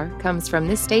NPR comes from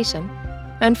this station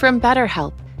and from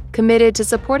BetterHelp, committed to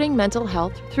supporting mental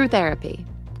health through therapy.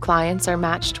 Clients are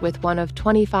matched with one of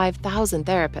 25,000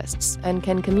 therapists and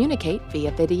can communicate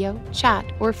via video, chat,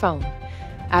 or phone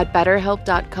at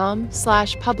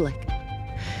betterhelp.com/public.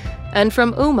 And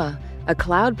from Ooma, a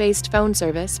cloud-based phone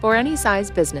service for any size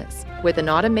business with an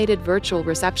automated virtual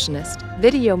receptionist,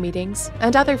 video meetings,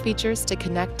 and other features to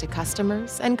connect to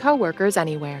customers and coworkers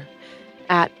anywhere.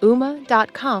 At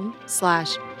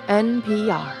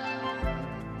ooma.com/NPR.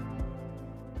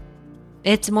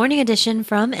 It's Morning Edition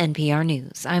from NPR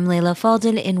News. I'm Leila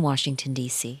Faldil in Washington,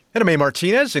 D.C. And I'm A.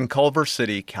 Martinez in Culver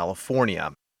City,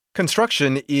 California.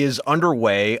 Construction is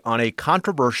underway on a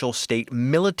controversial state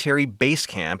military base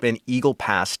camp in Eagle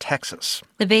Pass, Texas.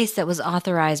 The base that was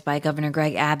authorized by Governor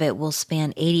Greg Abbott will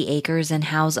span 80 acres and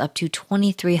house up to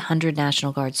 2,300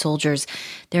 National Guard soldiers.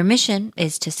 Their mission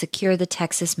is to secure the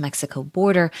Texas-Mexico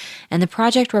border, and the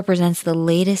project represents the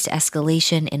latest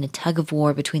escalation in a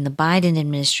tug-of-war between the Biden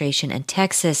administration and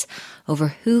Texas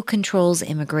over who controls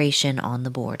immigration on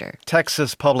the border.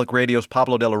 Texas Public Radio's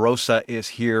Pablo De La Rosa is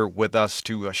here with us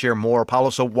to share more.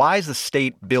 Pablo, so why is the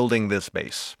state building this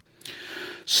base?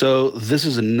 So this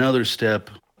is another step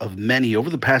of many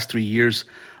over the past 3 years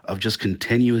of just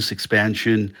continuous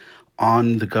expansion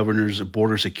on the governor's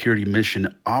border security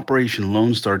mission, Operation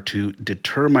Lone Star, to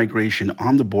deter migration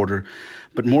on the border.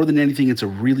 But more than anything, it's a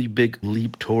really big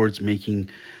leap towards making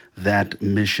that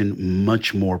mission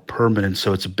much more permanent.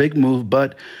 So it's a big move,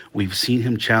 but we've seen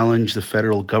him challenge the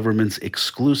federal government's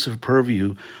exclusive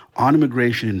purview on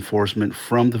immigration enforcement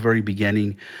from the very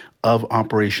beginning of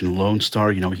Operation Lone Star.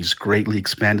 You know, he's greatly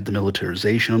expanded the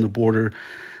militarization on the border,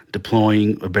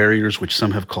 deploying barriers which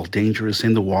some have called dangerous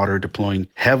in the water, deploying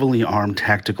heavily armed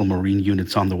tactical Marine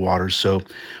units on the water. So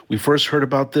we first heard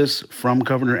about this from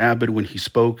Governor Abbott when he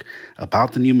spoke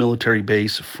about the new military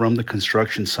base from the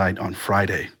construction site on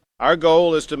Friday. Our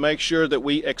goal is to make sure that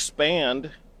we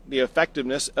expand the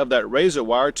effectiveness of that razor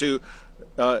wire to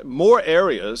more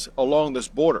areas along this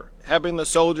border. Having the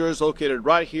soldiers located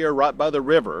right here, right by the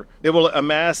river, it will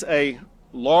amass a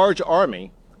large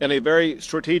army in a very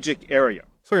strategic area.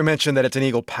 So you mentioned that it's in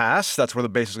Eagle Pass. That's where the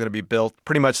base is going to be built,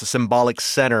 pretty much the symbolic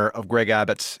center of Greg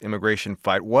Abbott's immigration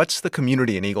fight. What's the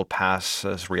community in Eagle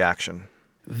Pass's reaction?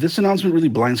 This announcement really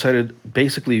blindsided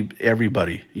basically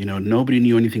everybody. You know, nobody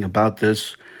knew anything about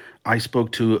this. I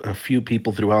spoke to a few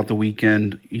people throughout the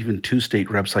weekend, even 2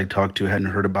 state reps I talked to hadn't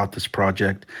heard about this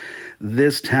project.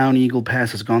 This town, Eagle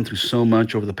Pass, has gone through so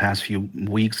much over the past few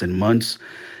weeks and months.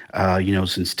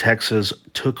 Since Texas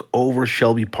took over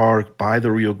Shelby Park by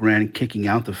the Rio Grande, kicking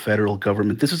out the federal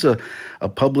government. This is a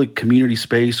public community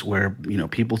space where,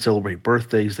 people celebrate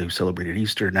birthdays. They've celebrated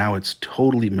Easter. Now it's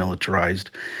totally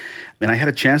militarized. And I had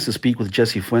a chance to speak with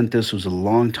Jesse Fuentes, who's a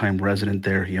longtime resident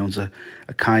there. He owns a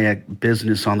kayak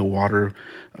business on the water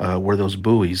where those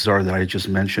buoys are that I just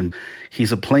mentioned.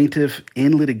 He's a plaintiff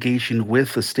in litigation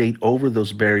with the state over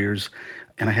those barriers,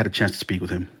 and I had a chance to speak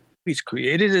with him. He's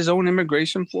created his own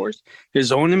immigration force,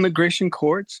 his own immigration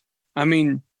courts. I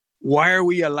mean, why are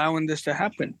we allowing this to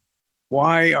happen?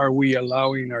 Why are we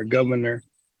allowing our governor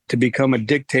to become a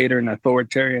dictator and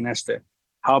authoritarian as to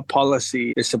how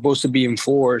policy is supposed to be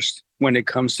enforced when it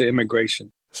comes to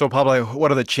immigration? So, Pablo,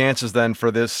 what are the chances then for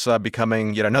this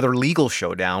becoming yet another legal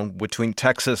showdown between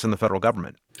Texas and the federal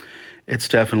government? It's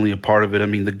definitely a part of it. I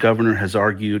mean, the governor has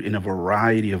argued in a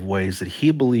variety of ways that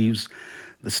he believes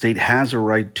the state has a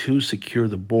right to secure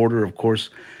the border. Of course,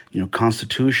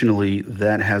 constitutionally,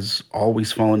 that has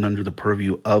always fallen under the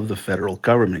purview of the federal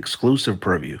government, exclusive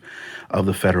purview of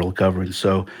the federal government.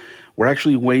 So we're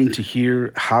actually waiting to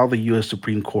hear how the U.S.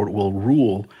 Supreme Court will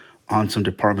rule on some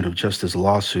Department of Justice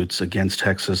lawsuits against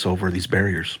Texas over these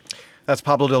barriers. That's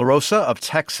Pablo De La Rosa of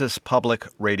Texas Public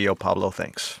Radio. Pablo,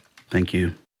 thanks. Thank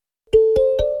you.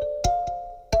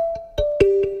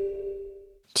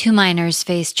 2 minors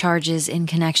face charges in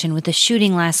connection with the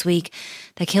shooting last week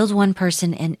that killed 1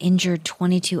 person and injured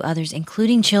 22 others,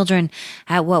 including children,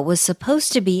 at what was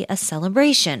supposed to be a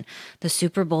celebration, the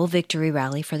Super Bowl victory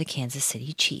rally for the Kansas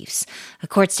City Chiefs. A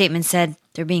court statement said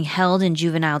they're being held in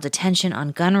juvenile detention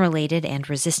on gun-related and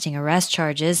resisting arrest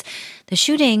charges. The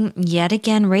shooting yet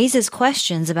again raises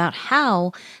questions about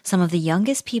how some of the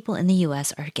youngest people in the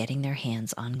U.S. are getting their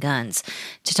hands on guns.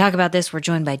 To talk about this, we're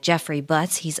joined by Jeffrey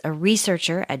Butts. He's a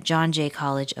researcher at John Jay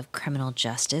College of Criminal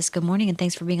Justice. Good morning, and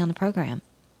thanks for being on the program.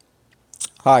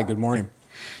 Hi, good morning.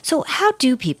 So how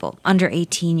do people under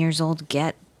 18 years old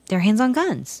get their hands on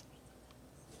guns?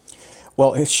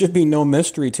 Well, it should be no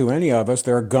mystery to any of us.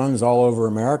 There are guns all over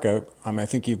America. I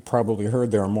think you've probably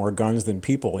heard there are more guns than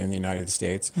people in the United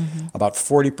States. Mm-hmm. About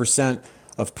 40%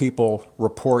 of people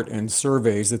report in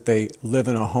surveys that they live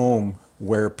in a home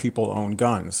where people own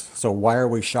guns. So why are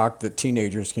we shocked that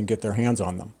teenagers can get their hands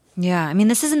on them? Yeah, I mean,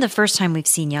 this isn't the first time we've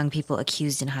seen young people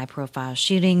accused in high-profile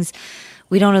shootings.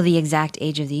 We don't know the exact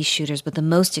age of these shooters, but the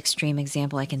most extreme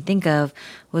example I can think of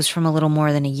was from a little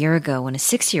more than a year ago when a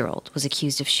 6-year-old was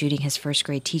accused of shooting his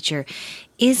first-grade teacher.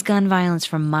 Is gun violence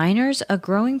from minors a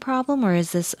growing problem, or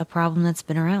is this a problem that's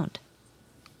been around?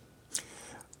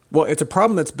 Well, it's a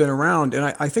problem that's been around,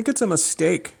 and I think it's a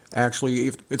mistake,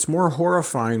 actually. It's more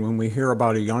horrifying when we hear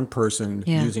about a young person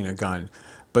using a gun.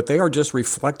 But they are just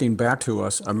reflecting back to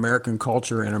us American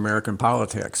culture and American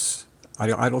politics.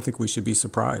 I don't think we should be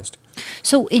surprised.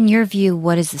 So in your view,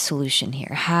 what is the solution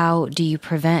here? How do you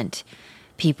prevent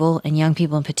people, and young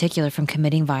people in particular, from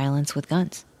committing violence with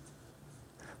guns?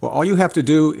 Well, all you have to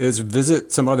do is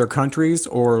visit some other countries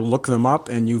or look them up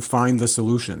and you find the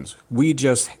solutions. We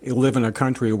just live in a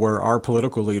country where our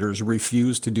political leaders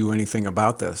refuse to do anything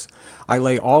about this. I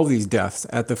lay all these deaths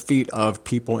at the feet of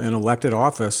people in elected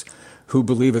office who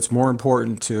believe it's more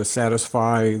important to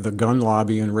satisfy the gun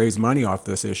lobby and raise money off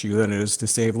this issue than it is to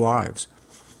save lives.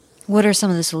 What are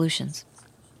some of the solutions?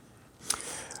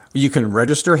 You can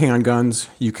register handguns.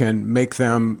 You can make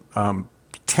them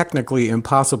technically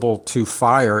impossible to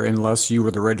fire unless you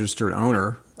were the registered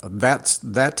owner.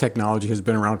 That technology has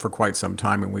been around for quite some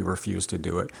time, and we refuse to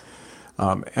do it.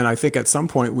 And I think at some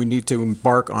point we need to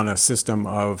embark on a system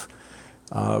of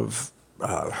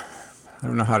I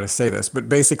don't know how to say this, but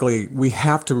basically we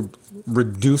have to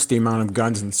reduce the amount of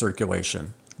guns in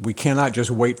circulation. We cannot just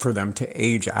wait for them to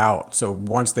age out. So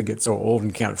once they get so old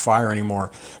and can't fire anymore,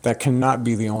 that cannot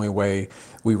be the only way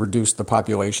we reduce the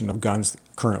population of guns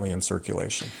currently in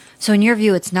circulation. So in your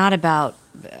view, it's not about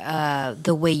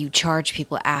the way you charge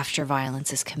people after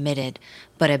violence is committed,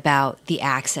 but about the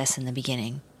access in the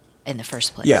beginning. In the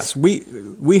first place. Yes,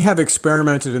 we have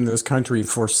experimented in this country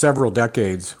for several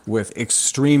decades with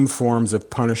extreme forms of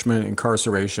punishment,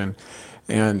 incarceration,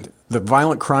 and the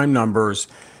violent crime numbers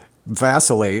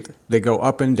vacillate. They go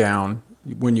up and down.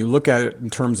 When you look at it in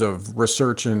terms of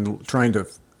research and trying to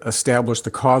establish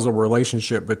the causal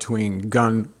relationship between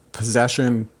gun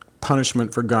possession,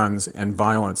 punishment for guns, and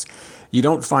violence, you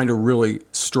don't find a really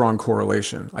strong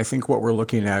correlation. I think what we're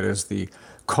looking at is the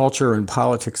culture and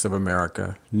politics of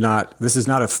America. This is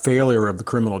not a failure of the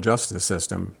criminal justice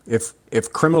system.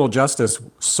 If criminal justice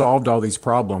solved all these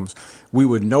problems, we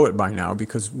would know it by now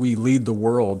because we lead the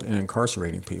world in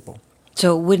incarcerating people.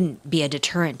 So it wouldn't be a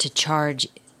deterrent to charge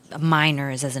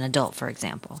minors as an adult, for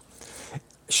example?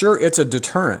 Sure, it's a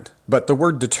deterrent, but the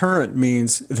word deterrent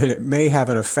means that it may have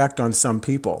an effect on some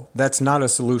people. That's not a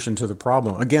solution to the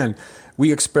problem. Again,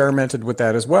 we experimented with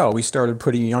that as well. We started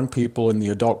putting young people in the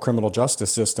adult criminal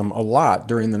justice system a lot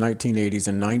during the 1980s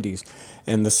and 90s.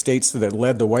 And the states that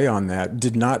led the way on that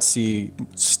did not see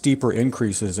steeper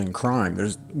increases in crime.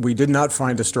 We did not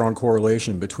find a strong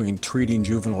correlation between treating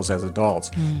juveniles as adults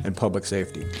and public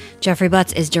safety. Jeffrey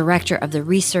Butts is director of the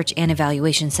Research and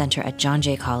Evaluation Center at John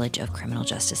Jay College of Criminal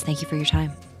Justice. Thank you for your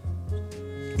time.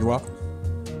 You're welcome.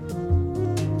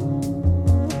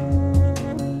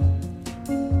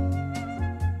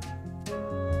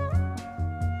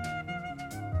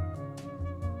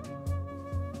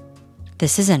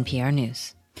 This is NPR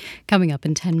News. Coming up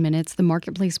in 10 minutes, the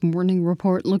Marketplace Morning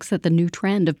Report looks at the new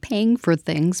trend of paying for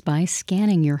things by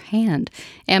scanning your hand.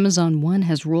 Amazon One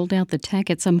has rolled out the tech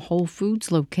at some Whole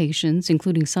Foods locations,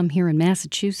 including some here in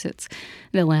Massachusetts.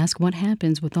 They'll ask what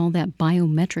happens with all that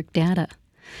biometric data.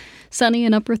 Sunny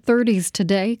in upper 30s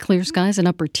today, clear skies in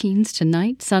upper teens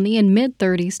tonight, sunny in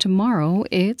mid-30s tomorrow.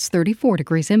 It's 34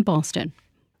 degrees in Boston.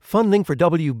 Funding for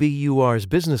WBUR's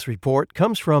Business Report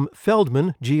comes from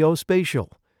Feldman Geospatial,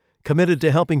 committed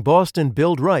to helping Boston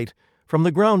build right from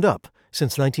the ground up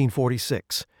since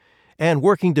 1946. And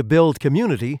working to build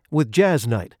community with Jazz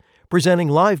Night, presenting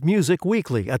live music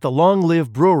weekly at the Long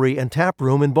Live Brewery and Tap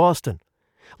Room in Boston.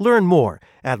 Learn more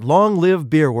at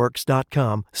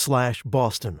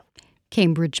longlivebeerworks.com/Boston.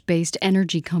 Cambridge-based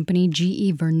energy company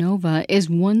GE Vernova is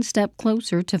one step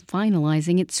closer to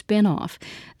finalizing its spin-off.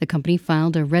 The company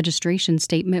filed a registration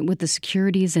statement with the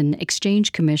Securities and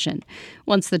Exchange Commission.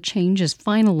 Once the change is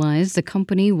finalized, the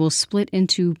company will split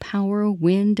into power,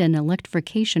 wind, and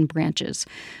electrification branches.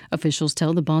 Officials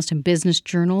tell the Boston Business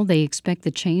Journal they expect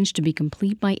the change to be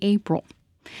complete by April.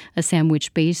 A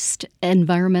Sandwich-based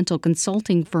environmental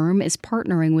consulting firm is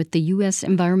partnering with the U.S.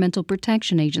 Environmental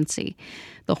Protection Agency.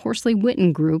 The Horsley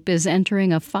Witten Group is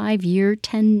entering a 5-year,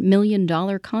 $10 million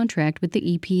contract with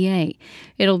the EPA.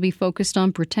 It'll be focused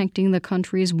on protecting the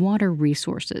country's water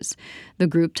resources. The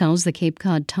group tells the Cape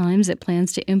Cod Times it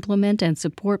plans to implement and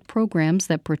support programs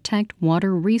that protect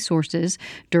water resources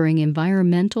during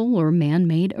environmental or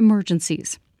man-made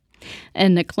emergencies.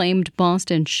 An acclaimed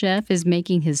Boston chef is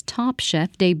making his Top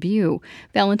Chef debut.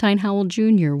 Valentine Howell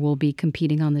Jr. will be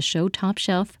competing on the show Top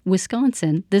Chef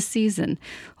Wisconsin this season.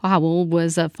 Howell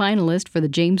was a finalist for the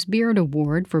James Beard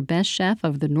Award for Best Chef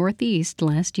of the Northeast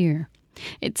last year.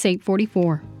 It's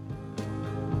 8:44.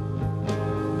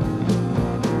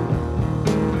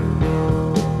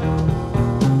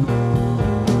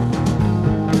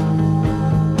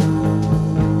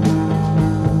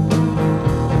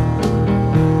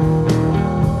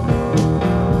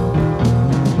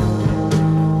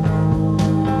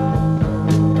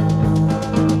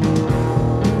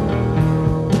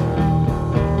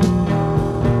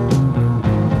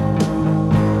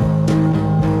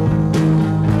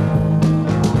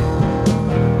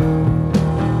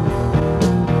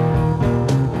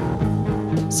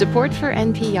 Support for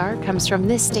NPR comes from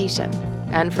this station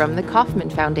and from the Kauffman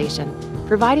Foundation,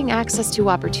 providing access to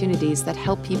opportunities that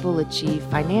help people achieve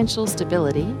financial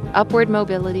stability, upward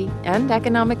mobility, and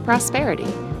economic prosperity,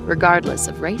 regardless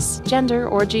of race, gender,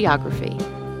 or geography.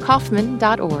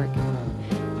 Kauffman.org.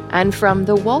 And from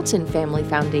the Walton Family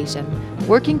Foundation,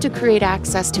 working to create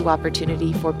access to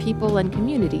opportunity for people and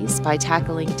communities by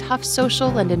tackling tough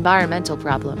social and environmental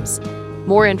problems.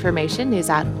 More information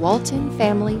is at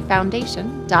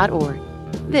waltonfamilyfoundation.org.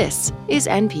 This is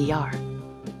NPR.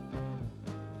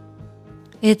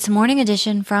 It's Morning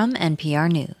Edition from NPR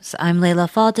News. I'm Leila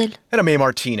Fadil. And I'm A.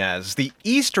 Martinez. The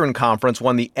Eastern Conference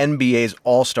won the NBA's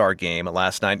All-Star Game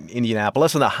last night in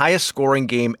Indianapolis, and the highest scoring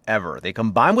game ever. They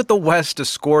combined with the West to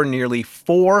score nearly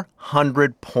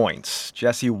 400 points.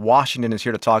 Jesse Washington is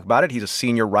here to talk about it. He's a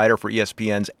senior writer for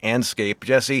ESPN's Andscape.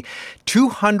 Jesse,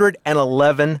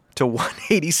 211 to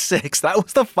 186. That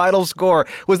was the final score.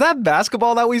 Was that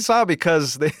basketball that we saw?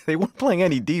 Because they weren't playing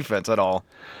any defense at all.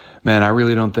 Man, I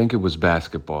really don't think it was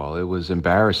basketball. It was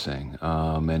embarrassing,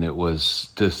 and it was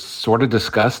just sort of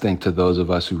disgusting to those of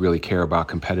us who really care about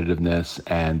competitiveness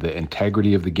and the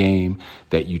integrity of the game,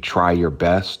 that you try your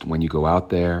best when you go out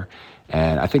there.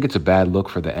 And I think it's a bad look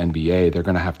for the NBA. They're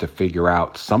going to have to figure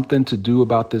out something to do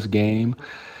about this game.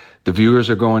 The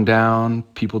viewers are going down.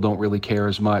 People don't really care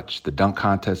as much. The dunk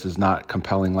contest is not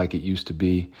compelling like it used to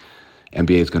be.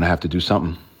 NBA is going to have to do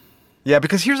something. Yeah,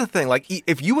 because here's the thing, like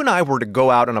if you and I were to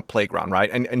go out on a playground, right,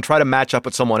 and try to match up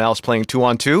with someone else playing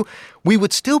 2-on-2, we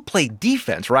would still play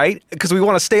defense, right? Because we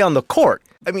want to stay on the court.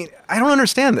 I mean, I don't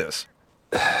understand this.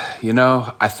 You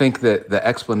know, I think that the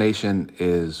explanation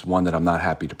is one that I'm not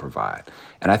happy to provide.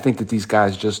 And I think that these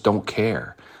guys just don't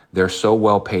care. They're so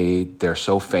well paid. They're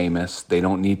so famous. They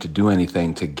don't need to do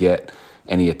anything to get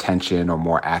any attention or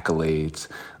more accolades.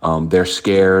 They're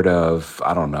scared of,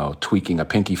 I don't know, tweaking a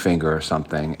pinky finger or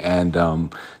something. And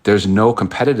there's no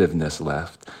competitiveness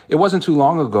left. It wasn't too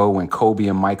long ago when Kobe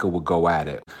and Michael would go at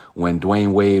it. When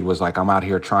Dwayne Wade was like, I'm out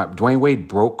here trying. Dwayne Wade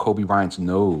broke Kobe Bryant's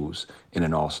nose in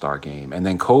an All-Star game. And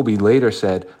then Kobe later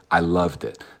said, I loved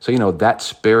it. So, you know, that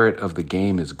spirit of the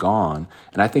game is gone.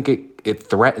 And I think it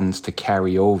threatens to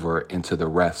carry over into the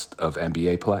rest of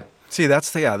NBA play. See,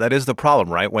 that is the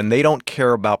problem, right? When they don't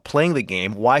care about playing the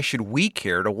game, why should we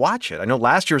care to watch it? I know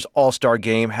last year's All-Star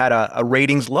game had a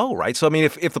ratings low, right? So, I mean,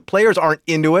 if the players aren't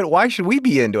into it, why should we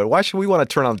be into it? Why should we want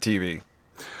to turn on the TV?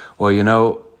 Well, you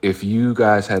know, if you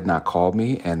guys had not called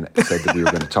me and said that we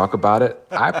were going to talk about it,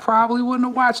 I probably wouldn't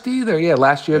have watched either. Yeah,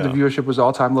 last year the viewership was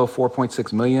all-time low,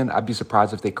 4.6 million. I'd be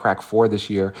surprised if they crack 4 this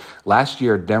year. Last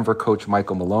year, Denver coach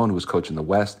Michael Malone, who was coaching the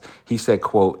West, he said,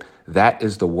 quote, "That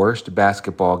is the worst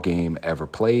basketball game ever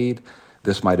played.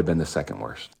 this might have been the second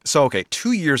worst. So, okay,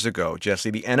 2 years ago,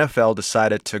 Jesse, the NFL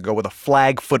decided to go with a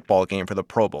flag football game for the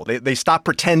Pro Bowl. They stopped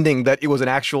pretending that it was an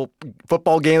actual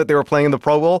football game that they were playing in the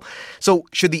Pro Bowl. So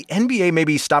should the NBA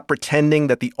maybe stop pretending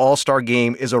that the All-Star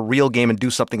game is a real game and do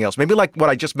something else? Maybe like what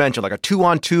I just mentioned, like a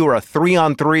 2-on-2 or a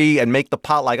 3-on-3 and make the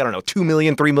pot like, I don't know, $2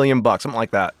 million, $3 million, something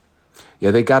like that. Yeah,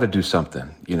 they got to do something.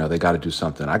 They got to do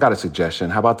something. I got a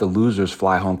suggestion. How about the losers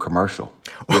fly home commercial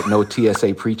with no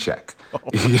TSA pre-check?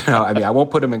 I won't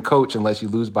put them in coach unless you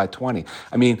lose by 20.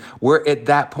 We're at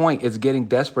that point. It's getting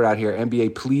desperate out here.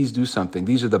 NBA, please do something.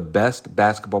 These are the best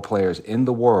basketball players in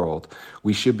the world.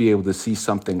 We should be able to see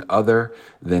something other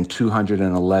than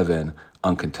 211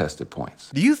 uncontested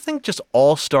points. Do you think just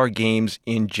all-star games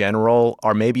in general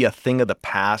are maybe a thing of the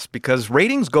past? Because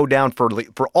ratings go down for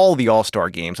all the all-star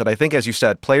games. And I think, as you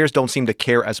said, players don't seem to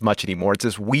care as much anymore. It's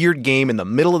this weird game in the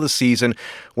middle of the season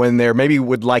when they maybe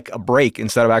would like a break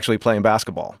instead of actually playing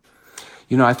basketball.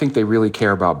 I think they really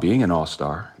care about being an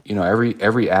all-star.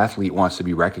 Every athlete wants to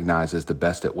be recognized as the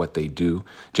best at what they do.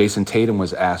 Jason Tatum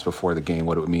was asked before the game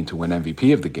what it would mean to win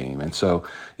MVP of the game. And so,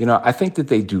 I think that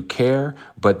they do care,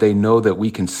 but they know that we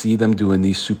can see them doing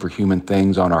these superhuman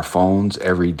things on our phones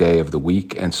every day of the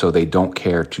week. And so they don't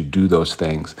care to do those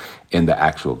things in the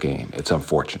actual game. It's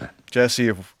unfortunate.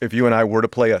 Jesse, if you and I were to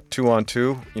play a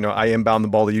 2-on-2, I inbound the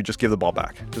ball to you, just give the ball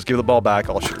back. Just give the ball back,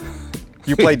 I'll shoot.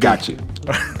 You played Got you.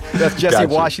 That's Jesse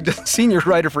Washington, senior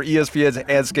writer for ESPN's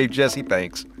Handscape. Jesse,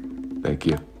 thanks. Thank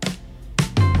you.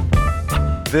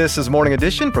 This is Morning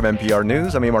Edition from NPR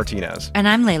News. I'm Ian Martinez. And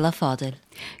I'm Layla Fadel.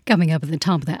 Coming up at the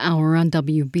top of the hour on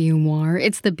WBUR,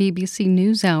 it's the BBC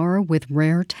NewsHour with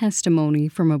rare testimony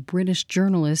from a British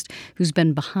journalist who's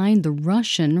been behind the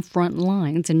Russian front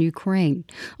lines in Ukraine.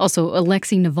 Also,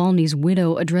 Alexei Navalny's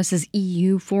widow addresses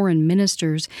EU foreign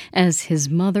ministers as his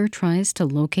mother tries to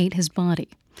locate his body.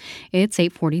 It's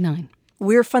 8:49.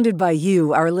 We're funded by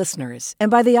you, our listeners, and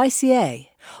by the ICA.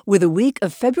 With a week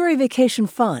of February vacation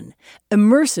fun,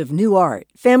 immersive new art,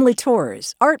 family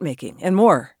tours, art making, and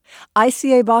more.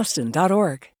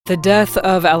 ICABoston.org. The death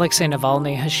of Alexei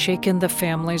Navalny has shaken the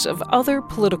families of other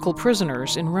political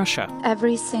prisoners in Russia.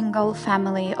 Every single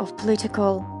family of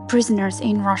political prisoners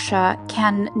in Russia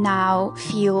can now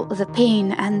feel the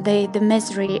pain and the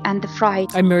misery and the fright.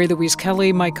 I'm Mary Louise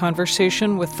Kelly. My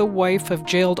conversation with the wife of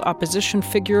jailed opposition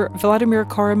figure Vladimir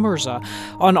Kara-Murza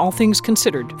on All Things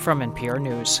Considered from NPR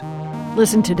News.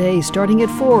 Listen today starting at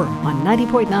 4 on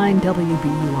 90.9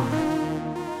 WBUR.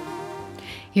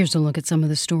 Here's a look at some of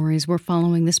the stories we're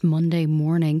following this Monday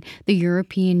morning. The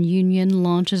European Union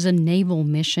launches a naval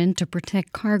mission to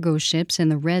protect cargo ships in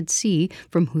the Red Sea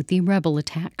from Houthi rebel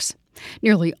attacks.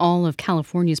 Nearly all of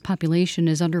California's population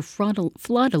is under flood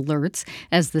alerts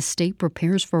as the state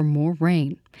prepares for more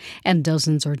rain. And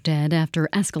dozens are dead after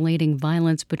escalating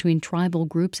violence between tribal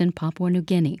groups in Papua New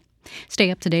Guinea.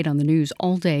 Stay up to date on the news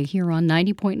all day here on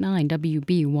 90.9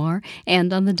 WBUR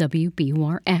and on the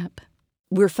WBUR app.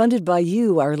 We're funded by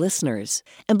you, our listeners,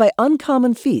 and by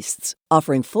Uncommon Feasts,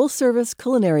 offering full-service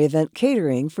culinary event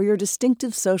catering for your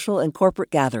distinctive social and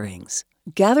corporate gatherings.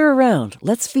 Gather around,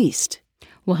 let's feast.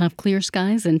 We'll have clear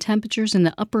skies and temperatures in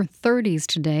the upper 30s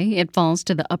today. It falls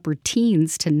to the upper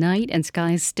teens tonight, and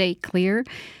skies stay clear.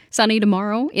 Sunny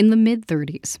tomorrow in the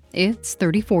mid-30s. It's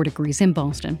 34 degrees in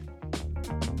Boston.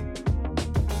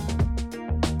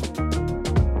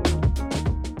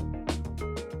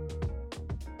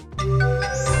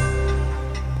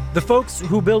 The folks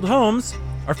who build homes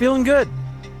are feeling good.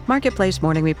 Marketplace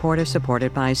Morning Report is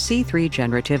supported by C3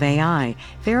 Generative AI,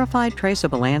 verified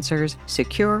traceable answers,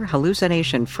 secure,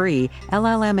 hallucination-free,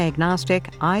 LLM-agnostic,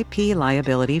 IP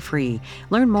liability-free.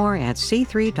 Learn more at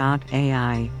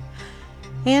c3.ai.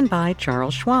 And by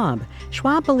Charles Schwab.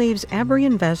 Schwab believes every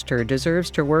investor deserves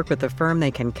to work with a firm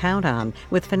they can count on,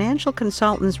 with financial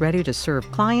consultants ready to serve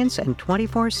clients and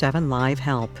 24/7 live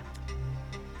help.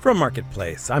 From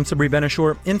Marketplace, I'm Sabri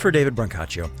Benishore, in for David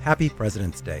Brancaccio. Happy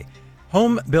President's Day.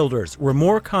 Home builders were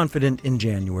more confident in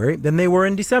January than they were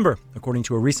in December, according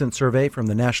to a recent survey from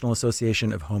the National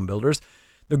Association of Home Builders.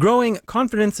 The growing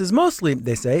confidence is mostly,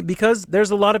 they say, because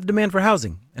there's a lot of demand for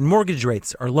housing, and mortgage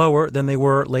rates are lower than they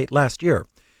were late last year.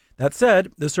 That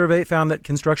said, the survey found that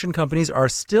construction companies are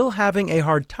still having a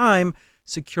hard time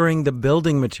securing the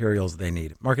building materials they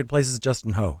need. Marketplace's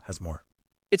Justin Ho has more.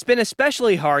 It's been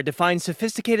especially hard to find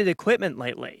sophisticated equipment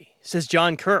lately, says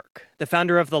John Kirk, the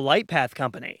founder of the LightPath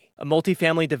Company, a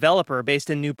multifamily developer based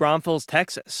in New Braunfels,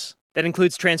 Texas, that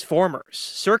includes transformers,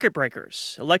 circuit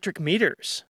breakers, electric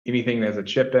meters. Anything that has a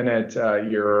chip in it,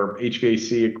 your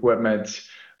HVAC equipment,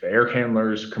 air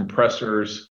handlers,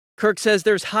 compressors. Kirk says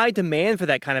there's high demand for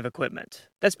that kind of equipment.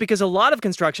 That's because a lot of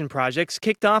construction projects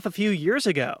kicked off a few years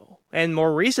ago, and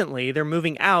more recently, they're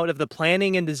moving out of the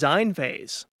planning and design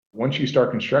phase. Once you start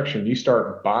construction, you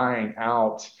start buying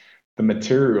out the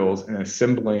materials and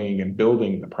assembling and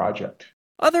building the project.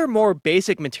 Other more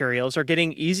basic materials are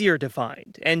getting easier to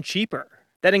find and cheaper.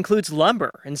 That includes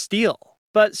lumber and steel.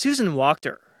 But Susan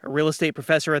Wachter, a real estate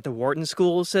professor at the Wharton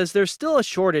School, says there's still a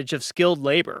shortage of skilled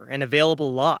labor and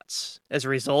available lots. As a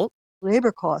result,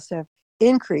 labor costs have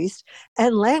increased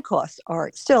and land costs are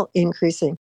still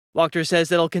increasing. Wachter says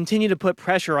that'll continue to put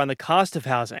pressure on the cost of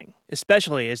housing,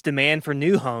 especially as demand for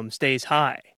new homes stays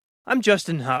high. I'm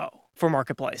Justin Ho for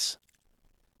Marketplace.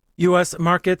 U.S.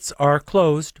 markets are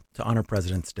closed to honor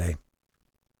President's Day.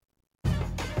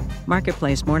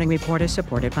 Marketplace Morning Report is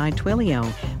supported by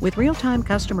Twilio. With real-time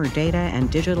customer data and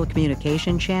digital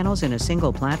communication channels in a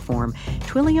single platform,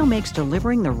 Twilio makes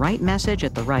delivering the right message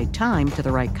at the right time to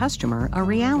the right customer a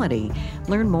reality.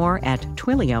 Learn more at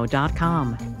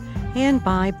Twilio.com. And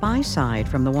by Buyside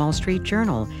from the Wall Street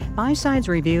Journal. Buyside's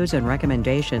reviews and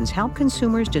recommendations help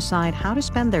consumers decide how to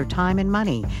spend their time and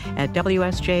money at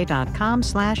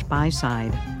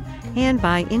WSJ.com/Buyside. And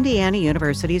by Indiana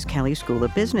University's Kelley School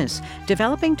of Business,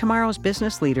 developing tomorrow's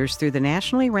business leaders through the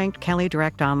nationally ranked Kelley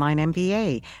Direct Online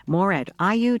MBA. More at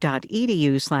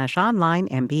iu.edu/online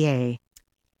MBA.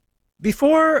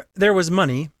 Before there was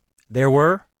money, there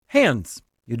were hands.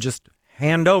 You just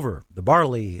hand over the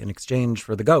barley in exchange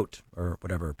for the goat, or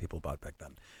whatever people bought back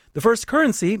then. The first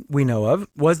currency we know of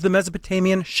was the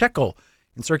Mesopotamian shekel,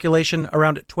 in circulation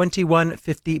around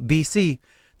 2150 BC.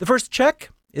 The first check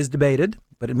is debated,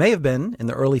 but it may have been in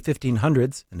the early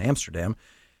 1500s in Amsterdam.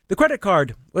 The credit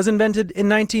card was invented in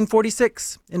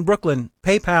 1946 in Brooklyn.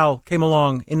 PayPal came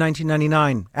along in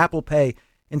 1999, Apple Pay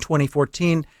in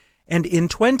 2014, and in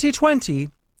 2020,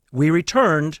 we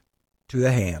returned to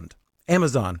the hand.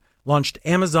 Amazon launched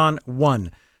Amazon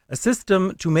One, a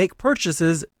system to make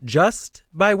purchases just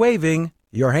by waving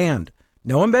your hand.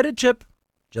 No embedded chip,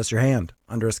 just your hand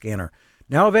under a scanner.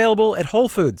 Now available at Whole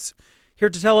Foods.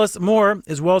 Here to tell us more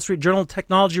is Wall Street Journal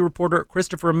technology reporter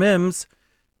Christopher Mims.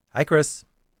 Hi, Chris.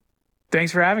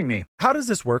 Thanks for having me. How does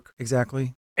this work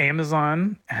exactly?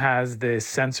 Amazon has this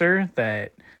sensor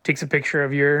that takes a picture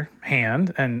of your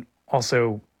hand and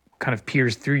also kind of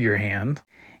peers through your hand.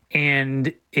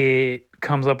 And it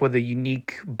comes up with a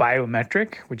unique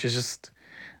biometric, which is just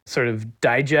sort of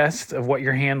digest of what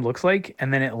your hand looks like.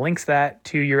 And then it links that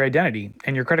to your identity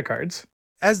and your credit cards.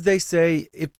 As they say,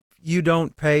 if you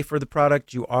don't pay for the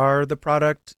product, you are the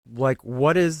product. Like,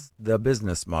 what is the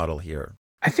business model here?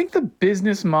 I think the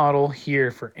business model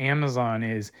here for Amazon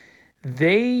is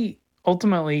they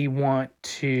ultimately want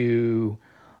to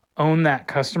own that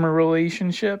customer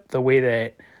relationship the way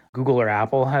that Google or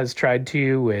Apple has tried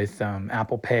to with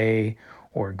Apple Pay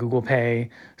or Google Pay.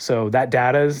 So that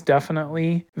data is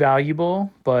definitely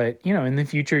valuable. But, in the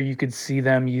future, you could see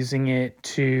them using it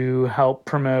to help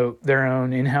promote their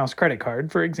own in-house credit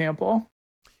card, for example.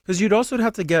 Because you'd also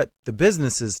have to get the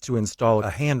businesses to install a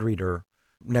hand reader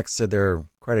next to their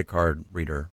credit card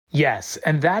reader. Yes,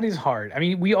 and that is hard. I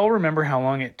mean, we all remember how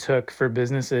long it took for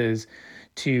businesses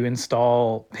to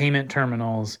install payment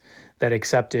terminals that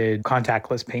accepted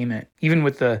contactless payment. Even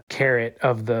with the carrot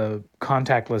of the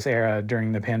contactless era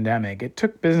during the pandemic, it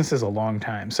took businesses a long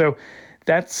time. So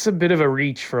that's a bit of a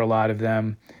reach for a lot of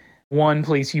them. One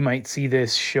place you might see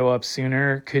this show up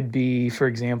sooner could be, for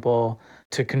example,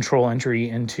 to control entry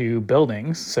into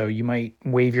buildings. So you might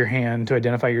wave your hand to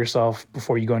identify yourself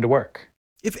before you go into work.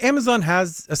 If Amazon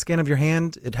has a scan of your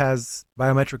hand, it has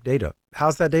biometric data.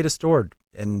 How's that data stored?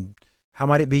 And how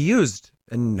might it be used?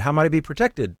 And how might it be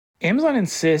protected? Amazon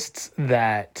insists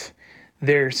that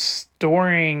they're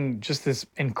storing just this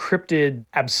encrypted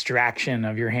abstraction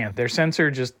of your hand. Their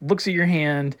sensor just looks at your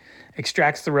hand,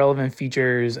 extracts the relevant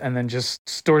features, and then just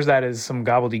stores that as some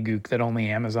gobbledygook that only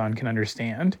Amazon can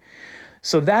understand.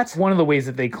 So that's one of the ways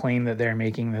that they claim that they're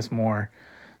making this more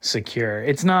secure.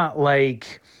 It's not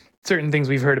like certain things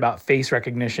we've heard about face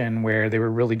recognition where they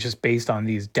were really just based on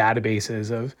these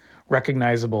databases of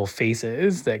recognizable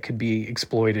faces that could be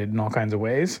exploited in all kinds of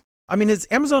ways. I mean, is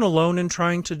Amazon alone in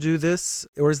trying to do this?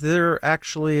 Or is there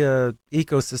actually a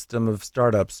ecosystem of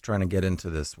startups trying to get into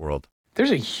this world?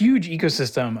 There's a huge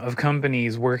ecosystem of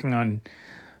companies working on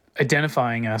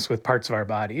identifying us with parts of our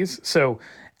bodies. So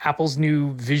Apple's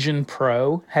new Vision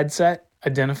Pro headset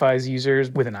identifies users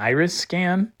with an iris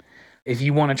scan. If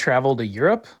you want to travel to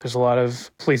Europe, there's a lot of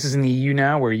places in the EU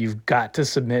now where you've got to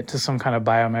submit to some kind of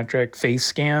biometric face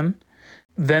scan.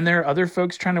 Then there are other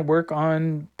folks trying to work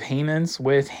on payments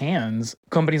with hands.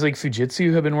 Companies like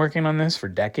Fujitsu have been working on this for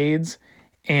decades.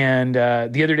 And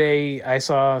the other day, I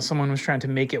saw someone was trying to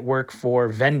make it work for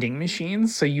vending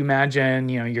machines. So you imagine,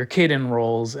 your kid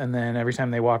enrolls, and then every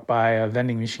time they walk by a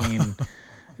vending machine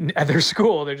at their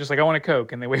school, they're just like, I want a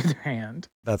Coke, and they wave their hand.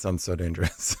 That sounds so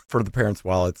dangerous for the parents'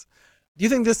 wallets. Do you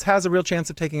think this has a real chance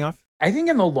of taking off? I think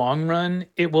in the long run,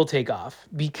 it will take off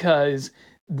because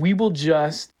we will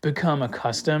just become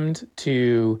accustomed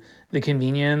to the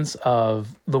convenience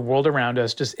of the world around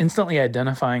us, just instantly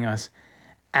identifying us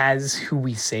as who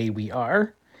we say we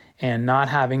are, and not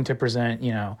having to present,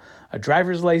 a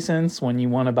driver's license when you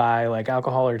want to buy like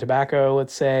alcohol or tobacco,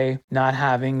 let's say, not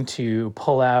having to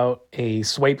pull out a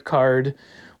swipe card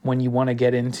when you want to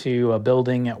get into a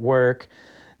building at work,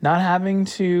 not having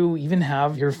to even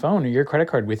have your phone or your credit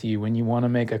card with you when you want to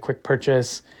make a quick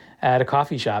purchase at a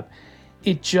coffee shop.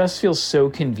 It just feels so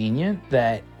convenient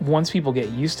that once people get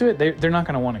used to it, they're not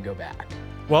going to want to go back.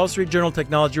 Wall Street Journal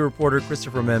technology reporter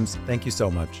Christopher Mims, thank you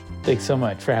so much. Thanks so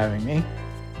much for having me.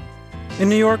 In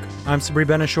New York, I'm Sabri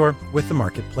Benashore with the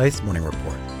Marketplace Morning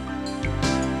Report.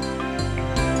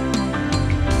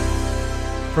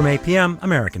 From APM,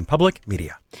 American Public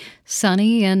Media.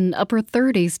 Sunny and upper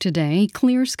 30s today.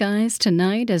 Clear skies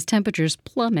tonight as temperatures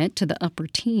plummet to the upper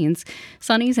teens.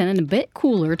 Sunny's and a bit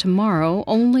cooler tomorrow,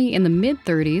 only in the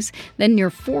mid-30s, then near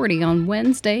 40 on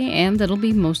Wednesday, and it'll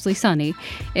be mostly sunny.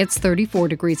 It's 34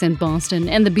 degrees in Boston,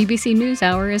 and the BBC News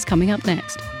Hour is coming up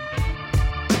next.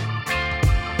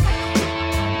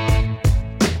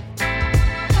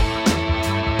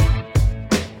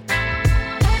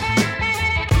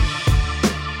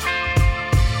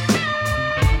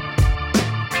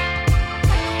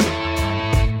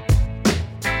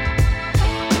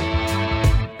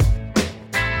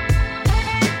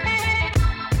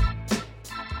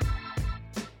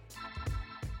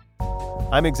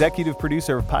 I'm executive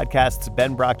producer of podcasts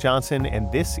Ben Brock Johnson, and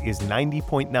this is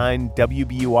 90.9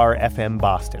 WBUR FM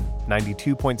Boston,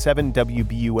 92.7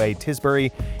 WBUA Tisbury,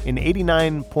 and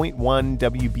 89.1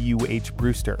 WBUH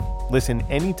Brewster. Listen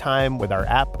anytime with our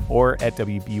app or at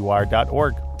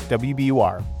WBUR.org.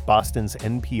 WBUR, Boston's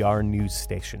NPR news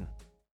station.